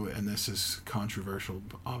through, and this is controversial,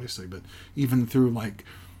 obviously, but even through like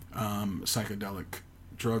psychedelic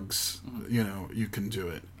drugs, you can do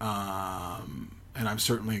it. And I've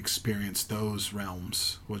certainly experienced those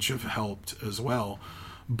realms, which have helped as well.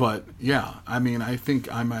 But yeah, I mean, I think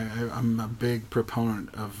I'm a big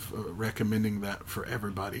proponent of recommending that for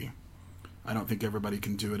everybody. I don't think everybody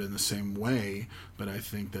can do it in the same way, but I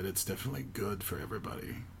think that it's definitely good for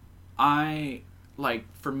everybody.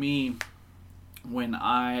 For me, when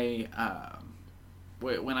I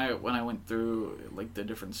went through like the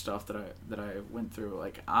different stuff that I went through,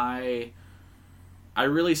 like I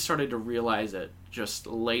really started to realize it just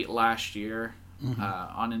late last year,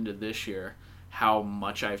 on into this year, how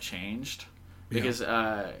much I've changed, because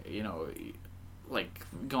like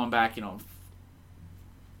going back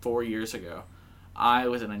 4 years ago, I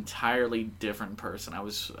was an entirely different person. I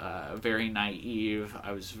was very naive.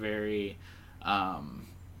 I was very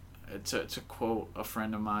to quote a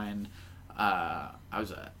friend of mine, I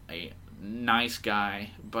was a nice guy,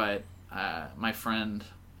 but my friend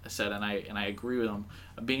said, and I agree with him,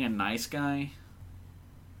 being a nice guy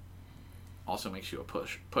also makes you a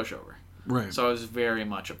pushover. Right. So I was very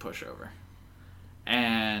much a pushover.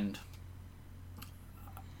 And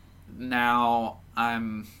now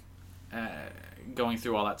I'm going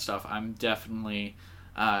through all that stuff. I'm definitely,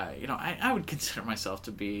 I would consider myself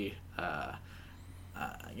to be, a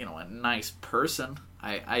nice person.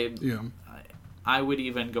 I would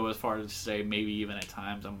even go as far as to say maybe even at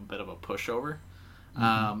times I'm a bit of a pushover,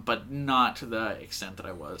 but not to the extent that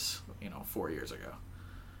I was, 4 years ago.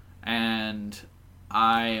 And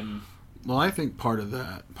Well, I think part of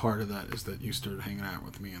that is that you started hanging out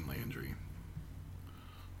with me and Landry.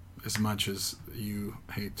 As much as you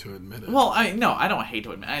hate to admit it. Well, I don't hate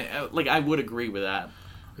to admit it. I would agree with that.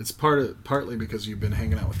 It's partly because you've been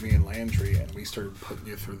hanging out with me and Landry, and we started putting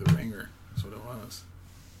you through the ringer. That's what it was.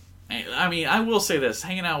 I mean, I will say this: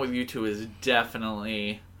 hanging out with you two has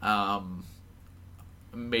definitely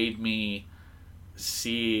made me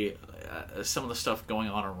see some of the stuff going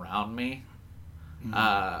on around me.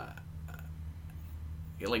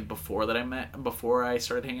 Like before I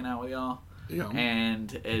started hanging out with y'all. Yeah.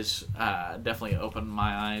 And is definitely opened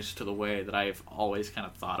my eyes to the way that I've always kind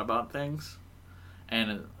of thought about things. and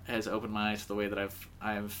it has opened my eyes to the way that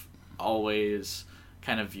I've always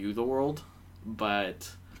kind of viewed the world.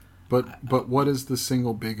 But what is the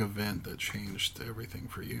single big event that changed everything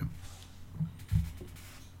for you?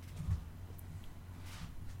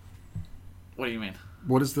 What do you mean?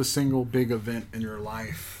 What is the single big event in your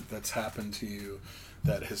life that's happened to you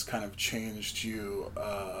that has kind of changed you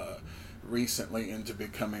recently into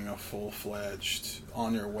becoming a full-fledged,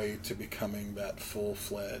 on your way to becoming that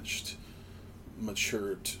full-fledged,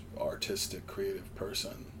 matured, artistic, creative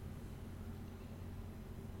person?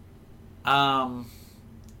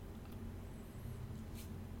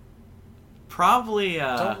 Probably.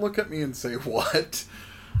 Don't look at me and say what.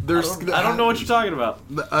 I don't know what you're talking about.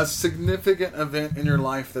 A significant event in your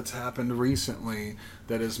life that's happened recently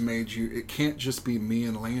that has made you... It can't just be me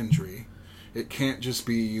and Landry. It can't just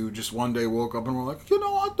be you just one day woke up and were like,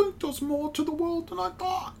 I think there's more to the world than I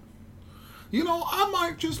thought. I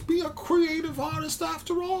might just be a creative artist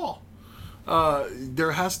after all.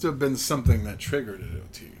 There has to have been something that triggered it,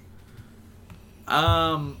 OT.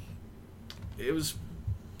 It was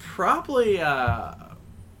probably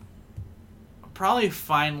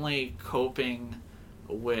finally coping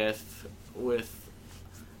with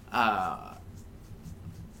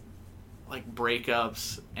like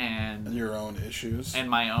breakups and your own issues and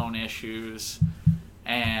my own issues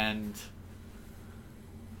and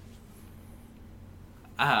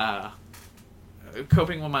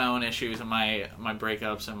coping with my own issues and my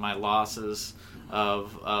breakups and my losses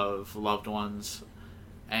of loved ones,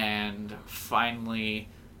 and finally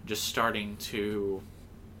just starting to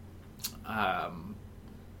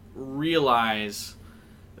realize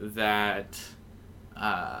that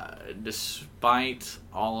despite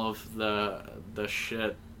all of the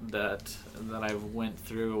shit that I went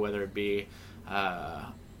through, whether it be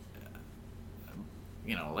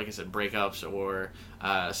like I said, breakups or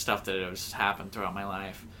stuff that has happened throughout my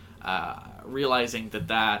life, realizing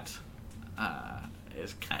that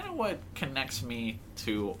is kind of what connects me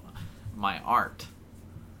to my art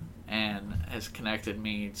and has connected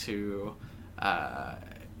me to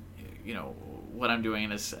what I'm doing,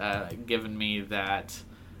 has given me that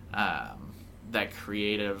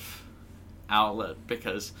creative outlet,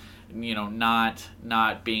 because not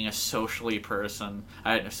being a socially person,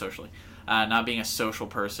 not being a social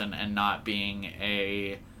person, and not being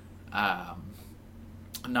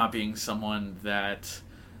someone that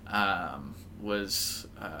was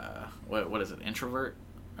what is it, introvert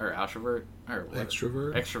or outrovert or what?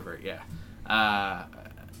 Extrovert, yeah.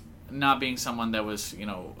 Not being someone that was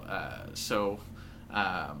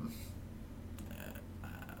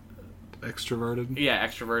extroverted. Yeah,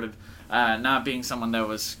 extroverted. Not being someone that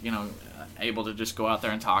was able to just go out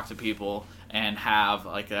there and talk to people and have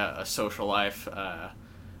like a social life,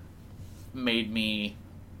 made me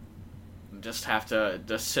just have to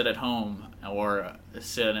just sit at home or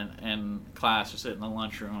sit in class or sit in the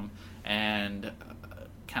lunchroom, and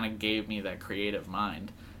kind of gave me that creative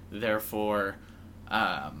mind. Therefore,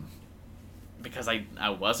 because I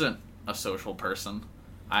wasn't a social person,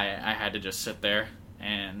 I had to just sit there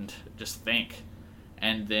and just think.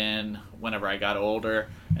 And then whenever I got older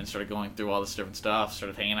and started going through all this different stuff,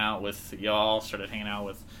 started hanging out with y'all, started hanging out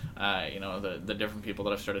with the different people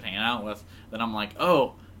that I've started hanging out with, then I'm like,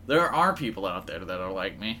 oh, there are people out there that are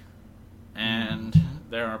like me, and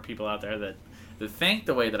there are people out there that think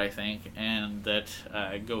the way that I think, and that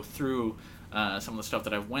go through some of the stuff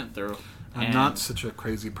that I've went through. I'm not such a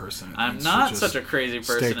crazy person. I'm not such a crazy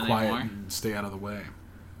person anymore. Stay quiet and stay out of the way.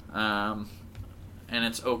 And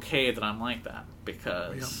it's okay that I'm like that,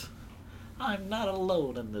 because I'm not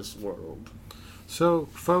alone in this world. So,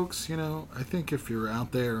 folks, I think if you're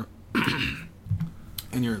out there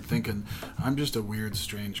and you're thinking, I'm just a weird,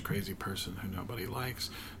 strange, crazy person who nobody likes,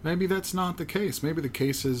 maybe that's not the case. Maybe the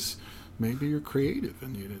case is, maybe you're creative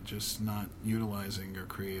and you're just not utilizing your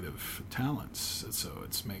creative talents, so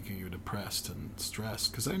it's making you depressed and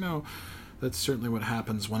stressed, because I know that's certainly what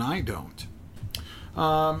happens when I don't.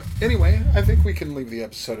 Anyway, I think we can leave the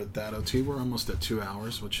episode at that, OT. We're almost at 2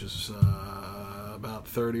 hours, which is about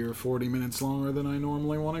 30 or 40 minutes longer than I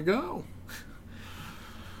normally want to go.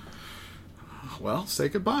 Well, say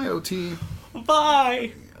goodbye, OT.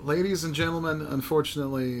 Bye! Ladies and gentlemen,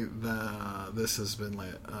 unfortunately, this has been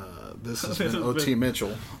OT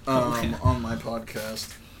Mitchell on my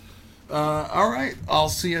podcast. All right, I'll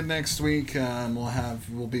see you next week, and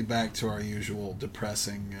we'll be back to our usual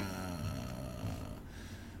depressing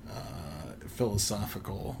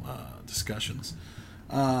philosophical discussions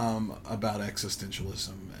about existentialism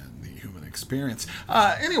and the human experience.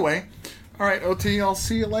 Anyway, all right, OT, I'll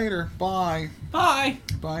see you later. Bye. Bye.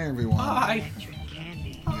 Bye, everyone. Bye. Electric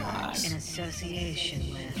candy. Bye. 5. In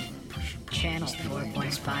association with Channel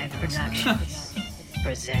 4.5 Productions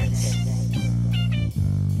presents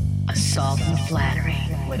Assault and Flattery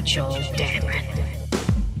with Joel Dameron.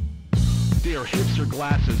 They are hipster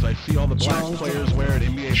glasses I see all the black players wear at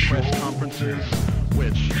NBA press conferences,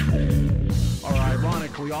 which are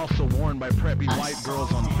ironically also worn by preppy white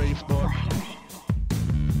girls on Facebook.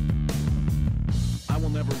 I will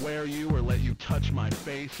never wear you or let you touch my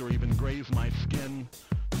face or even graze my skin.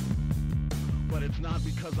 But it's not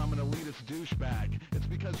because I'm an elitist douchebag. It's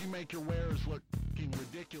because you make your wearers looking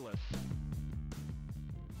ridiculous.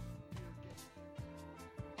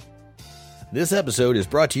 This episode is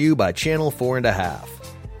brought to you by Channel 4.5.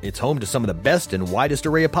 It's home to some of the best and widest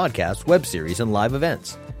array of podcasts, web series, and live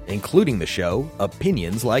events, including the show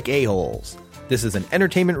Opinions Like A-Holes. This is an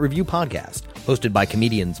entertainment review podcast hosted by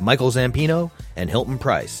comedians Michael Zampino and Hilton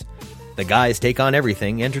Price. The guys take on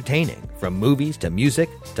everything entertaining, from movies to music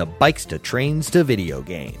to bikes to trains to video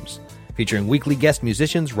games. Featuring weekly guest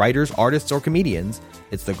musicians, writers, artists, or comedians,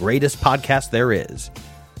 it's the greatest podcast there is.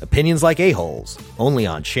 Opinions Like A-Holes, only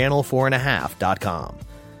on channel4.5.com.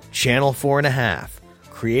 Channel 4.5,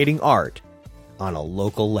 creating art on a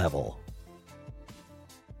local level.